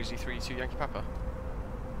 060 for easy 32 Yankee Papa?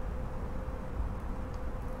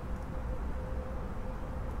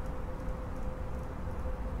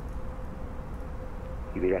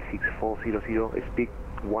 Iberia 6400, speed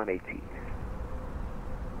 180.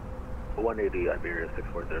 180, Iberia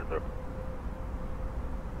 6400.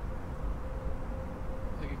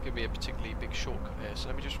 I think it could be a particularly big shortcut here, so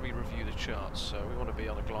let me just re-review the charts. So we want to be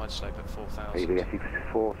on a glide slope at 4,000. Iberia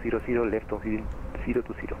 6400, left on 020.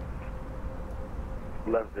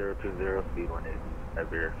 Left 020, speed 180,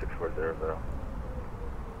 Iberia 6400.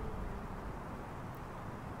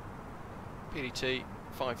 PDT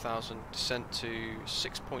 5,000, descent to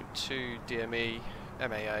 6.2 DME,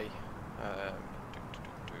 MAA,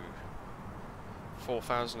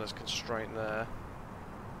 4,000 as constraint there.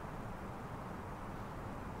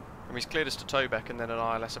 And he's cleared us to Tobeck and then an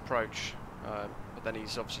ILS approach, but then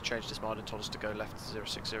he's obviously changed his mind and told us to go left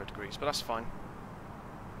 060 degrees, but that's fine.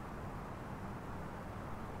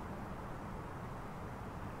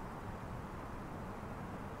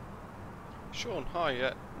 Sean,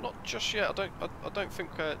 hi. Not just yet. I don't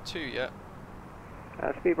think 2 yet.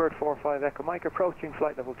 Speedbird 45 Echo Mike approaching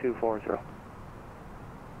flight level 240.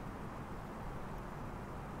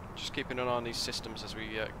 Just keeping an eye on these systems as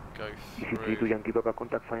we go through. EC32 Yankee Papa,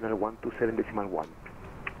 contact final 127.1.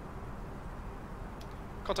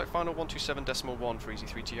 Contact final 127.1 for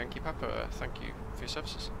EZ32 Yankee Papa. Thank you for your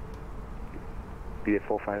services. Pide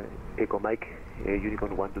 45 Echo Mike,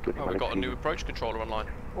 Unicorn 122. Oh, we've got a new approach controller online.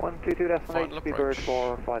 122.8, Speedbird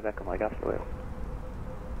 45 Echo Mike, absolutely.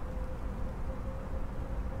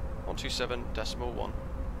 127.1.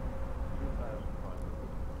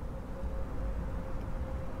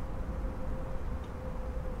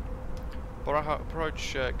 Baraha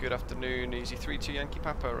approach, good afternoon, EZ32 Yankee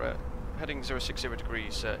Papa, heading 060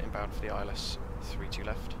 degrees inbound for the ILS, 32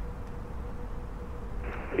 left.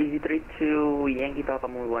 EZ32 Yankee Papa,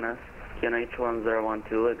 muy buenas,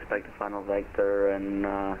 QNH1012, expect a final vector in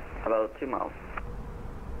about 2 miles.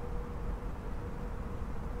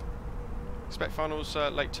 Expect finals,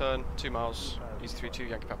 late turn, 2 miles, EZ32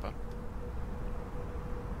 Yankee Papa.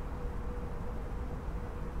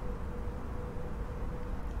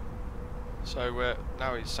 So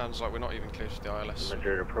now it sounds like we're not even clear for the ILS.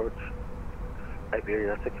 Madrid approach.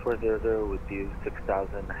 Iberia 6400 with you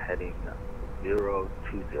 6000 heading 020.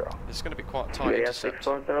 It's going to be quite tight. Iberia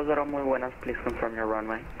 6400, muy buenas, please confirm your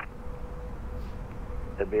runway.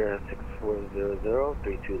 Iberia 6400,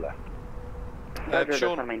 32 left.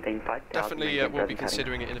 Sean, definitely we'll be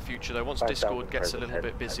considering it in the future though, once Discord gets a little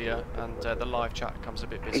bit busier and the live chat becomes a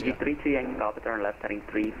bit busier. EZ32 Yankee Papa, turn left heading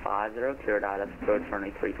 350, cleared ILS approach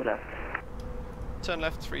runway 32 left. Turn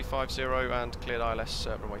left 350 and cleared ILS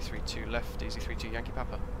runway 32 left, EZ32 Yankee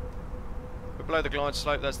Papa. We're below the glide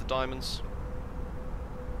slope, there's the diamonds.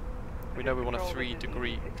 We know we want a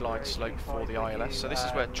 3-degree glide slope for the ILS, so this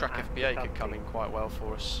is where track FPA could come in quite well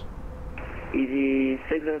for us.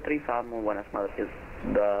 EZ6035, muy buenas, Madrid.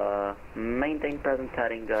 The maintain present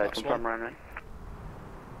heading, confirm runway.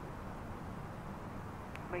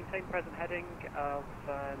 Maintain present heading of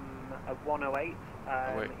 108.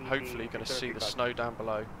 We're hopefully going to see the snow down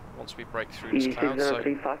below once we break through this cloud.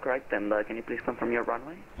 EZ6035, correct, and can you please confirm your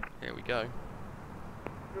runway? Here we go.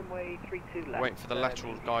 Runway 32 left. Waiting for the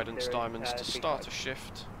lateral guidance diamonds to start to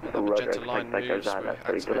shift. The magenta line moves, we're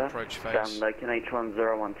activate approach phase. Stand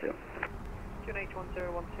QNH1012.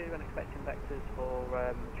 QNH1012 and expecting vectors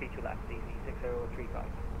for 32 left, EZ6035.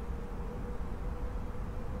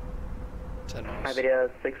 10 miles. Iberia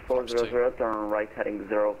 6400, turn right heading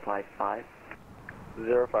 055.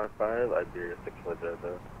 055, Iberia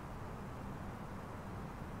 6400.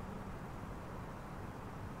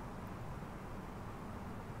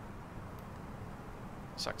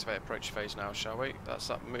 Let's activate approach phase now, shall we? That's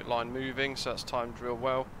that line moving, so that's timed real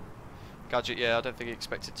well. Gadget, yeah, I don't think he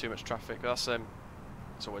expected too much traffic. That's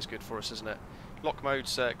it's always good for us, isn't it? Lock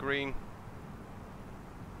mode's green.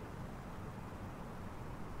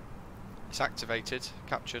 It's activated,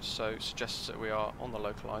 captured, so suggests that we are on the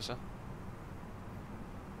localizer.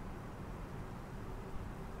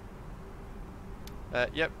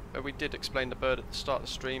 Yep, we did explain the bird at the start of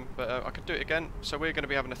the stream, but I could do it again. So we're going to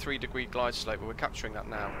be having a 3-degree glide slope, but we're capturing that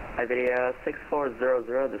now. Iberia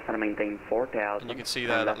 6400, descend maintain 4000. And you can see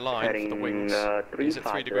there that line for the wings is at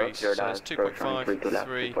 3 degrees, so it's 2.5,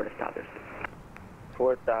 3.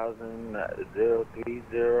 4000, 030,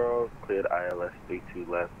 cleared ILS 32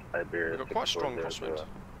 left, Iberia. We've got quite strong crosswind.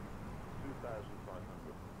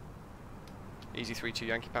 EZ32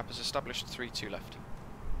 Yankee Papa's established, 32 left.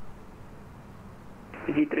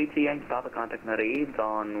 EZ32 Yankee Papa, contact Madrid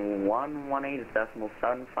on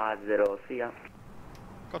 118.750, see ya.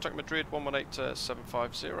 Contact Madrid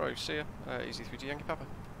 118.750, see ya. EZ32 Yankee Papa.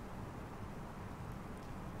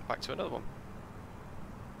 Back to another 1.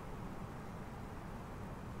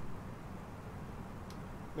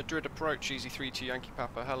 Madrid approach, easy 32 Yankee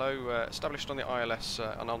Papa. Hello, established on the ILS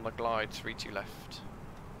and on the glide, 32 left.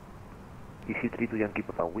 Easy 32 Yankee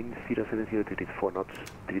Papa, wind 070 4 knots,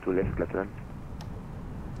 32 left, clear to land.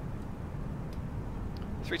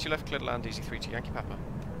 32 left, clear to land, easy 32 Yankee Papa.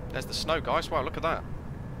 There's the snow, guys. Wow, look at that.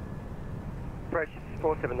 Approach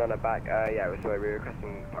 479 back. Yeah, so we're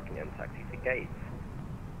requesting parking and taxi to gates.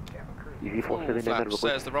 Easy 479.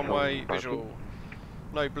 There's the runway, visual.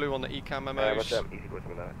 No blue on the ECAM memos. Easy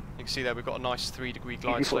 479. You can see there we've got a nice 3-degree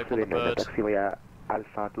glide slope on the bird. Taxi via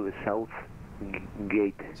Alpha to the south,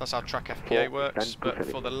 gate. So that's how track FPA works, but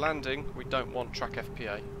for the landing we don't want track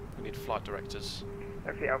FPA. We need flight directors.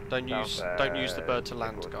 Don't use the bird to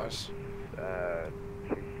land, guys.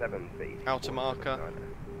 27 feet. Outer marker.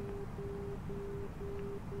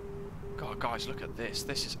 God, guys, look at this.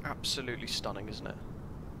 This is absolutely stunning, isn't it?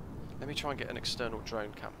 Let me try and get an external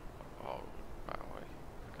drone cam. Oh, that way.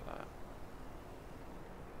 Look at that.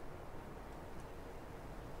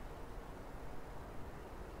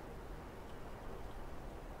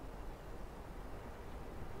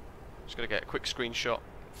 Just going to get a quick screenshot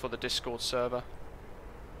for the Discord server.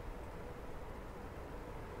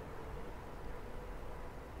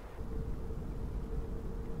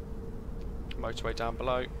 Motorway down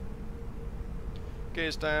below.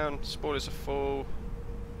 Gears down, spoilers are full.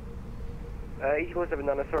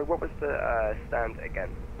 E479, sorry, what was the stand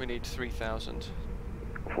again? We need 3,000.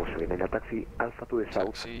 479, taxi Alpha to the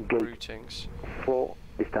south, taxi gate routings. 4,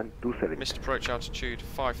 stand 27. Missed approach altitude,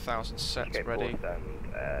 5,000 sets Okay, ready. Stand,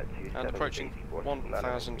 And approaching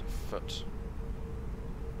 1,000 foot.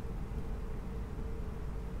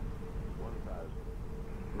 1,000.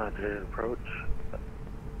 Madrid approach.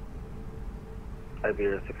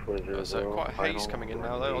 Iberia 640. So quite a haze coming in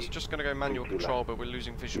now though. I was just going to go manual control, but we're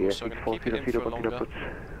losing visual, so I'm going to keep it in for longer.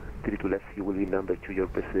 32 left, you will be number 2, your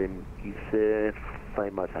president is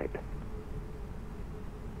 5 miles ahead.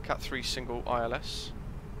 Cat 3 single ILS.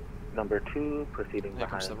 Number 2, proceeding Here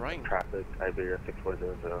comes the rain. Traffic, Iberia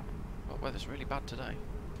 6400. Well, weather's really bad today.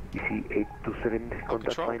 Easy 827,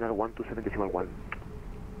 contact final 127.1.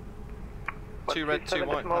 2 red, 2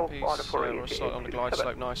 white puppies, we're slightly on the glide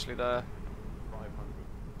slope nicely there.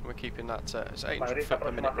 We're keeping that, it's 800 foot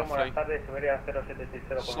per minute roughly.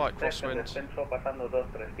 Slight crosswind.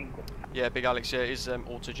 Yeah, Big Alex, yeah, it is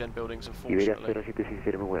autogen buildings unfortunately.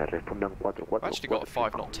 We've actually got a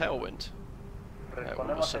 5 knot tailwind all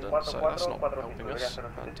of a sudden, so that's not helping us,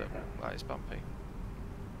 and that is bumpy.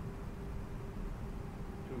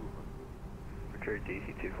 Madrid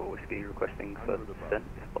DC24 Whiskey requesting for descent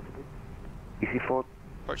if possible. Easy 4,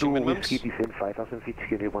 2 Whiskey descent 5,000 feet,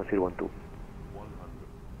 Scenery 1012.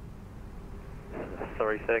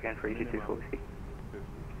 Sorry, say again for EC24 Whiskey.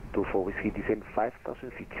 24 Whiskey, descend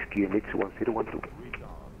 5,000 feet, QNH 1012.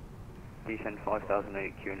 Descend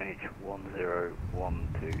 5,008, QNH 1012,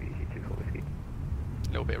 EC24 Whiskey. A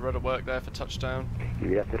little bit of rudder work there for touchdown.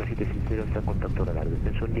 Iberia 070 está en contacto radar,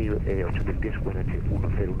 descenso nivel 8.000 pies, QNH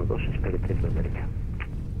 1012, espere 3 derecha.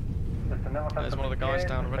 There's one of the guys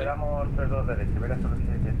down already.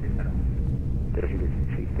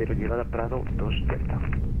 0760, llegada Prado 2 Delta.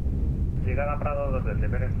 Llegada Prado 2 Delta,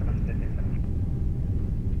 espere 076.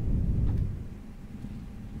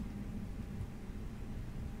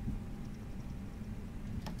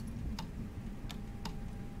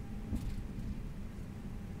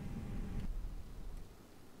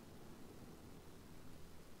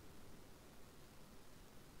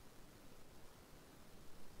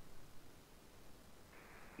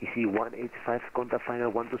 Easy 185, contact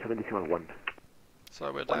final 127.1.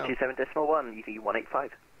 So we're down. 127.1, easy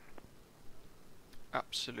 185.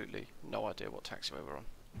 Absolutely no idea what taxiway we're on.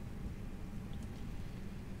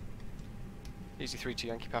 Easy 32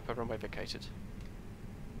 Yankee Papa, runway vacated.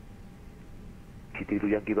 Easy 32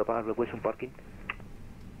 Yankee Papa, request on parking.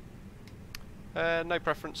 No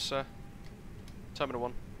preference, Terminal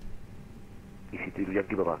 1. Easy 32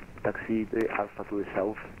 Yankee Papa, taxi Alpha to the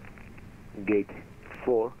south, gate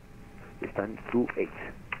 4, stand 28.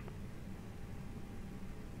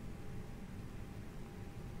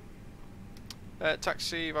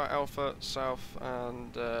 Taxi via Alpha South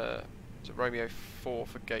and Romeo 4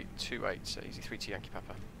 for gate 28, so easy 3T Yankee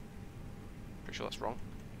Papa. Pretty sure that's wrong.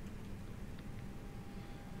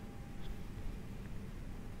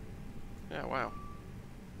 Yeah, wow.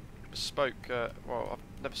 Bespoke, well,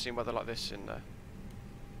 I've never seen weather like this in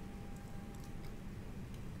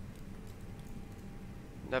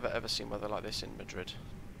never ever seen weather like this in Madrid.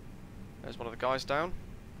 There's one of the guys down.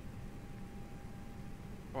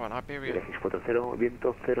 Oh, an Iberia. 640,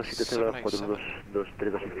 viento 070,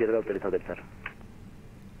 422, izquierda, autorizado del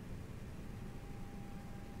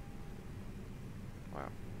Wow.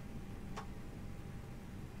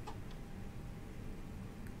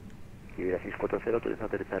 Iberia 640, autoriza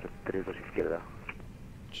aterrizar 32 izquierda.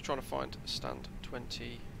 Just trying to find stand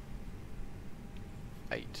 28.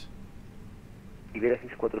 Iberia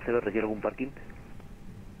 640, requiere algún parking?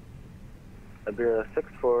 Iberia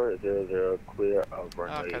 6400, clear of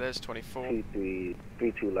runway. Okay, there's 24.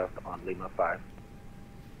 2332 left on Lima 5.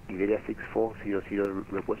 Iberia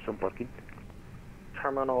 6400, request some parking?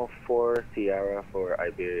 Terminal 4 Sierra for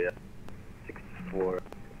Iberia 64.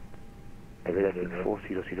 Iberia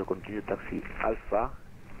 6400, continue taxi Alpha,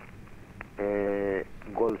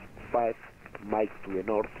 Golf 5, Mike to the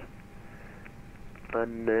north,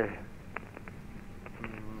 and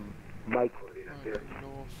Mike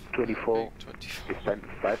 24, stand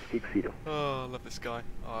 560. Oh, I love this guy.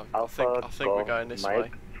 Oh, Alpha, I think we're going this Mike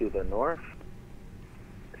way. to the north,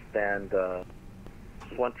 stand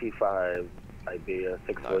 25 Iberia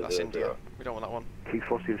 6400. No, that's India. We don't want that one.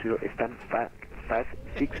 6400, stand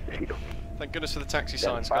 560. Thank goodness for the taxi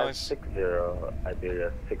signs, guys. 560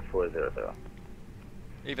 Iberia 6400.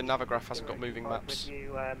 Even Navigraph hasn't got moving maps. With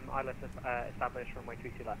you, ILS established runway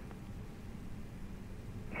 22 left.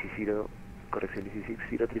 0, correction,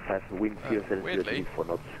 035, wind 070, 4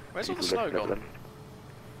 knots. Where's all the snow gone?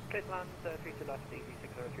 Clear to land, 32 left, easy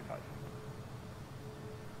 6035.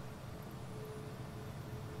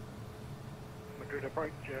 Madrid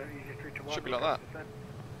approach, easy 321. Should be like that.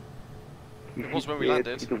 It was when we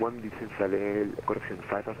landed. 1 distance, correction,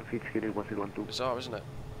 5000 feet, unit 1012. Bizarre, isn't it?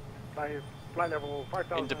 Flight level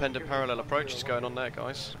 5000. Independent parallel approach is going on there,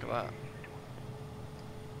 guys. Look at that.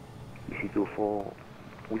 Easy 24,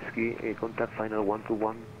 whiskey, contact final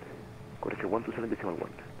 121, correction 127.1.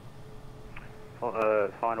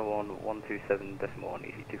 Final one 127.1,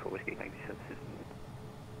 easy 24 whiskey, thank you services.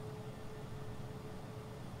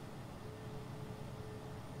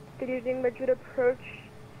 Good evening, Madrid approach,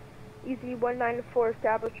 easy 194,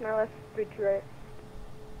 established ILS 32 right.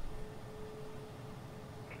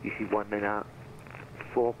 Easy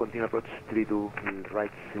 194, continue approach 32,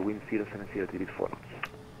 right, wind 070 degrees 4 knots.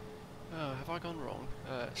 Oh, have I gone wrong?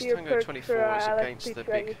 Tango 24 is against the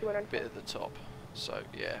big bit at the top, so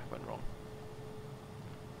yeah, went wrong.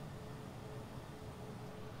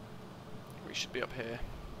 We should be up here.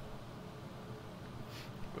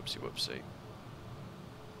 Whoopsie whoopsie.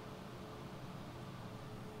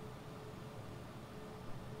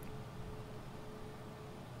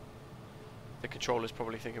 The controller's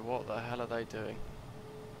probably thinking, what the hell are they doing?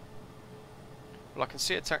 Well, I can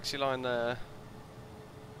see a taxi line there.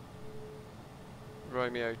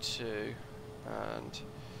 Romeo 2 and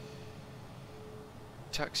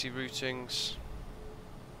taxi routings.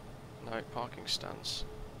 No, parking stands.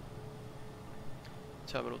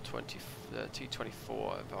 Terminal 20,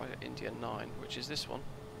 T24 via India 9, which is this one.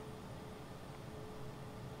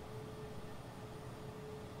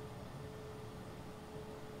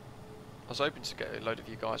 I was hoping to get a load of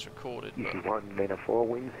you guys recorded, but... 194,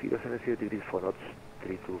 wind 070 degrees 4 knots,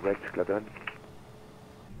 32 right, Cladan.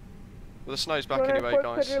 Well, the snow's back anyway,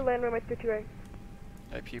 guys. Land runway 32 right.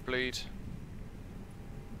 Hope you bleed.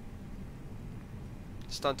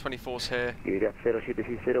 Stand 24's here. And I'm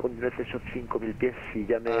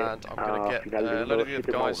going to get a load of the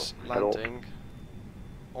other guys landing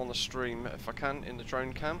on the stream if I can in the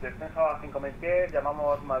drone cam.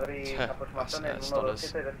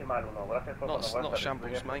 Not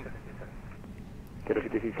shambles, mate.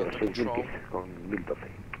 Control.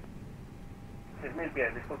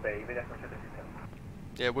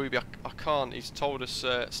 Yeah, Wooby, I can't. He's told us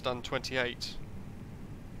stand 28.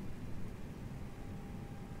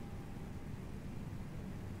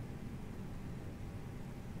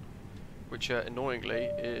 Which annoyingly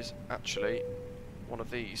is actually one of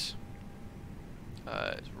these.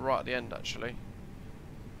 It's right at the end actually.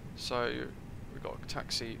 So we've got a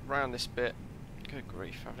taxi round this bit. Good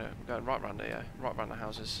grief, we're going right round the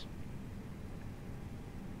houses.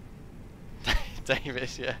 David,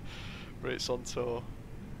 yeah, Brits on tour.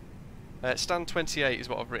 Stand 28 is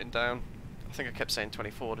what I've written down. I think I kept saying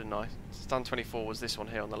 24, didn't I? Stand 24 was this one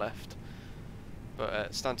here on the left.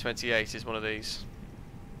 But stand 28 is one of these.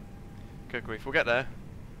 Good grief, we'll get there.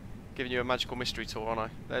 Giving you a magical mystery tour, aren't I?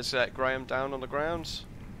 There's Graham down on the grounds.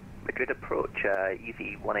 Madrid approach,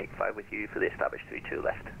 easy 185 with you for the established 32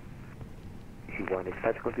 left. Easy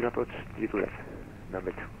 185, continue approach 32 left,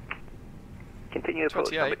 number 2. Continue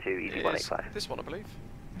approach number 2, easy 185. This one, I believe.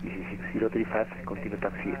 Easy 6035, continue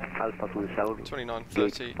taxi Alpha to the south.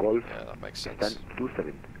 2930, Golf, yeah, that makes sense. Stand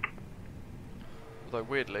 27. Although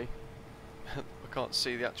weirdly, I can't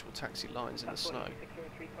see the actual taxi lines in the snow.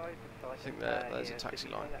 I think there's a taxi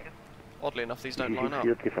line. Oddly enough, these don't line up.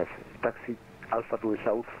 035, taxi Alpha to the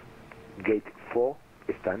south, gate 4,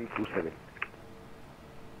 stand 27.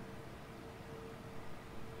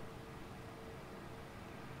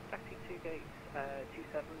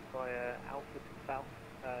 7 via Alpha to South,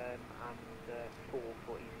 and 4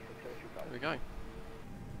 for easy 603. There we go.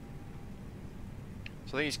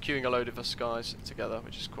 So I think he's queuing a load of us guys together,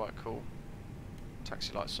 which is quite cool.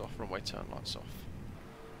 Taxi lights off, runway turn lights off.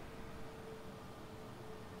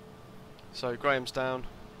 So Graham's down.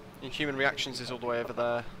 Inhuman Reactions is all the way over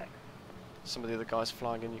there. Some of the other guys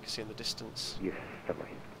flying in, you can see in the distance. Yes, that way.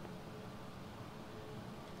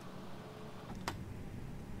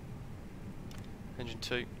 Engine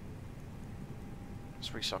 2. Let's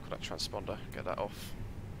recycle that transponder, get that off.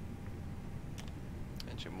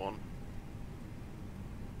 Engine 1.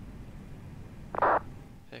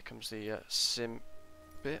 Here comes the sim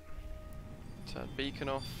bit. Turn beacon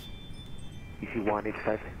off. Easy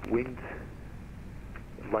 185, wind.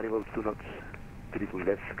 Variable 2 knots, 32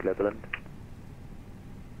 left, clear to land.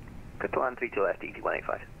 Good to land, 32 left, easy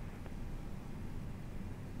 185.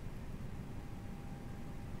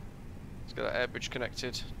 Let's get that air bridge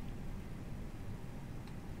connected.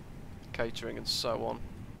 Catering and so on.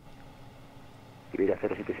 Iberia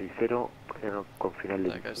 0760, con final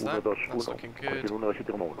There goes that, that's looking good.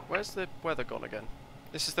 Where's the weather gone again?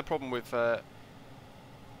 This is the problem with... let's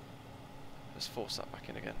force that back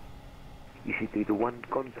in again. Easy 321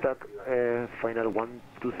 contact, final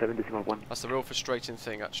 127.1. That's the real frustrating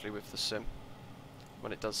thing actually with the sim.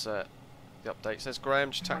 When it does the updates. There's Graham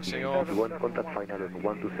just taxiing off. 1 contact final on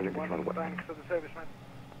 127.1. Thanks for the service, mate.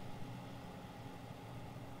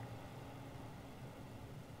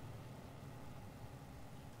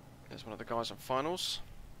 There's one of the guys on finals.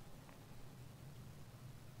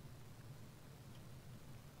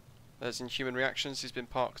 There's Inhuman Reactions, he's been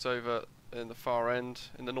parked over in the far end,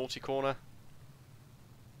 in the naughty corner.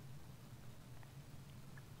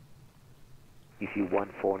 Easy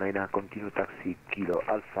 149, continue taxi Kilo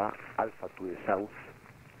Alpha, Alpha to the south,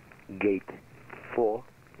 gate 4,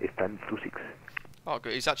 stand 26. Oh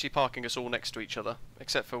good, he's actually parking us all next to each other,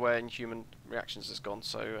 except for where Inhuman Reactions has gone,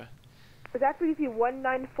 so... Was that for easy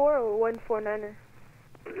 194 or 149er?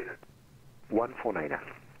 149er.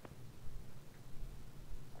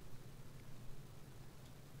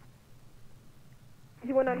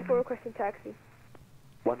 Easy 194 requesting taxi.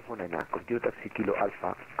 149er, continue taxi Kilo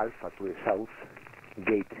Alpha, Alpha to the south,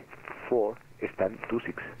 gate 4, stand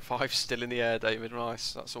 26. 5 still in the air, David,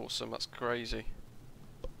 nice, that's awesome, that's crazy.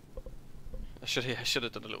 I should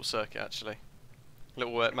have done a little circuit actually. A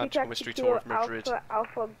little magical mystery tour of Madrid.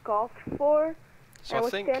 Alpha Golf 4. So I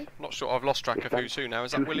think, not sure, I've lost track of who's who now.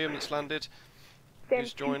 Is that William that's landed?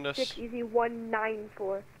 Who's joined us? Easy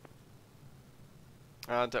 194.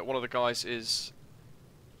 And one of the guys is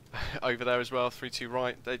over there as well, 32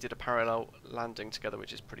 right. They did a parallel landing together,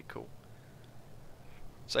 which is pretty cool.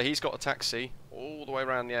 So he's got a taxi all the way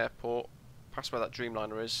around the airport, past where that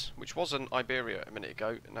Dreamliner is, which was an Iberia a minute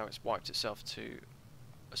ago, and now it's wiped itself to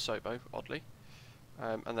a Sobo, oddly.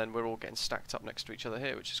 And then we're all getting stacked up next to each other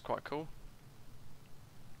here, which is quite cool.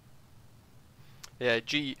 Yeah,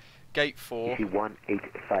 Gate 4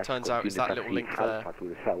 turns out is that little link there.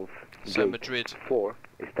 So Madrid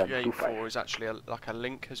Gate 4 is actually like a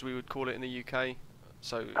link, as we would call it in the UK.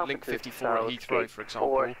 So link 54 at Heathrow, for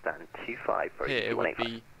example. Here it would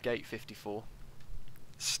be Gate 54.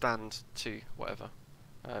 Stand 2, whatever.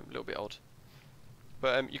 A little bit odd.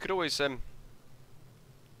 But you could always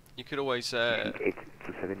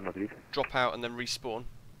drop out and then respawn.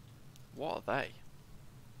 What are they?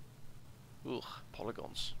 Ugh,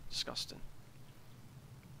 polygons. Disgusting.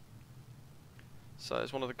 So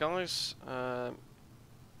there's one of the guys.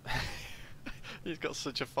 He's got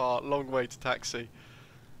such a long way to taxi.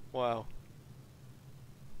 Wow.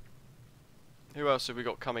 Who else have we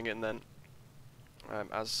got coming in then?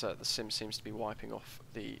 As the sim seems to be wiping off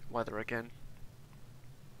the weather again.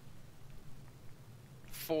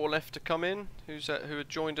 4 left to come in, who had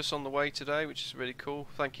joined us on the way today, which is really cool.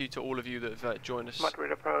 Thank you to all of you that have joined us.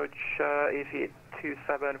 Madrid approach, easy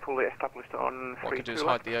 27, fully established on 3. What I can do is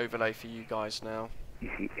hide the overlay for you guys now.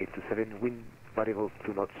 Easy 827, wind variable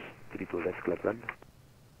 2 knots, 32 left, clear land.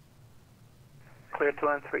 Clear to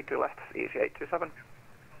land, 32 left, easy 827.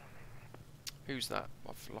 Who's that?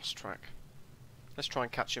 I've lost track. Let's try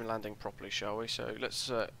and catch him landing properly, shall we? So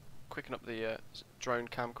let's quicken up the drone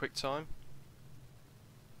cam quick time.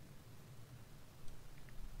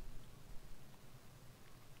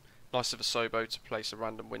 Nice of a Sobo to place a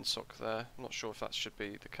random windsock there. I'm not sure if that should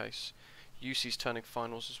be the case. UC's turning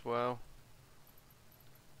finals as well.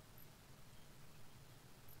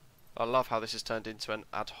 I love how this has turned into an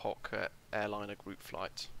ad hoc airliner group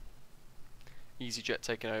flight. EasyJet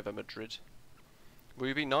taking over Madrid.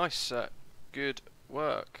 Will be nice. Good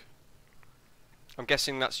work. I'm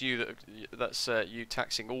guessing that's you. That's you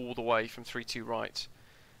taxiing all the way from 32 right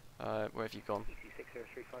Where have you gone?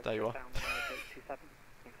 There you are.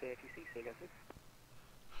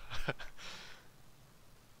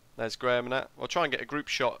 There's Graham and that. I'll try and get a group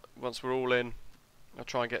shot once we're all in. I'll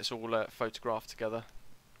try and get us all photographed together.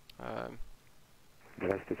 The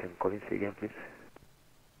last station, Collins again, please.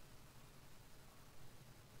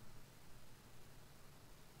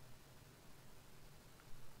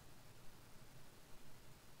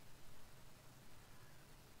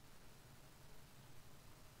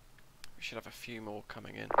 We should have a few more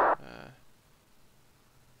coming in.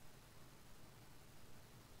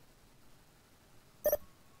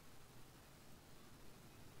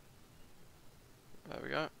 There we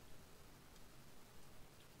go.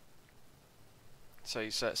 So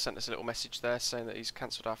he's sent us a little message there saying that he's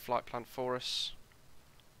cancelled our flight plan for us.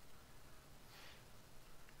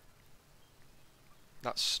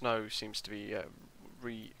 That snow seems to be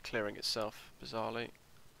re-clearing itself, bizarrely.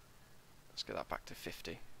 Let's get that back to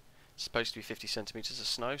 50. It's supposed to be 50 centimetres of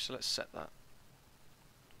snow, so let's set that.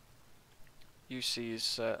 UC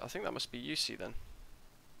is, I think that must be UC then.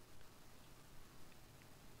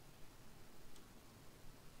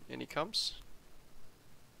 In he comes.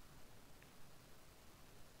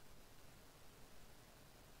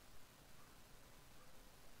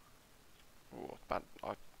 Oh, bad!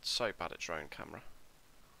 I'm so bad at drone camera.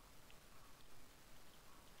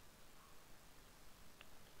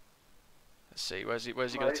 Let's see, where's he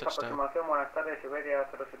going to touch down? Buenas tardes, Iberia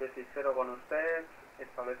 076 con usted,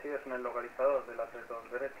 establecidos en el localizador de la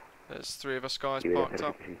 32 derecha. There's 3 of us guys Iberia parked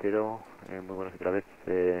up. 060, muy buenas otra vez,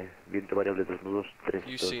 viento variable 3 nudos, 3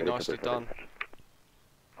 You see, nicely done.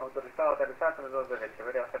 Autorizado aterrizar 32 derecha,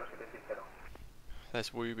 Iberia 070. There's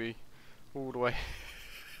Wooby, all the way,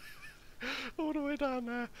 all the way down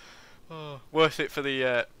there. Oh, worth it for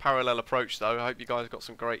the parallel approach though. I hope you guys got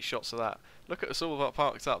some great shots of that. Look at us all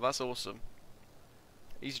parked up, that's awesome.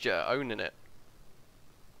 EasyJet owning it.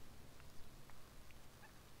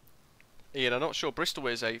 Ian, I'm not sure. Bristol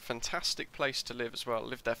is a fantastic place to live as well. I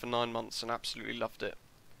lived there for 9 months and absolutely loved it.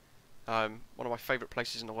 One of my favourite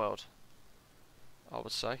places in the world, I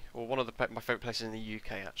would say. Or one of my favourite places in the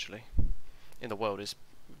UK, actually. In the world is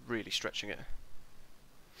really stretching it.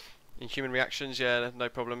 In human reactions, yeah, no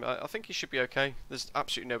problem. I think he should be okay. There's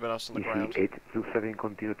absolutely no one else on the ground. 827,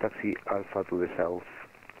 continue taxi Alpha to the south,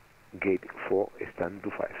 gate 4, stand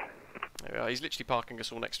 25. There we are. He's literally parking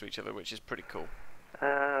us all next to each other, which is pretty cool.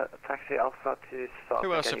 Taxi Alpha to south.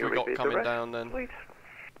 Who else have we got coming down then? Please?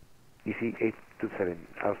 Easy 827,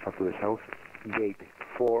 Alpha to the south, gate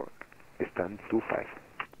 4, stand 25.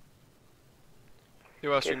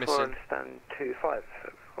 Who else are we missing? 4 stand 25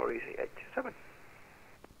 for Easy 827.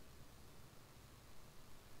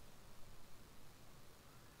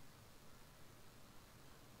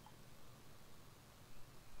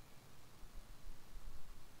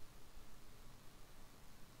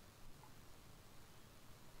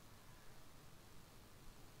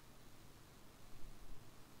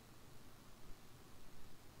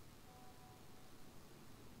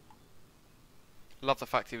 Love the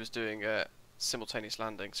fact he was doing simultaneous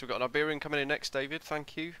landing. So we've got an Iberian coming in next, David,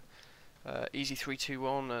 thank you. Easy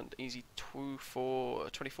 321 and Easy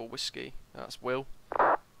 24 Whiskey. That's Will.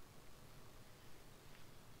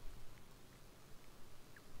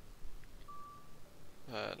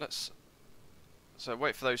 So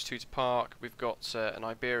wait for those two to park. We've got an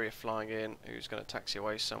Iberia flying in who's going to taxi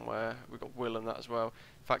away somewhere. We've got Will and that as well.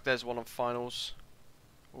 In fact, there's one on finals.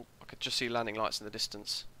 Oh, I could just see landing lights in the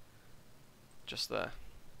distance. Just there.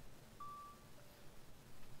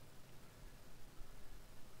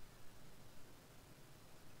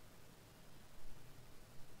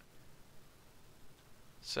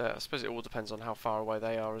 So I suppose it all depends on how far away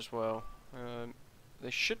they are as well.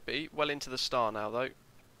 They should be well into the star now though.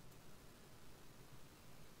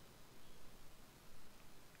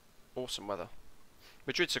 Awesome weather.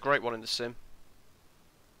 Madrid's a great one in the sim.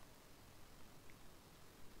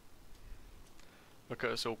 Look at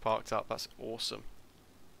us all parked up, that's awesome.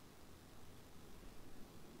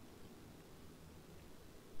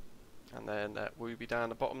 And then we'll be down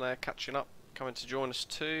the bottom there, catching up, coming to join us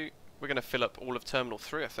too. We're going to fill up all of Terminal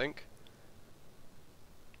 3, I think.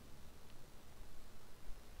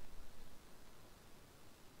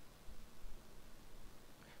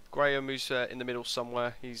 Graham, who's in the middle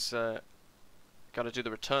somewhere, he's going to do the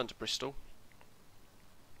return to Bristol.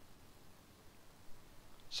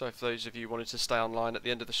 So if those of you wanted to stay online at the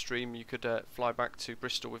end of the stream, you could fly back to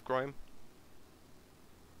Bristol with Graham.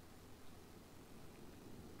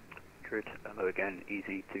 Madrid, hello again,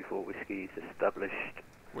 Easy 24 Whiskey is established.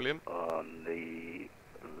 William? On the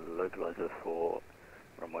localizer for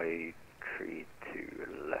runway 32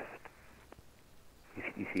 left.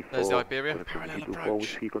 There's the Iberia. Parallel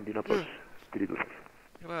approach. Continue approach. 325.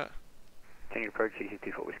 Look at that. Continue approach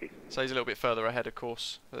 624 whiskey. So he's a little bit further ahead, of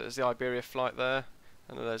course. There's the Iberia flight there,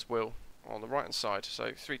 and then there's Will on the right hand side.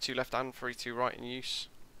 So 32 left and 32 right in use.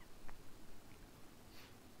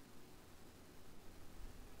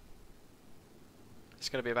 It's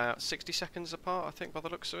going to be about 60 seconds apart, I think, by the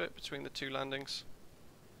looks of it, between the two landings.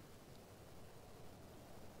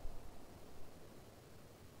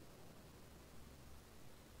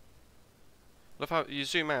 Love how you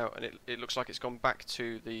zoom out and it looks like it's gone back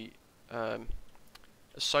to the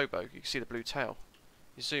Asobo. You can see the blue tail.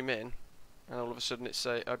 You zoom in and all of a sudden it's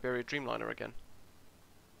a Iberia Dreamliner again.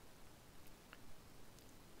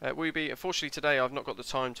 Unfortunately today I've not got the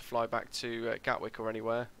time to fly back to Gatwick or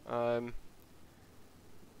anywhere.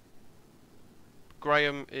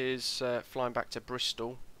 Graham is flying back to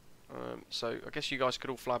Bristol. So I guess you guys could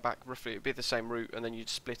all fly back roughly, it'd be the same route, and then you'd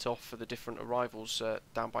split off for the different arrivals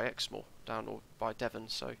down by Exmoor, down or by Devon,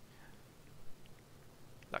 so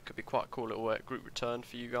that could be quite a cool little group return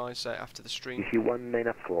for you guys after the stream.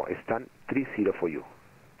 EC1994, stand 30 for you.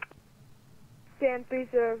 Stand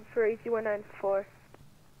 30 for EC194.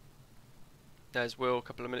 There's Will, a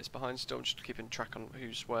couple of minutes behind still, I'm just keeping track on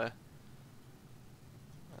who's where.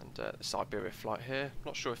 And this Iberia flight here,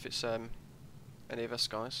 not sure if it's any of us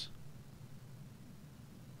guys.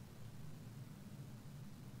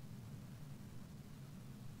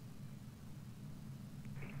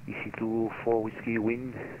 EC2 4 whiskey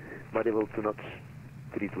wind, variable 2 knots,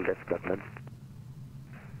 32 left, clear land.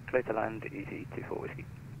 Clear to land, EC2 4 whiskey.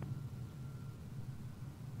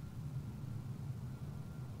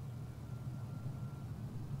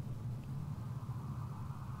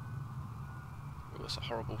 Ooh, that's a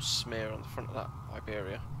horrible smear on the front of that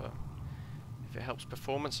Iberia, but if it helps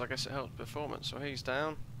performance, I guess it helps performance. So he's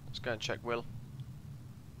down. Let's go and check Will.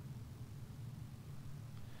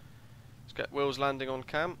 Let's get Will's landing on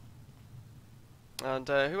cam. And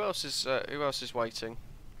who else is waiting?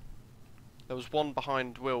 There was one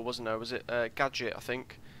behind Will, wasn't there? Was it Gadget? I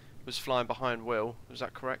think was flying behind Will. Was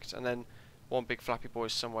that correct? And then one big flappy boy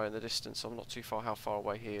is somewhere in the distance. I'm not too far how far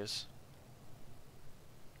away he is.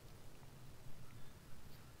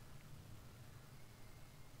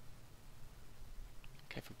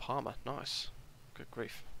 Came from Palmer, nice. Good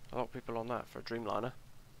grief. A lot of people on that for a Dreamliner.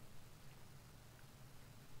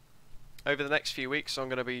 Over the next few weeks I'm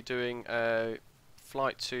going to be doing a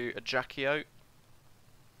flight to Ajaccio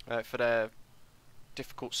for their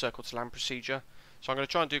difficult circle to land procedure. So I'm going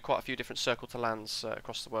to try and do quite a few different circle to lands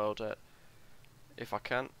across the world if I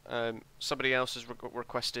can. Somebody else has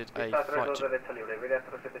requested a flight to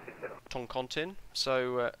Toncontin,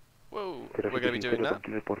 so we're going to be doing that.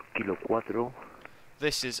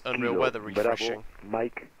 This is unreal weather refreshing.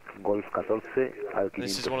 Mike, Golf 14,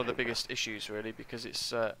 this is one of the biggest issues really, because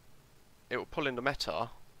it's it will pull in the METAR,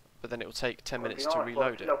 but then it will take 10 minutes to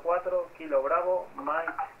reload it.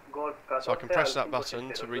 So I can press that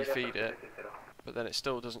button to refeed it, but then it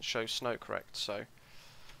still doesn't show snow correct, so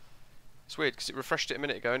it's weird because it refreshed it a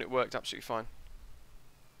minute ago and it worked absolutely fine.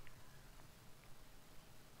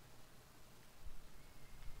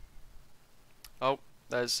 Oh,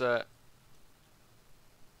 there's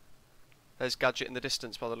Gadget in the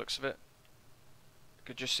distance by the looks of it. You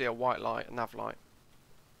could just see a white light, a nav light.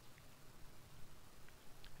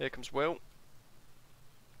 Here comes Will.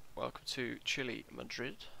 Welcome to chilly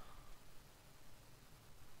Madrid.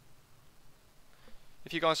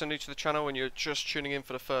 If you guys are new to the channel and you're just tuning in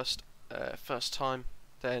for the first time,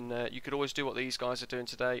 then you could always do what these guys are doing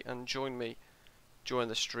today and join me during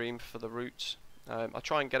the stream for the route. I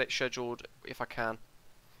try and get it scheduled if I can.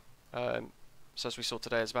 So as we saw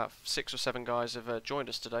today, there's about 6 or 7 guys have joined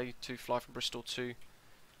us today to fly from Bristol to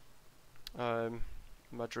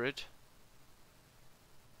Madrid.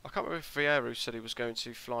 I can't remember if Vieru said he was going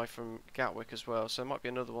to fly from Gatwick as well, so there might be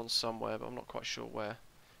another one somewhere, but I'm not quite sure where,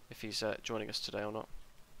 if he's joining us today or not.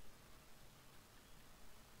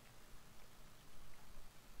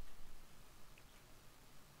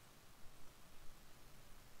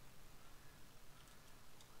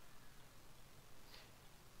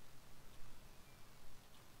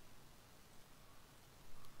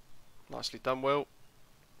 Nicely done, Will.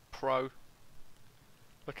 Pro.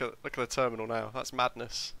 Look at the terminal now. That's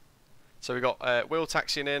madness. So we got Will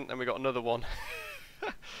taxiing in, and we got another one.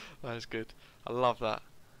 That is good. I love that.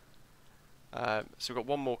 So we've got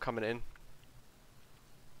one more coming in.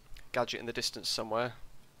 Gadget in the distance somewhere.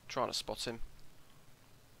 Trying to spot him.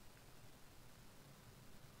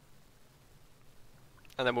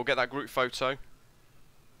 And then we'll get that group photo.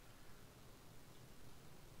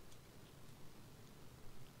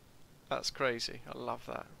 That's crazy. I love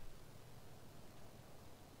that.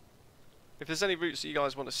 If there's any routes that you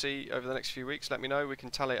guys want to see over the next few weeks, let me know. We can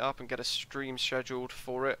tally it up and get a stream scheduled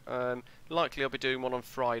for it. Likely I'll be doing one on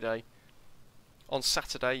Friday. On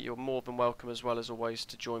Saturday, you're more than welcome, as well as always,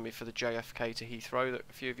 to join me for the JFK to Heathrow that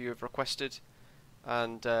a few of you have requested.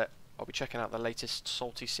 And I'll be checking out the latest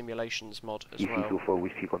Salty Simulations mod as well. EC24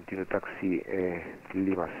 Whiskey, continue taxi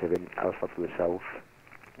Lima 7 Alpha to the south.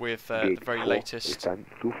 With the very latest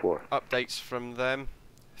updates from them.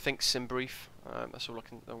 Think SimBrief. That's all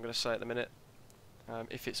I'm going to say at the minute.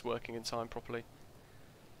 If it's working in time properly.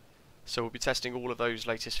 So we'll be testing all of those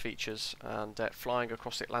latest features and flying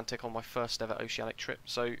across the Atlantic on my first ever oceanic trip.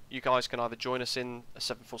 So you guys can either join us in a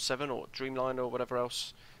 747 or Dreamliner or whatever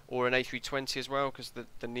else, or an A320 as well, because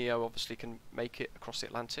the Neo obviously can make it across the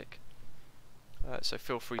Atlantic. So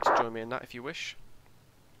feel free to join me in that if you wish.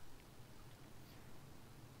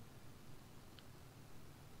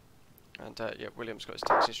 And yeah, William's got his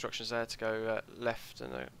taxi instructions there to go left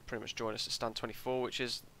and pretty much join us at stand 24, which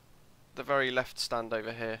is the very left stand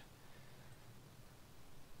over here.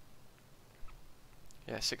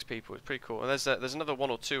 Yeah, 6 people. It's pretty cool. And there's another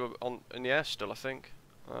 1 or 2 in the air still, I think.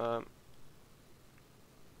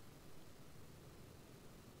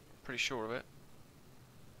 Pretty sure of it.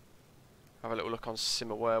 Have a little look on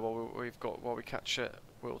SimAware while we catch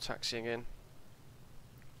Will taxiing in.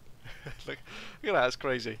 Look at that! That's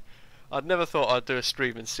crazy. I'd never thought I'd do a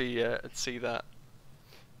stream and see that.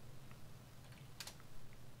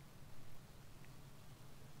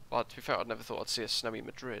 Well, to be fair, I'd never thought I'd see a snowy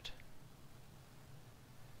Madrid.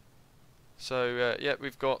 So yeah,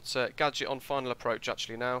 we've got Gadget on final approach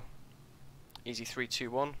actually now. Easy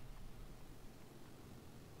 321.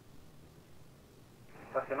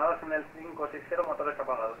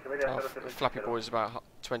 Flappy Boy's about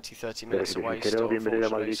 20-30 minutes away still,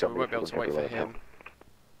 unfortunately, so we won't be able to wait for him.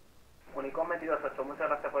 Unicom 22-8, muchas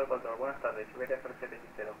gracias por el control. Buenas tardes, Iberia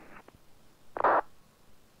 0760.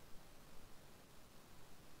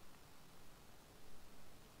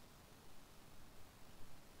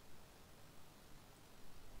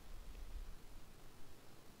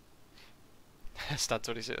 Stat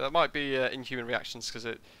 26. That might be inhuman reactions because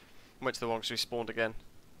it went to the wrong, so we spawned again.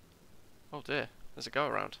 Oh dear, there's a go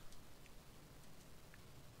around.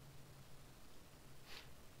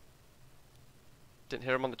 Didn't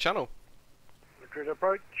hear him on the channel. Madrid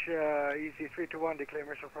approach, easy 321, declare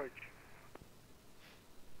mission approach.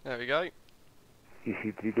 There we go.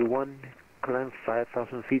 Easy 321, climb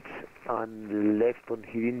 5,000 feet and left on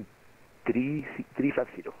heading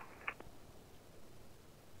 350.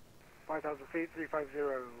 5,000 feet, 350,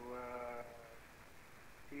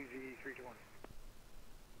 easy 321.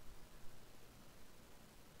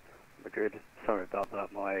 Madrid, sorry about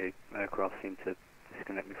that, my aircraft seemed to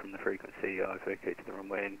disconnect me from the frequency. I've vacated the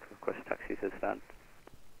runway and request taxi to stand.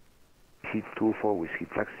 Heat 24, we see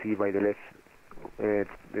taxi by the left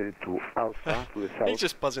to Alpha to the south. He's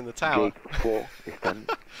just buzzing the tower. Gate 4, stand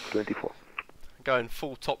 24. Going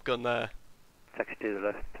full Top Gun there. Taxi to the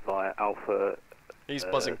left via Alpha. He's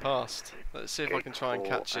buzzing past. Let's see if I can try and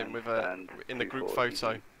catch him with in the group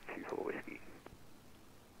photo. 24 whiskey.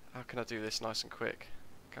 How can I do this nice and quick?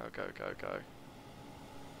 Go, go, go, go.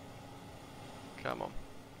 Come on.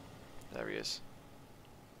 There he is.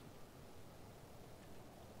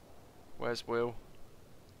 Where's Will?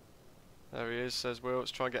 There he is, says Will.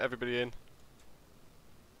 Let's try and get everybody in.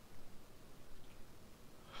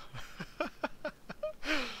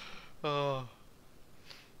 Oh.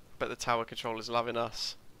 Bet the tower controller's loving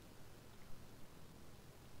us.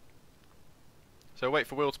 So wait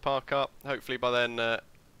for Will to park up. Hopefully by then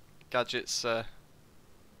Gadget's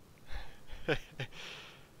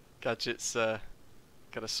Gadget's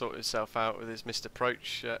gonna sort himself out with his missed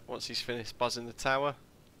approach once he's finished buzzing the tower.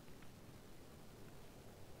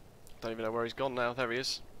 Don't even know where he's gone now. There he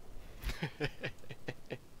is.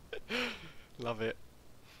 Love it.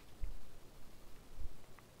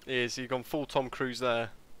 He is. He's gone full Tom Cruise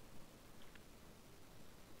there.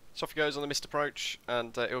 So off he goes on the missed approach,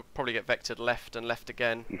 and he'll probably get vectored left and left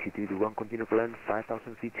again. Easy 321, continue climb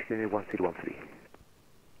 5,000 feet, 1013.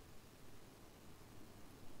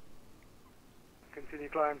 Continue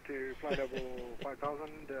climb to fly double 5,000,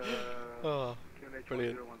 oh,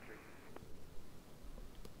 brilliant. 1013.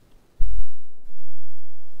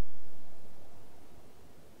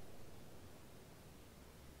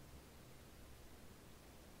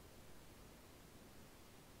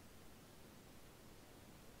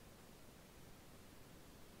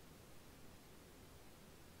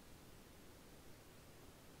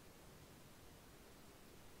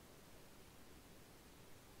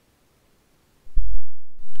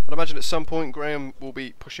 I'd imagine at some point Graham will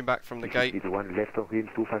be pushing back from the gate. One left of him,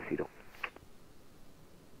 250.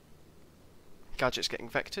 Gadget's getting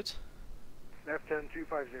vectored. Left turn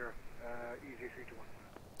 250, easy 321.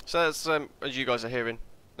 So that's, as you guys are hearing,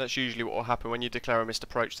 that's usually what will happen when you declare a missed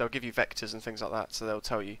approach. They'll give you vectors and things like that, so they'll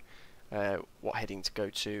tell you what heading to go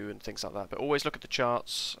to and things like that. But always look at the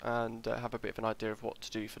charts and have a bit of an idea of what to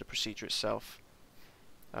do for the procedure itself.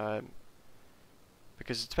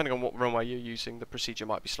 Because depending on what runway you're using, the procedure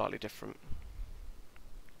might be slightly different.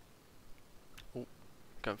 Oh,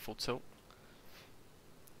 going full tilt.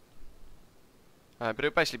 But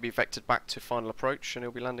it'll basically be vectored back to final approach, and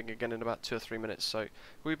it'll be landing again in about 2 or 3 minutes. So it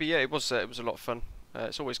was a lot of fun.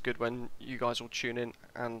 It's always good when you guys all tune in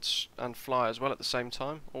and fly as well at the same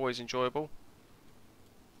time. Always enjoyable.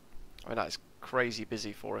 I mean, that is crazy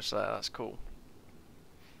busy for us there. That's cool.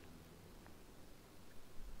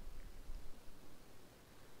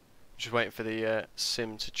 Just waiting for the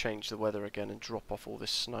sim to change the weather again and drop off all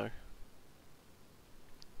this snow.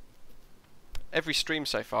 Every stream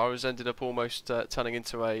so far has ended up almost turning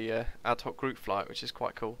into a ad hoc group flight, which is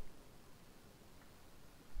quite cool.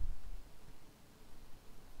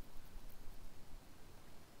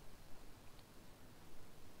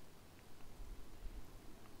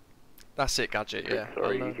 That's it, Gadget, yeah.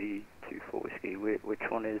 Sorry, EC24 Whiskey, which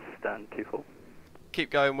one is stand 24?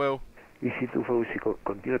 Keep going, Will. EC24 Whiskey,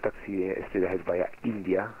 continue taxi straight ahead via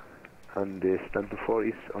India, and stand 24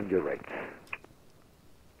 is on your right.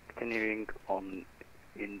 Continuing on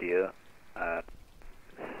India,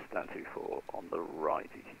 stand 24 on the right,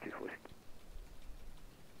 EC24 Whiskey.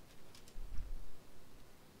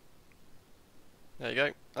 There you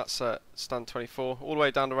go, that's stand 24, all the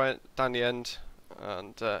way down the end,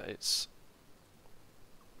 and it's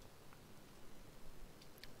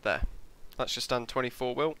there. That's your stand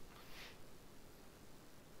 24, Will.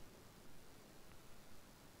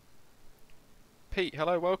 Pete,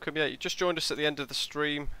 hello, welcome. Yeah, you just joined us at the end of the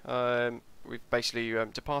stream. We've basically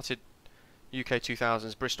departed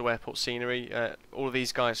UK2000's Bristol Airport Scenery. All of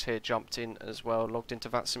these guys here jumped in as well, logged into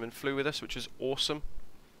VATSIM and flew with us, which was awesome.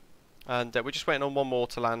 And we're just waiting on one more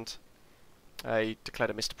to land. He declared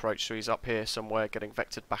a missed approach, so he's up here somewhere getting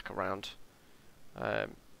vectored back around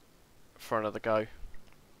for another go.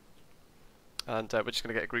 And we're just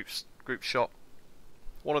going to get a group shot.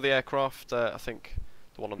 One of the aircraft, I think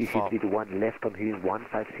the one on the far. The one left on here,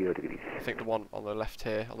 150 degrees. I think the one on the left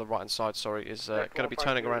here, on the right hand side, sorry, is going to be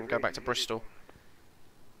turning around and go back to Bristol.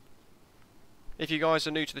 If you guys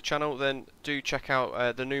are new to the channel, then do check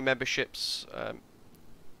out the new memberships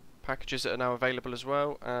packages that are now available as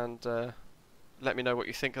well, and let me know what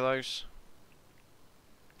you think of those,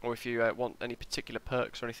 or if you want any particular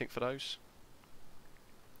perks or anything for those.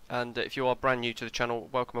 And if you are brand new to the channel,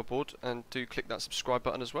 welcome aboard, and do click that subscribe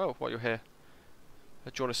button as well while you're here.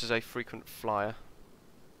 Join us as a frequent flyer.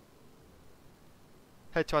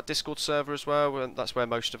 Head to our Discord server as well, and that's where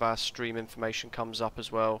most of our stream information comes up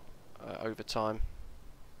as well over time.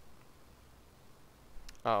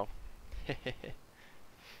 Oh.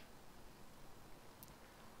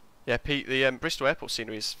 Yeah, Pete, the Bristol Airport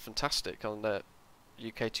Scenery is fantastic on the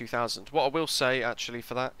UK2000. What I will say actually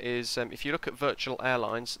for that is if you look at virtual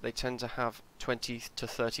airlines, they tend to have 20 to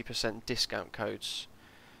 30% discount codes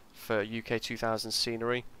for UK2000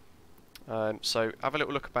 Scenery. So have a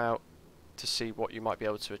little look about to see what you might be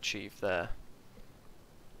able to achieve there.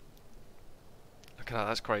 Look at that,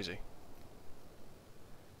 that's crazy.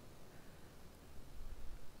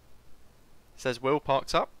 It says Will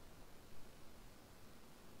parked up.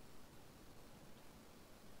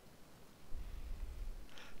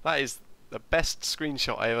 That is the best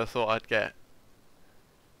screenshot I ever thought I'd get.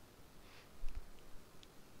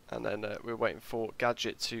 And then we're waiting for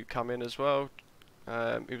Gadget to come in as well.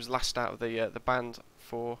 He was last out of the band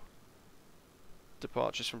for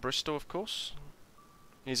departures from Bristol, of course.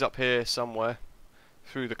 He's up here somewhere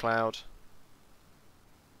through the cloud.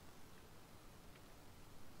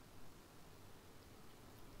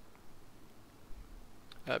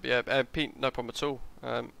 But yeah, Pete, no problem at all.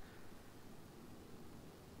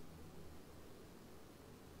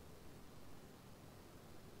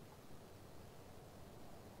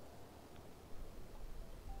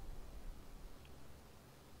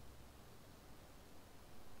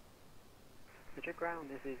 Madrid ground,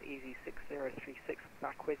 this is Easy 6036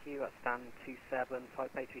 back with you at stand 27, flight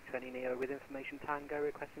A320 Neo with information Tango,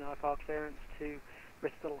 requesting IFR clearance to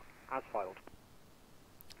Bristol as filed.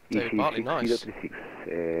 David Bartley, nice. 036,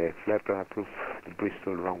 flight plan approved to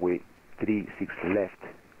Bristol, runway 36 left,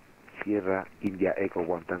 Sierra India Echo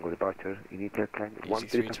 1 Tango departure, initial climb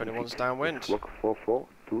 321's downwind. Squawk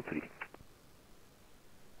 4423.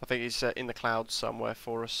 I think he's in the clouds somewhere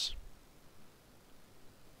for us.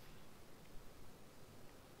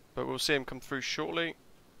 But we'll see him come through shortly.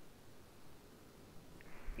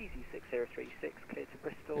 Easy 6036, clear to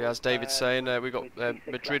Bristol. Yeah, as David's saying, we've got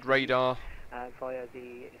Madrid radar via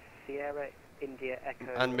the Sierra India Echo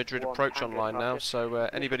and Madrid approach online now, so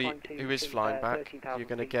anybody who is flying back, you're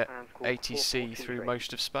going to get ATC through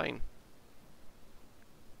most of Spain.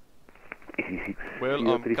 Well,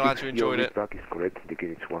 I'm glad you enjoyed it.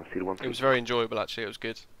 It was very enjoyable actually, it was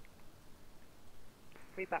good.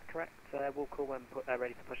 Read back correct, we'll call when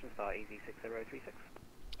ready for push and start, easy 6036.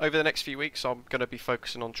 Over the next few weeks I'm going to be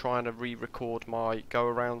focusing on trying to re-record my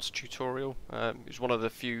go-arounds tutorial. It was one of the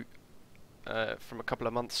few from a couple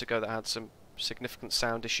of months ago that had some significant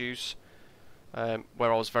sound issues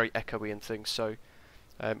where I was very echoey and things, so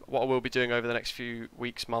what I will be doing over the next few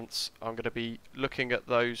weeks, months, I'm going to be looking at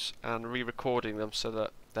those and re-recording them so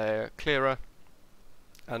that they're clearer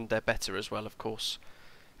and they're better as well, of course.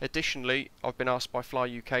 Additionally, I've been asked by Fly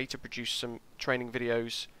UK to produce some training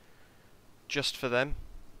videos just for them.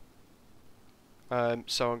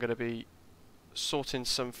 So I'm going to be sorting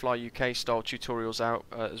some Fly UK style tutorials out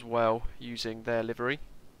as well using their livery.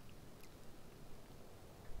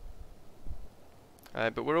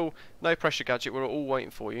 But we're all, no pressure Gadget, we're all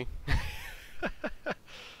waiting for you.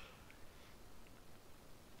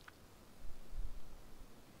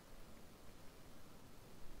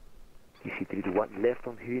 EC321 left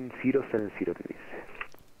on heading 070 degrees.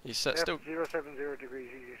 He's still 070 degrees,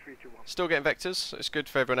 easy 321. Still getting vectors. It's good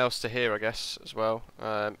for everyone else to hear, I guess, as well.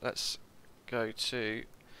 Let's go to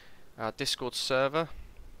our Discord server.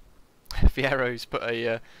 Fiero's put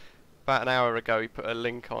a about an hour ago. He put a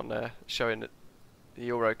link on showing the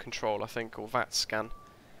Eurocontrol, I think, or VATScan,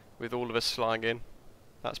 with all of us flying in.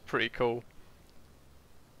 That's pretty cool.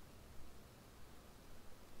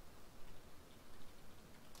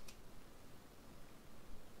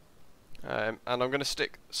 And I'm going to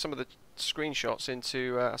stick some of the screenshots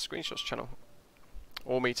into our screenshots channel.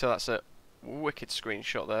 All meter, that's a wicked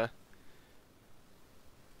screenshot there.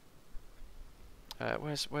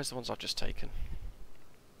 Where's the ones I've just taken?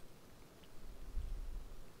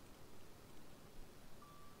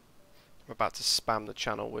 I'm about to spam the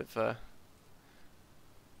channel with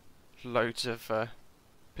loads of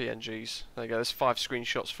PNGs. There you go, there's 5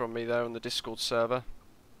 screenshots from me there on the Discord server.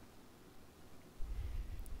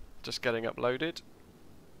 Just getting uploaded.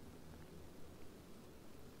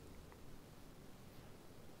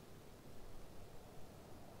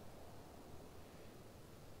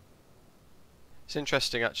 It's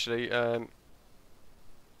interesting actually.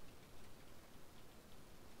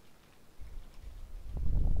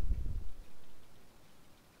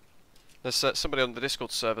 There's somebody on the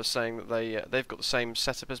Discord server saying that they've got the same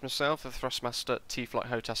setup as myself, the Thrustmaster T-Flight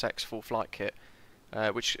HOTAS X full flight kit,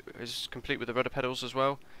 which is complete with the rudder pedals as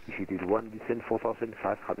well. EC1 descent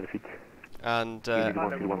 4,500 feet. And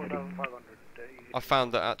I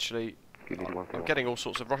found that actually I'm getting all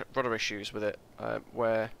sorts of rudder issues with it,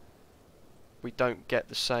 where we don't get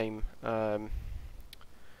the same.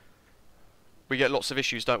 We get lots of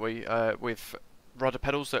issues, don't we, with rudder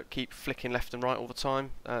pedals that keep flicking left and right all the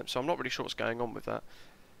time. So I'm not really sure what's going on with that.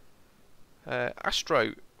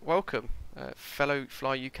 Astro, welcome, fellow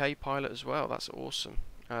Fly UK pilot as well. That's awesome.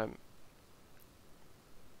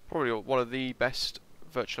 Probably one of the best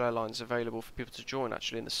virtual airlines available for people to join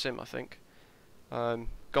actually in the sim, I think. Gone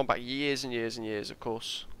back years and years and years, of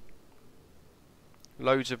course.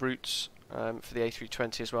 Loads of routes for the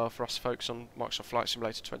A320 as well for us folks on Microsoft Flight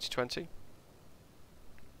Simulator 2020.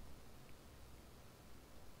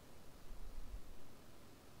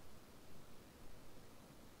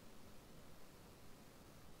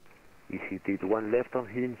 EC1 left on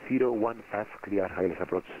heading 015, clear wireless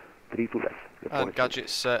approach. 32 left. And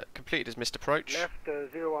Gadget's completed his missed approach. Left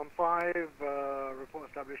 015, report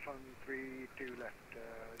established on 32 left.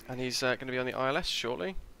 And he's going to be on the ILS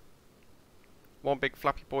shortly. One big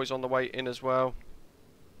flappy boy's on the way in as well.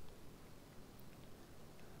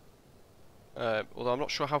 Although I'm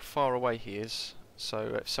not sure how far away he is,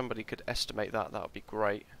 so if somebody could estimate that, that would be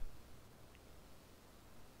great.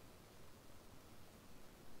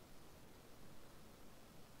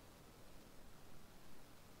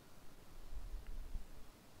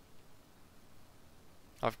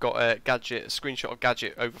 I've got a screenshot of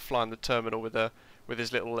Gadget overflying the terminal with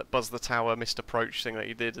his little buzz the tower missed approach thing that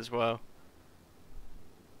he did as well.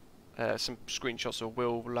 Some screenshots of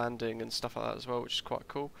Will landing and stuff like that as well, which is quite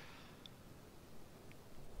cool.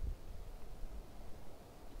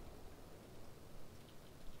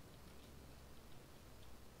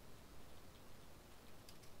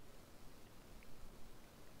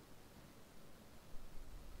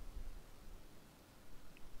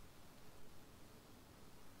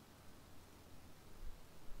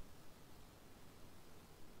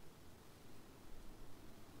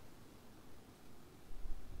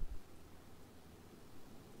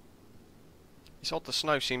 It's odd the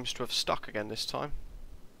snow seems to have stuck again this time.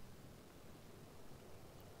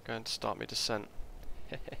 Going to start my descent.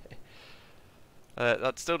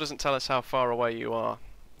 That still doesn't tell us how far away you are.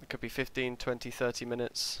 It could be 15, 20, 30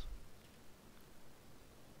 minutes.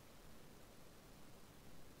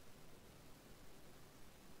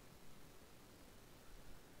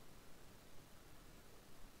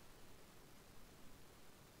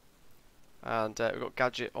 And we've got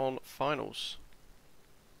Gadget on finals.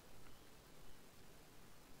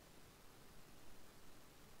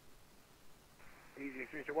 Easy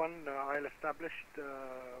 321, I'll established,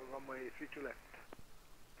 runway 32 left.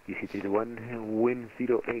 Easy 321, wind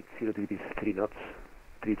 080 degrees, 3 knots,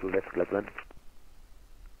 32 left, flat land.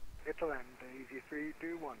 Get to land, easy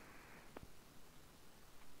 321.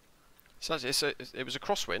 So it was a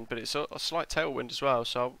crosswind, but it's a slight tailwind as well,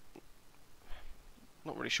 so I'm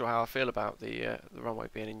not really sure how I feel about the runway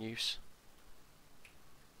being in use.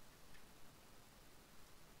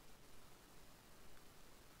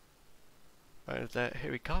 And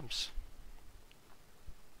here he comes.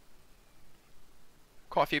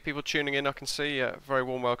 Quite a few people tuning in, I can see. Very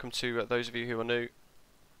warm welcome to those of you who are new.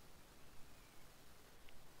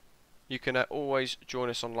 You can always join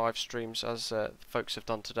us on live streams, as folks have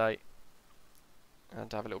done today,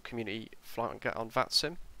 and have a little community flight and get on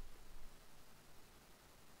VATSIM.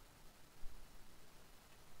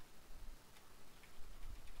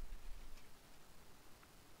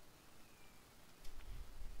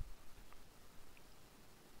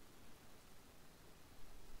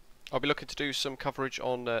 I'll be looking to do some coverage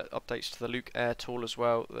on updates to the Luke Air tool as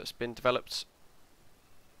well that's been developed.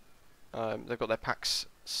 They've got their PAX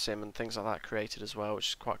sim and things like that created as well, which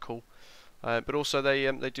is quite cool. But also they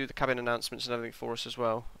do the cabin announcements and everything for us as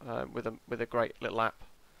well, with a great little app.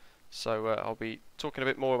 So I'll be talking a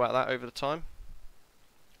bit more about that over the time.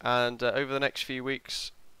 And over the next few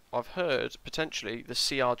weeks, I've heard potentially the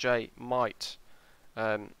CRJ might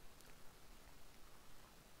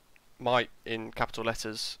in capital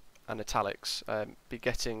letters and italics be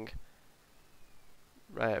getting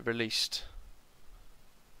released,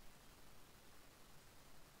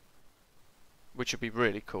 which would be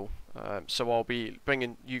really cool. So I'll be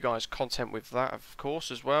bringing you guys content with that, of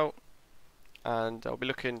course, as well, and I'll be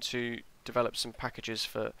looking to develop some packages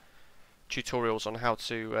for tutorials on how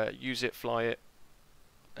to use it, fly it,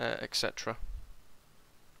 etc.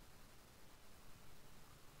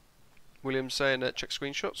 William's saying check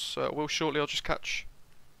screenshots. Will shortly. I'll just catch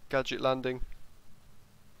Gadget landing.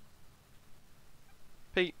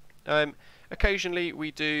 Pete, occasionally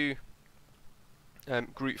we do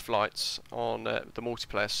group flights on the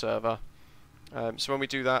multiplayer server. So when we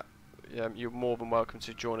do that, you're more than welcome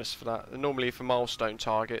to join us for that. They're normally for milestone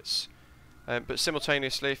targets, but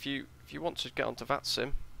simultaneously, if you want to get onto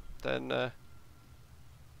VATSIM, then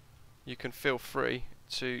you can feel free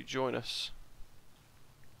to join us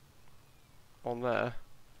on there.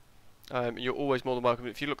 You're always more than welcome.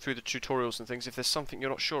 If you look through the tutorials and things, if there's something you're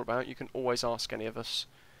not sure about, you can always ask any of us,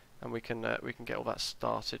 and we can get all that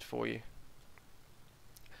started for you.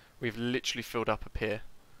 We've literally filled up a pier,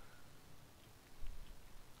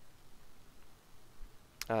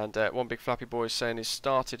 and one big flappy boy is saying he's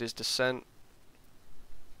started his descent.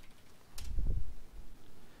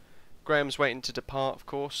 Graham's waiting to depart, of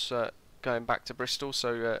course, going back to Bristol.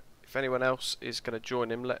 So if anyone else is going to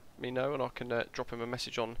join him, let me know, and I can drop him a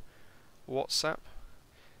message on WhatsApp.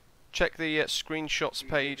 Check the screenshots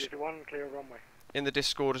page in the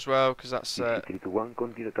Discord as well, because that's I've got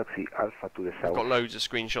loads of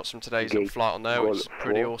screenshots from today's little flight on there, which is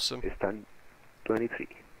pretty awesome. Stand 23.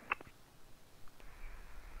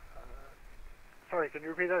 Sorry, can you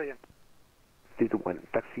repeat that again? 321,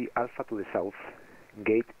 taxi Alpha to the south,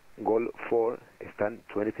 gate Golf 4, stand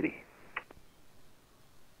 23.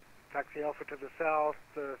 Taxi Alpha to the south,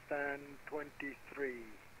 stand 23.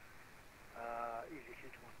 Easy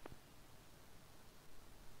 321.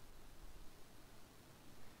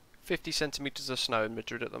 50 centimetres of snow in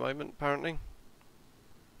Madrid at the moment, apparently.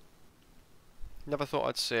 Never thought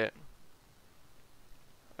I'd see it.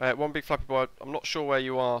 One big flappy boy. I'm not sure where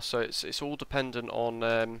you are, so it's all dependent on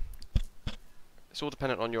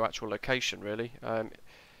your actual location, really.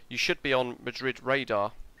 You should be on Madrid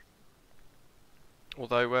radar.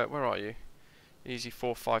 Although, where are you? Easy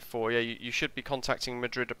 454. Yeah, you should be contacting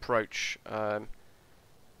Madrid approach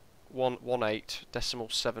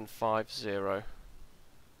 118.750.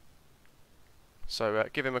 So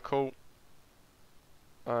give him a call.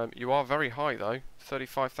 You are very high though,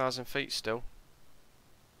 35,000 feet still.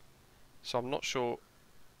 So I'm not sure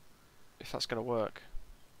if that's going to work.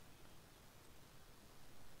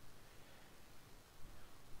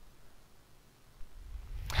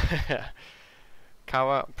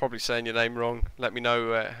 Kawa, I'm probably saying your name wrong. Let me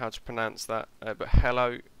know how to pronounce that. But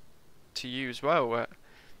hello to you as well.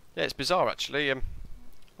 Yeah, it's bizarre actually.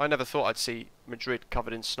 I never thought I'd see Madrid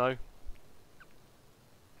covered in snow.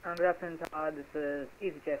 Good afternoon, this is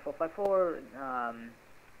EasyJ454.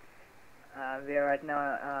 We are right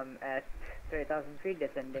now at 3,000 feet,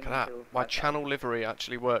 descending. Look at that. My channel livery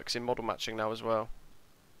actually works in model matching now as well.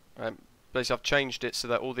 Basically, I've changed it so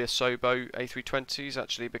that all the Asobo A320s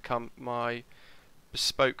actually become my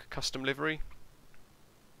bespoke custom livery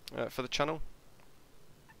for the channel.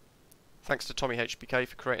 Thanks to Tommy HBK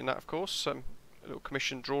for creating that, of course. A little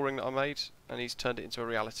commission drawing that I made, and he's turned it into a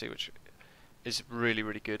reality, which is really,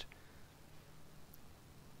 really good.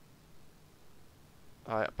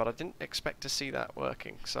 But I didn't expect to see that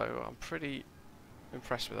working, so I'm pretty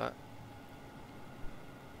impressed with that.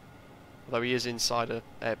 Although he is inside an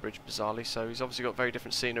air bridge, bizarrely, so he's obviously got very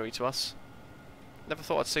different scenery to us. Never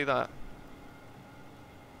thought I'd see that.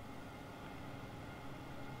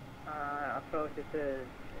 Approach is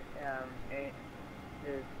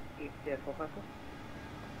EC454.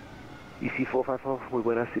 EC454, muy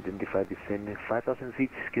buenas, identify descend 5,000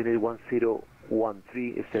 feet, QNH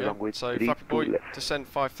 1013, is the runway so 3 Flappy Boy, left. descend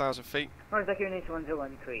 5,000 feet. North QNH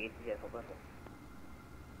 1013, EC454.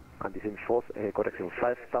 And descend fourth, correction,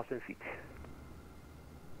 5,000 feet.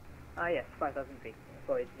 Yes, 5,000 feet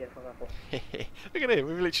for EC454. Look at him,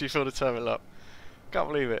 we've literally filled the terminal up. Can't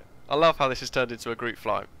believe it. I love how this has turned into a group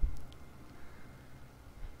flight.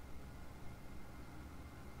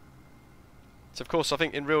 So of course, I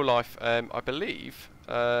think in real life, I believe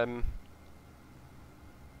that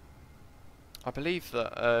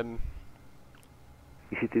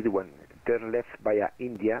EC31, turn left via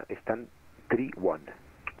India, stand 31.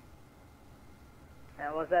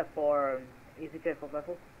 Was that for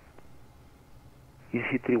EC454?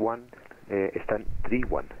 EC31, stand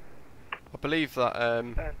 31. I believe that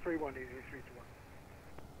Stand 31,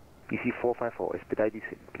 EC321. EC454, expedite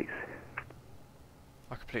descent, please.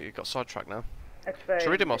 I completely got sidetracked now. Expedite.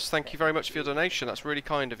 Cheridimos, thank you very much for your donation. That's really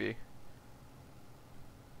kind of you.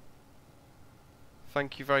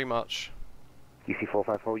 Thank you very much.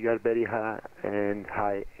 EC454, you are very high and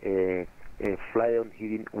high. Fly on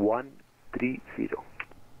heading 130.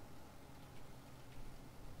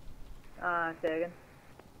 Say again.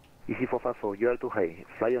 EC454, you are too high.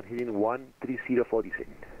 Fly on heading 130 for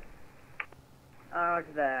descent. To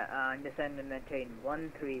the descend and maintain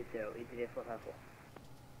 130, EC454.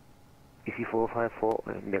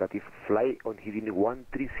 EC454, negative. Fly on heading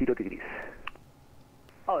 130 degrees.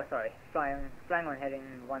 Oh, sorry. Flying on heading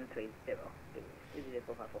 130 degrees,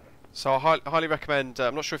 EC454. So I highly recommend.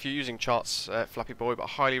 I'm not sure if you're using charts, Flappy Boy, but I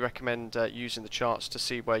highly recommend using the charts to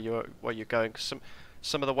see where you're going. Cause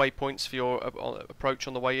some of the waypoints for your approach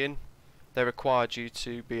on the way in, they required you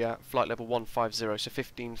to be at flight level 150, so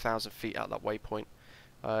 15,000 feet at that waypoint.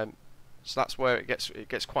 So that's where it gets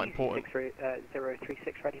quite important.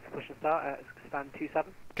 036 ready for push and start at stand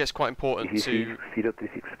 27. It gets quite important to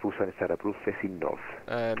 036 push and start approved facing north.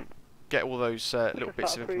 Get all those little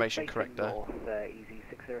bits of information correct there. North, easy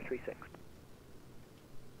 6036.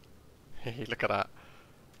 Look at that.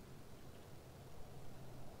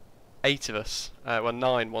 8 of us, well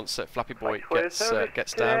 9 once Flappy Boy gets down.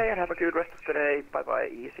 And have a good rest of today. Bye bye.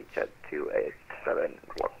 EasyJet 287.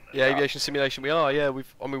 Yeah, aviation simulation. We are. Yeah,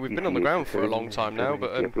 we've been on the ground for a long time now,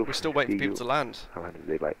 but we're still waiting for people to land. Have a nice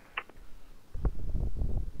day. Bye.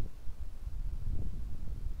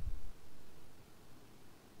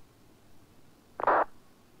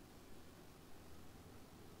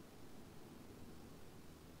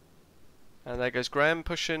 And there goes Graham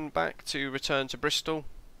pushing back to return to Bristol.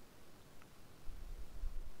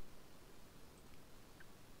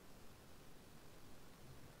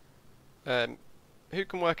 Who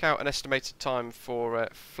can work out an estimated time for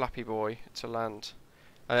Flappy Boy to land?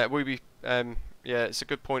 Yeah, it's a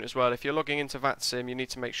good point as well. If you're logging into VATSIM, you need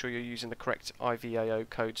to make sure you're using the correct IVAO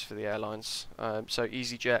codes for the airlines. So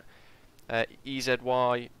EasyJet,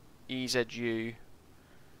 EZY, EZU,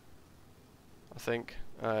 I think,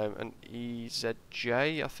 and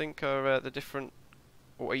EZJ, I think, are the different,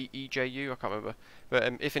 or EJU, I can't remember. But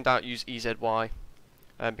if in doubt, use EZY.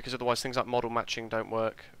 Because otherwise things like model matching don't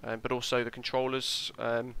work, but also the controllers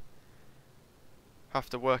have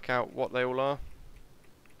to work out what they all are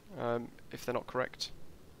if they're not correct.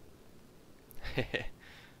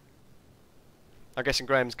 I'm guessing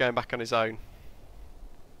Graham's going back on his own.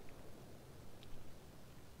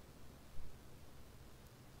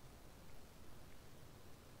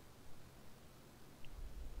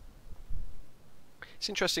 It's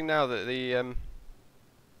interesting now that the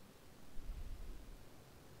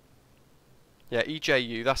yeah,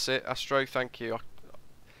 EJU, that's it, Astro, thank you. I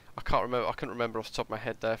I can't remember. I couldn't remember off the top of my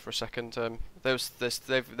head there for a second.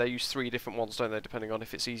 They use 3 different ones, don't they? Depending on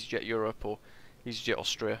if it's EasyJet Europe or EasyJet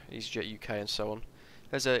Austria, EasyJet UK, and so on.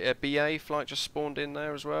 There's a BA flight just spawned in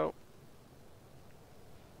there as well.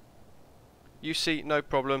 UC, no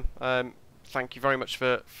problem. Thank you very much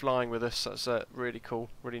for flying with us. That's really cool.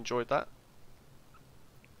 Really enjoyed that.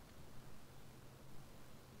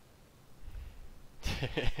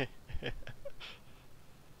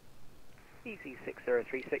 Easy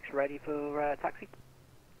 6036 ready for taxi.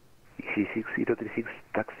 Easy 6036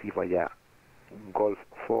 taxi via Golf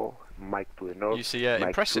 4, Mike to the north. You see, Mike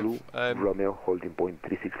impressive. Zulu, Romeo holding point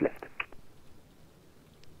 36 left.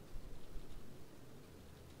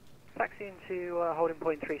 Taxi into holding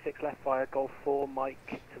point 36 left via Golf 4,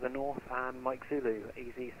 Mike to the north, and Mike Zulu,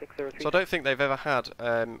 easy 603. So I don't think they've ever had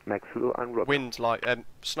Mike Zulu and wind like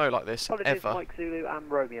snow like this ever. Mike Zulu and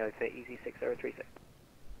Romeo for easy 6036.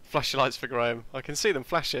 Flash your lights for Graham. I can see them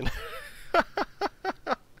flashing. I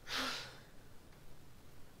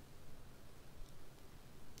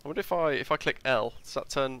wonder if I click L, does that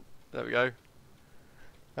turn? There we go.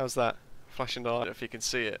 How's that? Flashing the light, if you can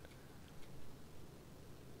see it.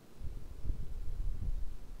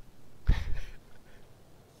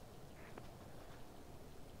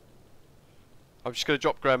 I'm just going to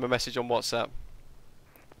drop Graham a message on WhatsApp.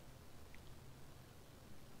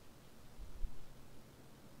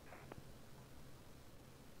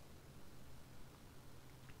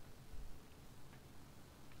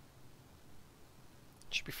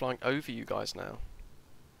 Should be flying over you guys now.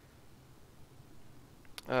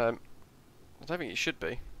 I don't think it should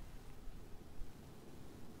be.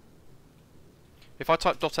 If I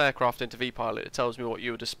type .aircraft into vPilot, it tells me what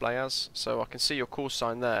you will display as, so I can see your course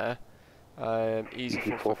sign there. Easy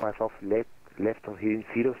 455 off left on heading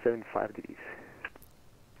 075 degrees.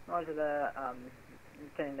 Roger the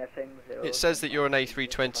turning left heading 0. It says that you're an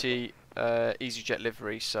A320 EasyJet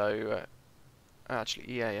livery, so actually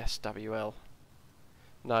EASWL.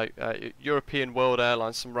 No, European World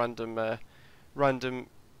Airlines, some random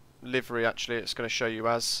livery. Actually, it's going to show you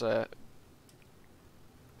as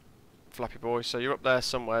Flappy Boy. So you're up there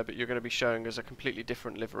somewhere, but you're going to be showing as a completely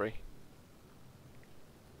different livery.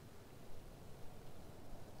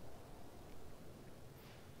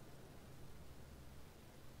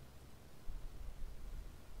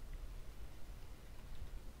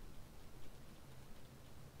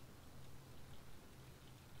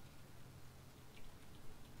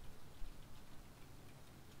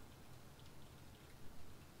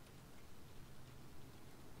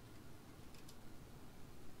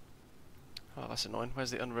 Oh, that's annoying.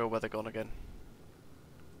 Where's the unreal weather gone again?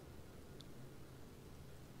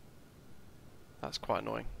 That's quite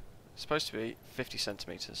annoying. It's supposed to be 50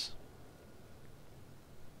 centimetres.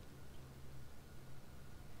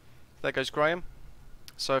 There goes Graham.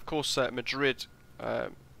 So of course Madrid,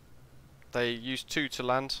 they used 2 to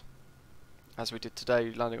land, as we did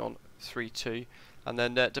today, landing on 3-2, and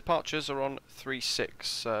then departures are on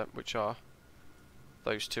 3-6, which are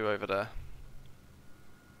those 2 over there.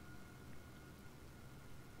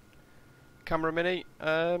 Camera Mini,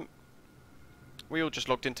 we all just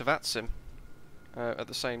logged into VATSIM at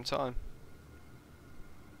the same time.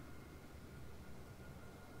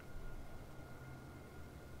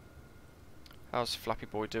 How's Flappy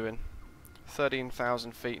Boy doing?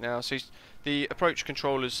 13,000 feet now. So the approach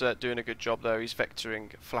controller's doing a good job though. He's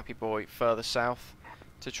vectoring Flappy Boy further south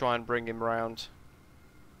to try and bring him round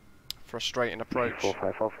for a straight-in approach.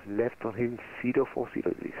 455 off left on heading 040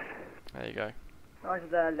 degrees. There you go. Roger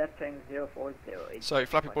the left heading 040. So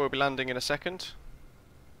Flappy Boy will be landing in a second.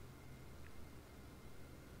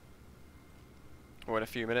 Or in a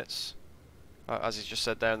few minutes. As he's just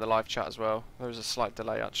said there in the live chat as well. There was a slight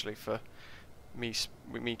delay actually for me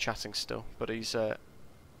chatting still. But he's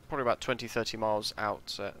probably about 20-30 miles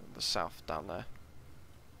out the south down there.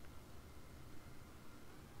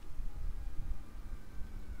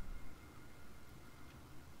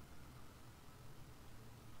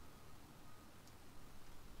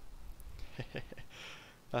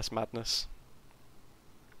 That's madness.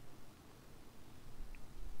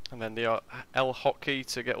 And then the L hotkey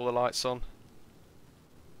to get all the lights on.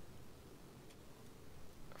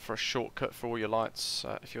 For a shortcut for all your lights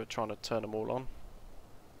if you're trying to turn them all on.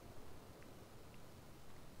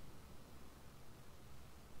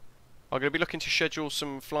 I'm going to be looking to schedule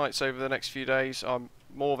some flights over the next few days. I'm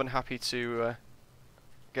more than happy to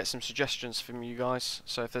get some suggestions from you guys.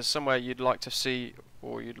 So if there's somewhere you'd like to see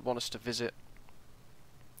or you'd want us to visit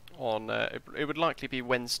on, it would likely be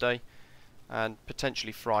Wednesday and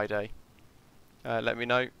potentially Friday. Let me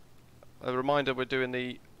know. A reminder, we're doing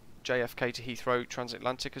the JFK to Heathrow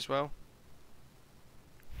transatlantic as well.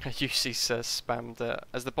 UC's spammed.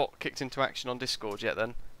 Has the bot kicked into action on Discord yet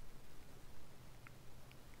then?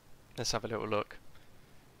 Let's have a little look.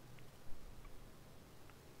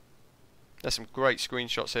 There's some great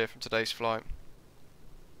screenshots here from today's flight.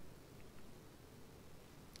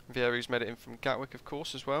 Vieru's made it in from Gatwick, of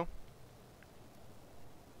course, as well.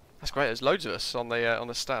 That's great. There's loads of us on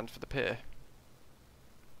the stand for the pier.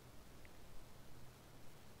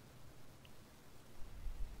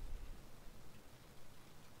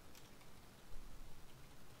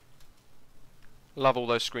 Love all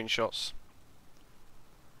those screenshots.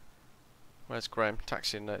 Where's Graham?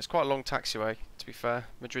 Taxiing there. It's quite a long taxiway, to be fair.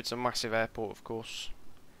 Madrid's a massive airport, of course.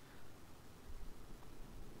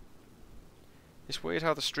 It's weird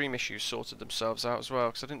how the stream issues sorted themselves out as well,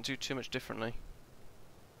 because I didn't do too much differently.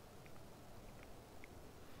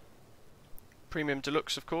 Premium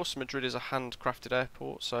Deluxe, of course. Madrid is a handcrafted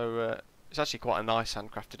airport, so it's actually quite a nice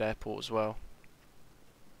handcrafted airport as well.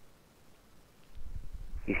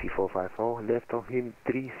 EC454, left of him,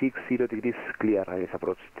 360 degrees, clear, ILS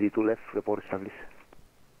approach, 32 left, report established.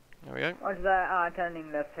 There we go. Order,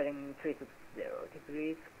 turning left, heading 360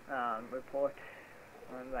 degrees, report,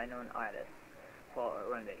 right on ILS, for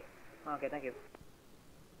runway. Okay, thank you.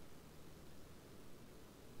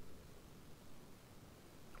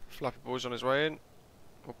 Flappy Boy's on his way in,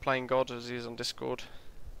 or playing God as he is on Discord.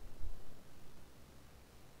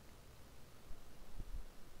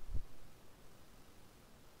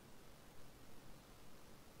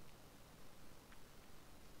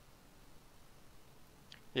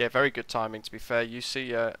 Yeah, very good timing, to be fair. You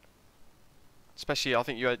see, especially I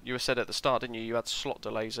think you were said at the start, didn't you? You had slot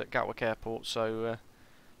delays at Gatwick Airport, so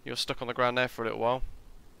you were stuck on the ground there for a little while.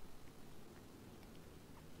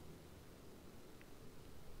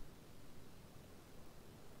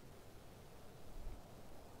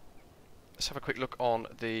 Let's have a quick look on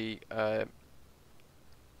the what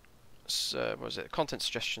was it? Content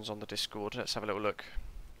suggestions on the Discord. Let's have a little look.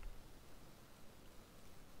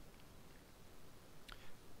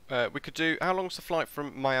 We could do. How long's the flight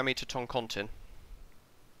from Miami to Toncontin?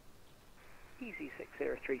 Easy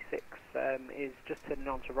 6036 is just heading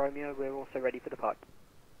on to Romeo. We're also ready for departure.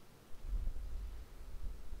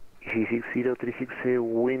 EC6036,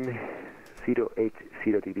 wind 080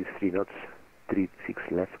 degrees, 3 knots, 36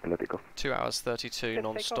 left, clear takeoff. 2 hours 32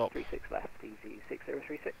 non-stop. 36 left, easy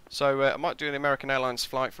 6036. So I might do an American Airlines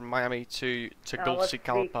flight from Miami to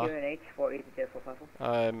Tegucigalpa.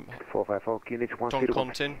 454, QNH 101.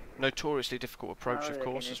 Toncontin, notoriously difficult approach, of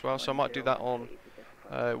course, as well. So I might do that on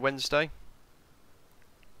Wednesday.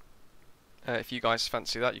 If you guys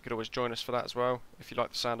fancy that, you could always join us for that as well, if you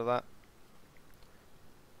like the sound of that.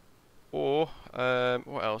 Or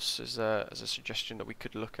what else is there as a suggestion that we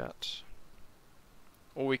could look at?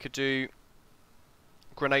 Or we could do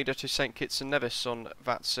Grenada to St Kitts and Nevis on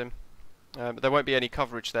VATSIM. There won't be any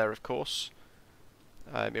coverage there, of course.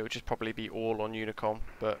 It would just probably be all on Unicom,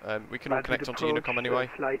 but we can all connect onto Unicom anyway.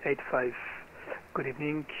 Flight 85, good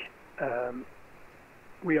evening.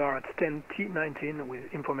 We are at stand T19 with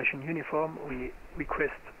information uniform. We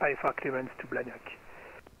request IFR clearance to Blagnac.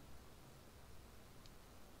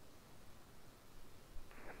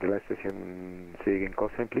 The last station, say again, call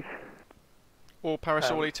sign, please. Or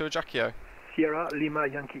Parasoli to Ajaccio. Sierra Lima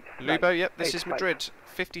Yankee. Lubo, yep, this is Madrid.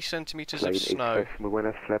 50 centimetres of snow. Muy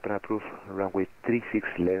buenas, flight plan approved, runway 36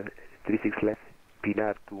 left,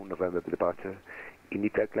 Pinar to November departure,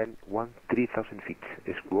 initial climb 13,000 feet,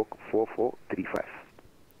 squawk 4435.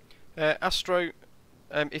 Astro,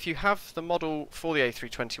 if you have the model for the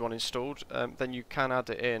A321 installed, then you can add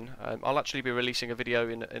it in. I'll actually be releasing a video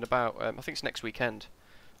in about, I think it's next weekend,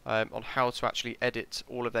 on how to actually edit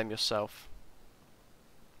all of them yourself.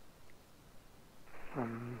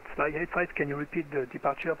 Flight 85, can you repeat the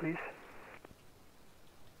departure, please?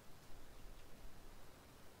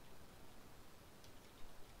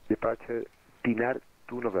 Departure Pinar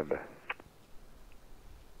to November.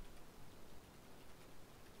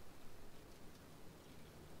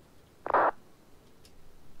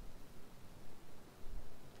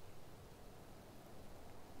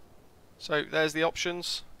 So there's the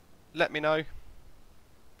options. Let me know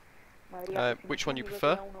which one you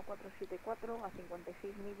prefer.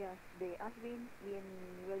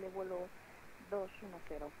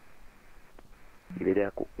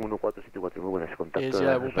 Iberia 1474, muy buenas, contacto. Is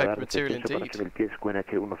wallpaper material indeed. El pie es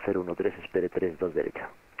QNH 1013, espere 32 derecha.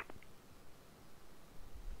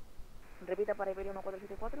 Repita para Iberia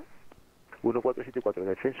 1474. 1474,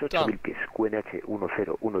 descenso, 8000 pies, QNH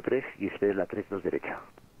 1013 y espere la 32 derecha.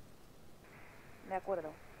 De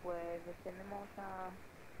acuerdo, pues descendemos a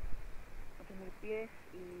 8000 pies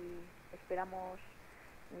y esperamos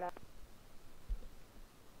la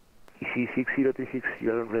DC6036,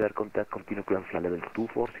 you're on radar contact, continue climb flight level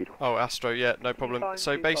 240. Oh, Astro, yeah, no problem.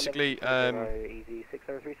 So basically,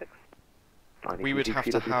 we would have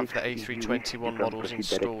to have the A321 models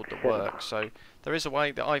installed that work. So there is a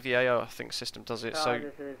way, the IVAO I think system does it, so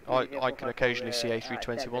I can occasionally see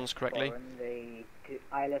A321s correctly.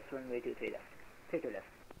 ILS runway 23 left.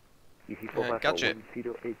 Gadget,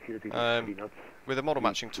 with a model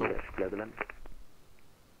matching tool.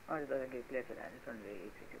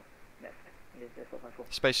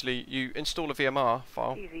 It's basically, you install a VMR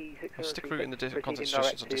file, I'll stick a route in the content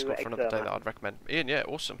suggestions on Discord for another day that I'd recommend. Ian, yeah,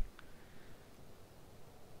 awesome.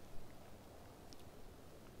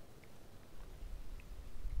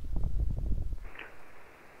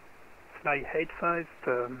 Fly 85,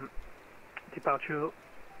 departure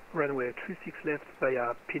runway 36 left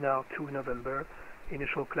via Pinar 2 November,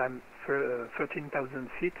 initial climb 13,000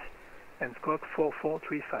 feet, and squawk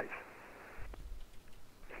 4435.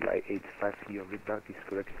 Fly 85, your readback is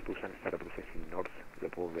correct, and start processing north,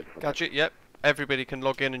 report red for Gadget, yep, everybody can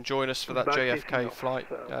log in and join us for that JFK flight,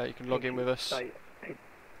 you can log in with us. Flight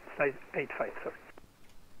 85, sorry.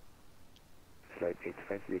 Flight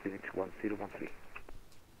 85, the unit 1013.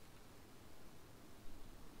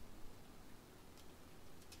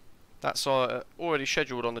 That's already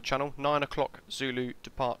scheduled on the channel, 9 o'clock Zulu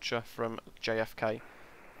departure from JFK.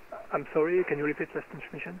 I'm sorry, can you repeat last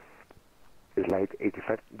transmission? Flight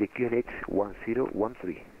 85, the QNH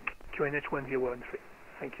 1013. QNH 1013,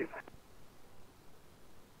 thank you.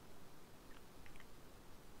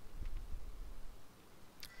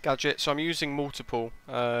 Gadget, so I'm using multiple.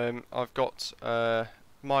 I've got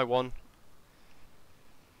my one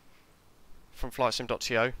from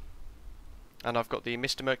flightsim.to. And I've got the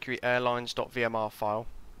Mr. Mercury Airlines.vmr file,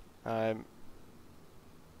 and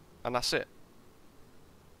that's it.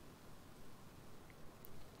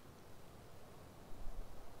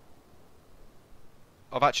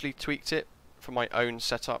 I've actually tweaked it for my own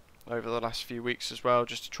setup over the last few weeks as well,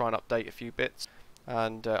 just to try and update a few bits,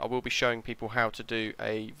 and I will be showing people how to do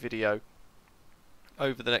a video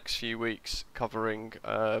over the next few weeks covering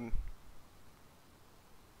how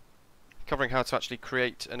to actually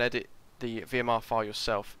create and edit the VMR file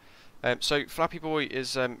yourself. So Flappy Boy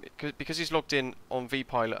is because he's logged in on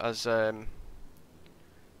vPilot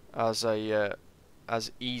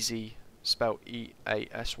as easy, spelled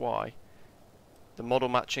EASY. The model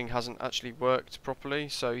matching hasn't actually worked properly,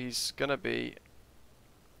 so he's gonna be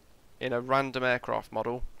in a random aircraft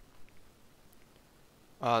model,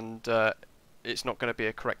 and it's not going to be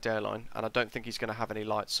a correct airline, and I don't think he's going to have any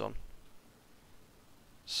lights on.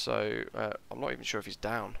 So I'm not even sure if he's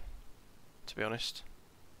down, to be honest.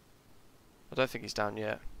 I don't think he's down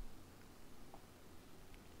yet.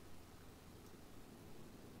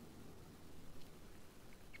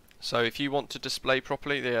 So if you want to display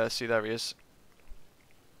properly, see there he is.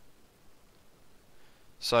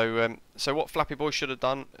 So so what Flappy Boy should have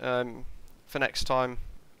done for next time,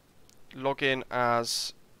 log in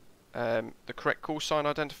as the correct call sign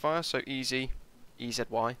identifier, so EZY,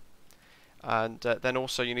 and then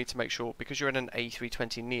also you need to make sure, because you're in an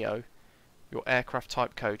A320 Neo, your aircraft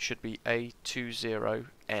type code should be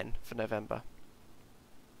A20N for November.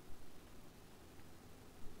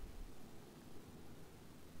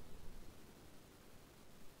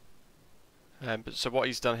 But so what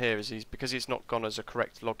he's done here is because he's not gone as a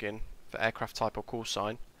correct login for aircraft type or call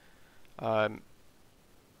sign,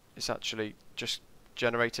 it's actually just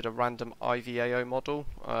generated a random IVAO model,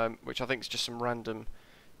 which I think is just some random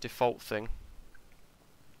default thing,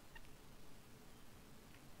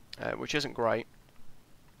 which isn't great.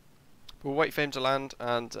 We'll wait for him to land,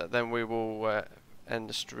 and then we will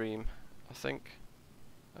end the stream. I think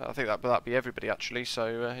that'll be everybody actually.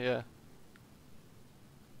 So yeah.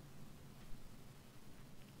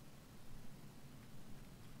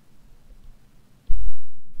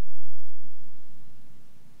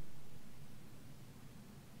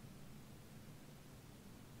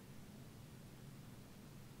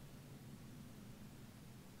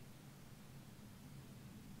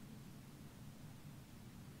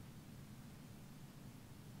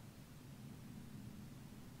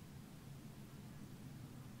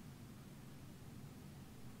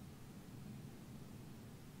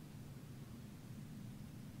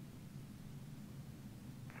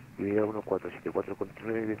 Unidad 1474,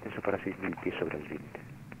 continúe de descenso para 6.000 pies sobre el límite.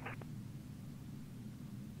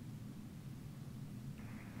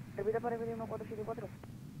 Repita para Iberia 1474.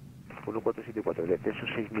 1474, descenso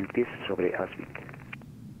 6.000 pies sobre Asvik.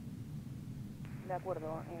 De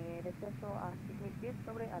acuerdo, descenso a 6.000 pies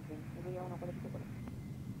sobre Asvik, Iberia 1474.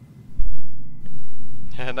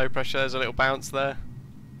 Yeah, no pressure, there's a little bounce there.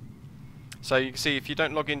 So you can see if you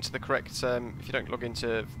don't log into the correct, if you don't log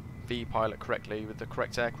into vPilot correctly with the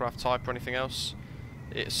correct aircraft type or anything else,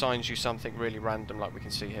 it assigns you something really random, like we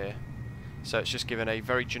can see here. So it's just given a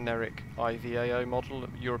very generic IVAO model,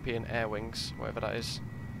 European Air Wings, whatever that is.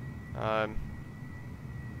 So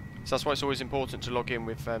that's why it's always important to log in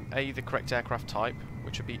with A, the correct aircraft type,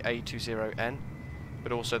 which would be A20N,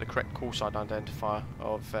 but also the correct call sign identifier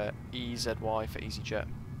of EZY for EasyJet.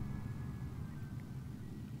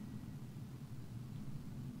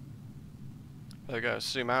 There we go,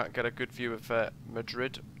 zoom out and get a good view of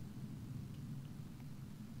Madrid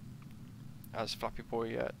as Flappy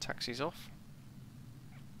Boy taxis off.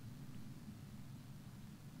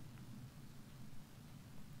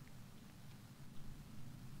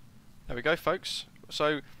 There we go, folks.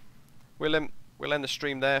 So we'll end the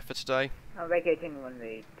stream there for today. I'm vacating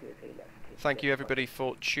runway 23 left. Thank you everybody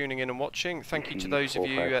for tuning in and watching. Thank you to those of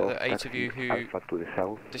you, the 8 of you who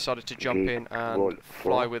decided to jump in and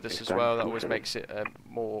fly with us as well. That always makes it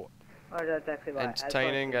more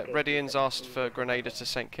entertaining. Redian's asked for Grenada to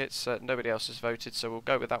St. Kitts. Nobody else has voted, so we'll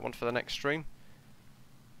go with that one for the next stream.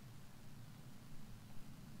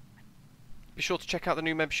 Be sure to check out the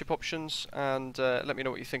new membership options and let me know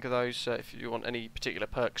what you think of those. If you want any particular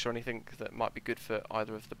perks or anything that might be good for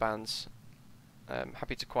either of the bands,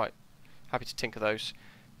 happy to tinker those.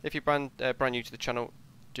 If you're brand new to the channel,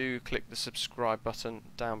 do click the subscribe button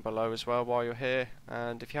down below as well while you're here,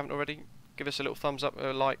 and if you haven't already, give us a little thumbs up or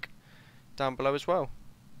a like down below as well.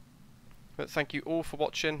 But thank you all for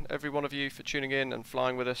watching, every one of you for tuning in and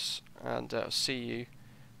flying with us, and I'll see you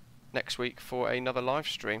next week for another live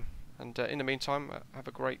stream. And in the meantime, have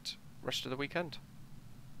a great rest of the weekend.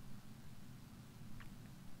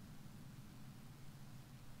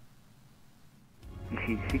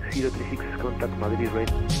 Easy 6036, contact Madrid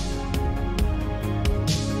Red.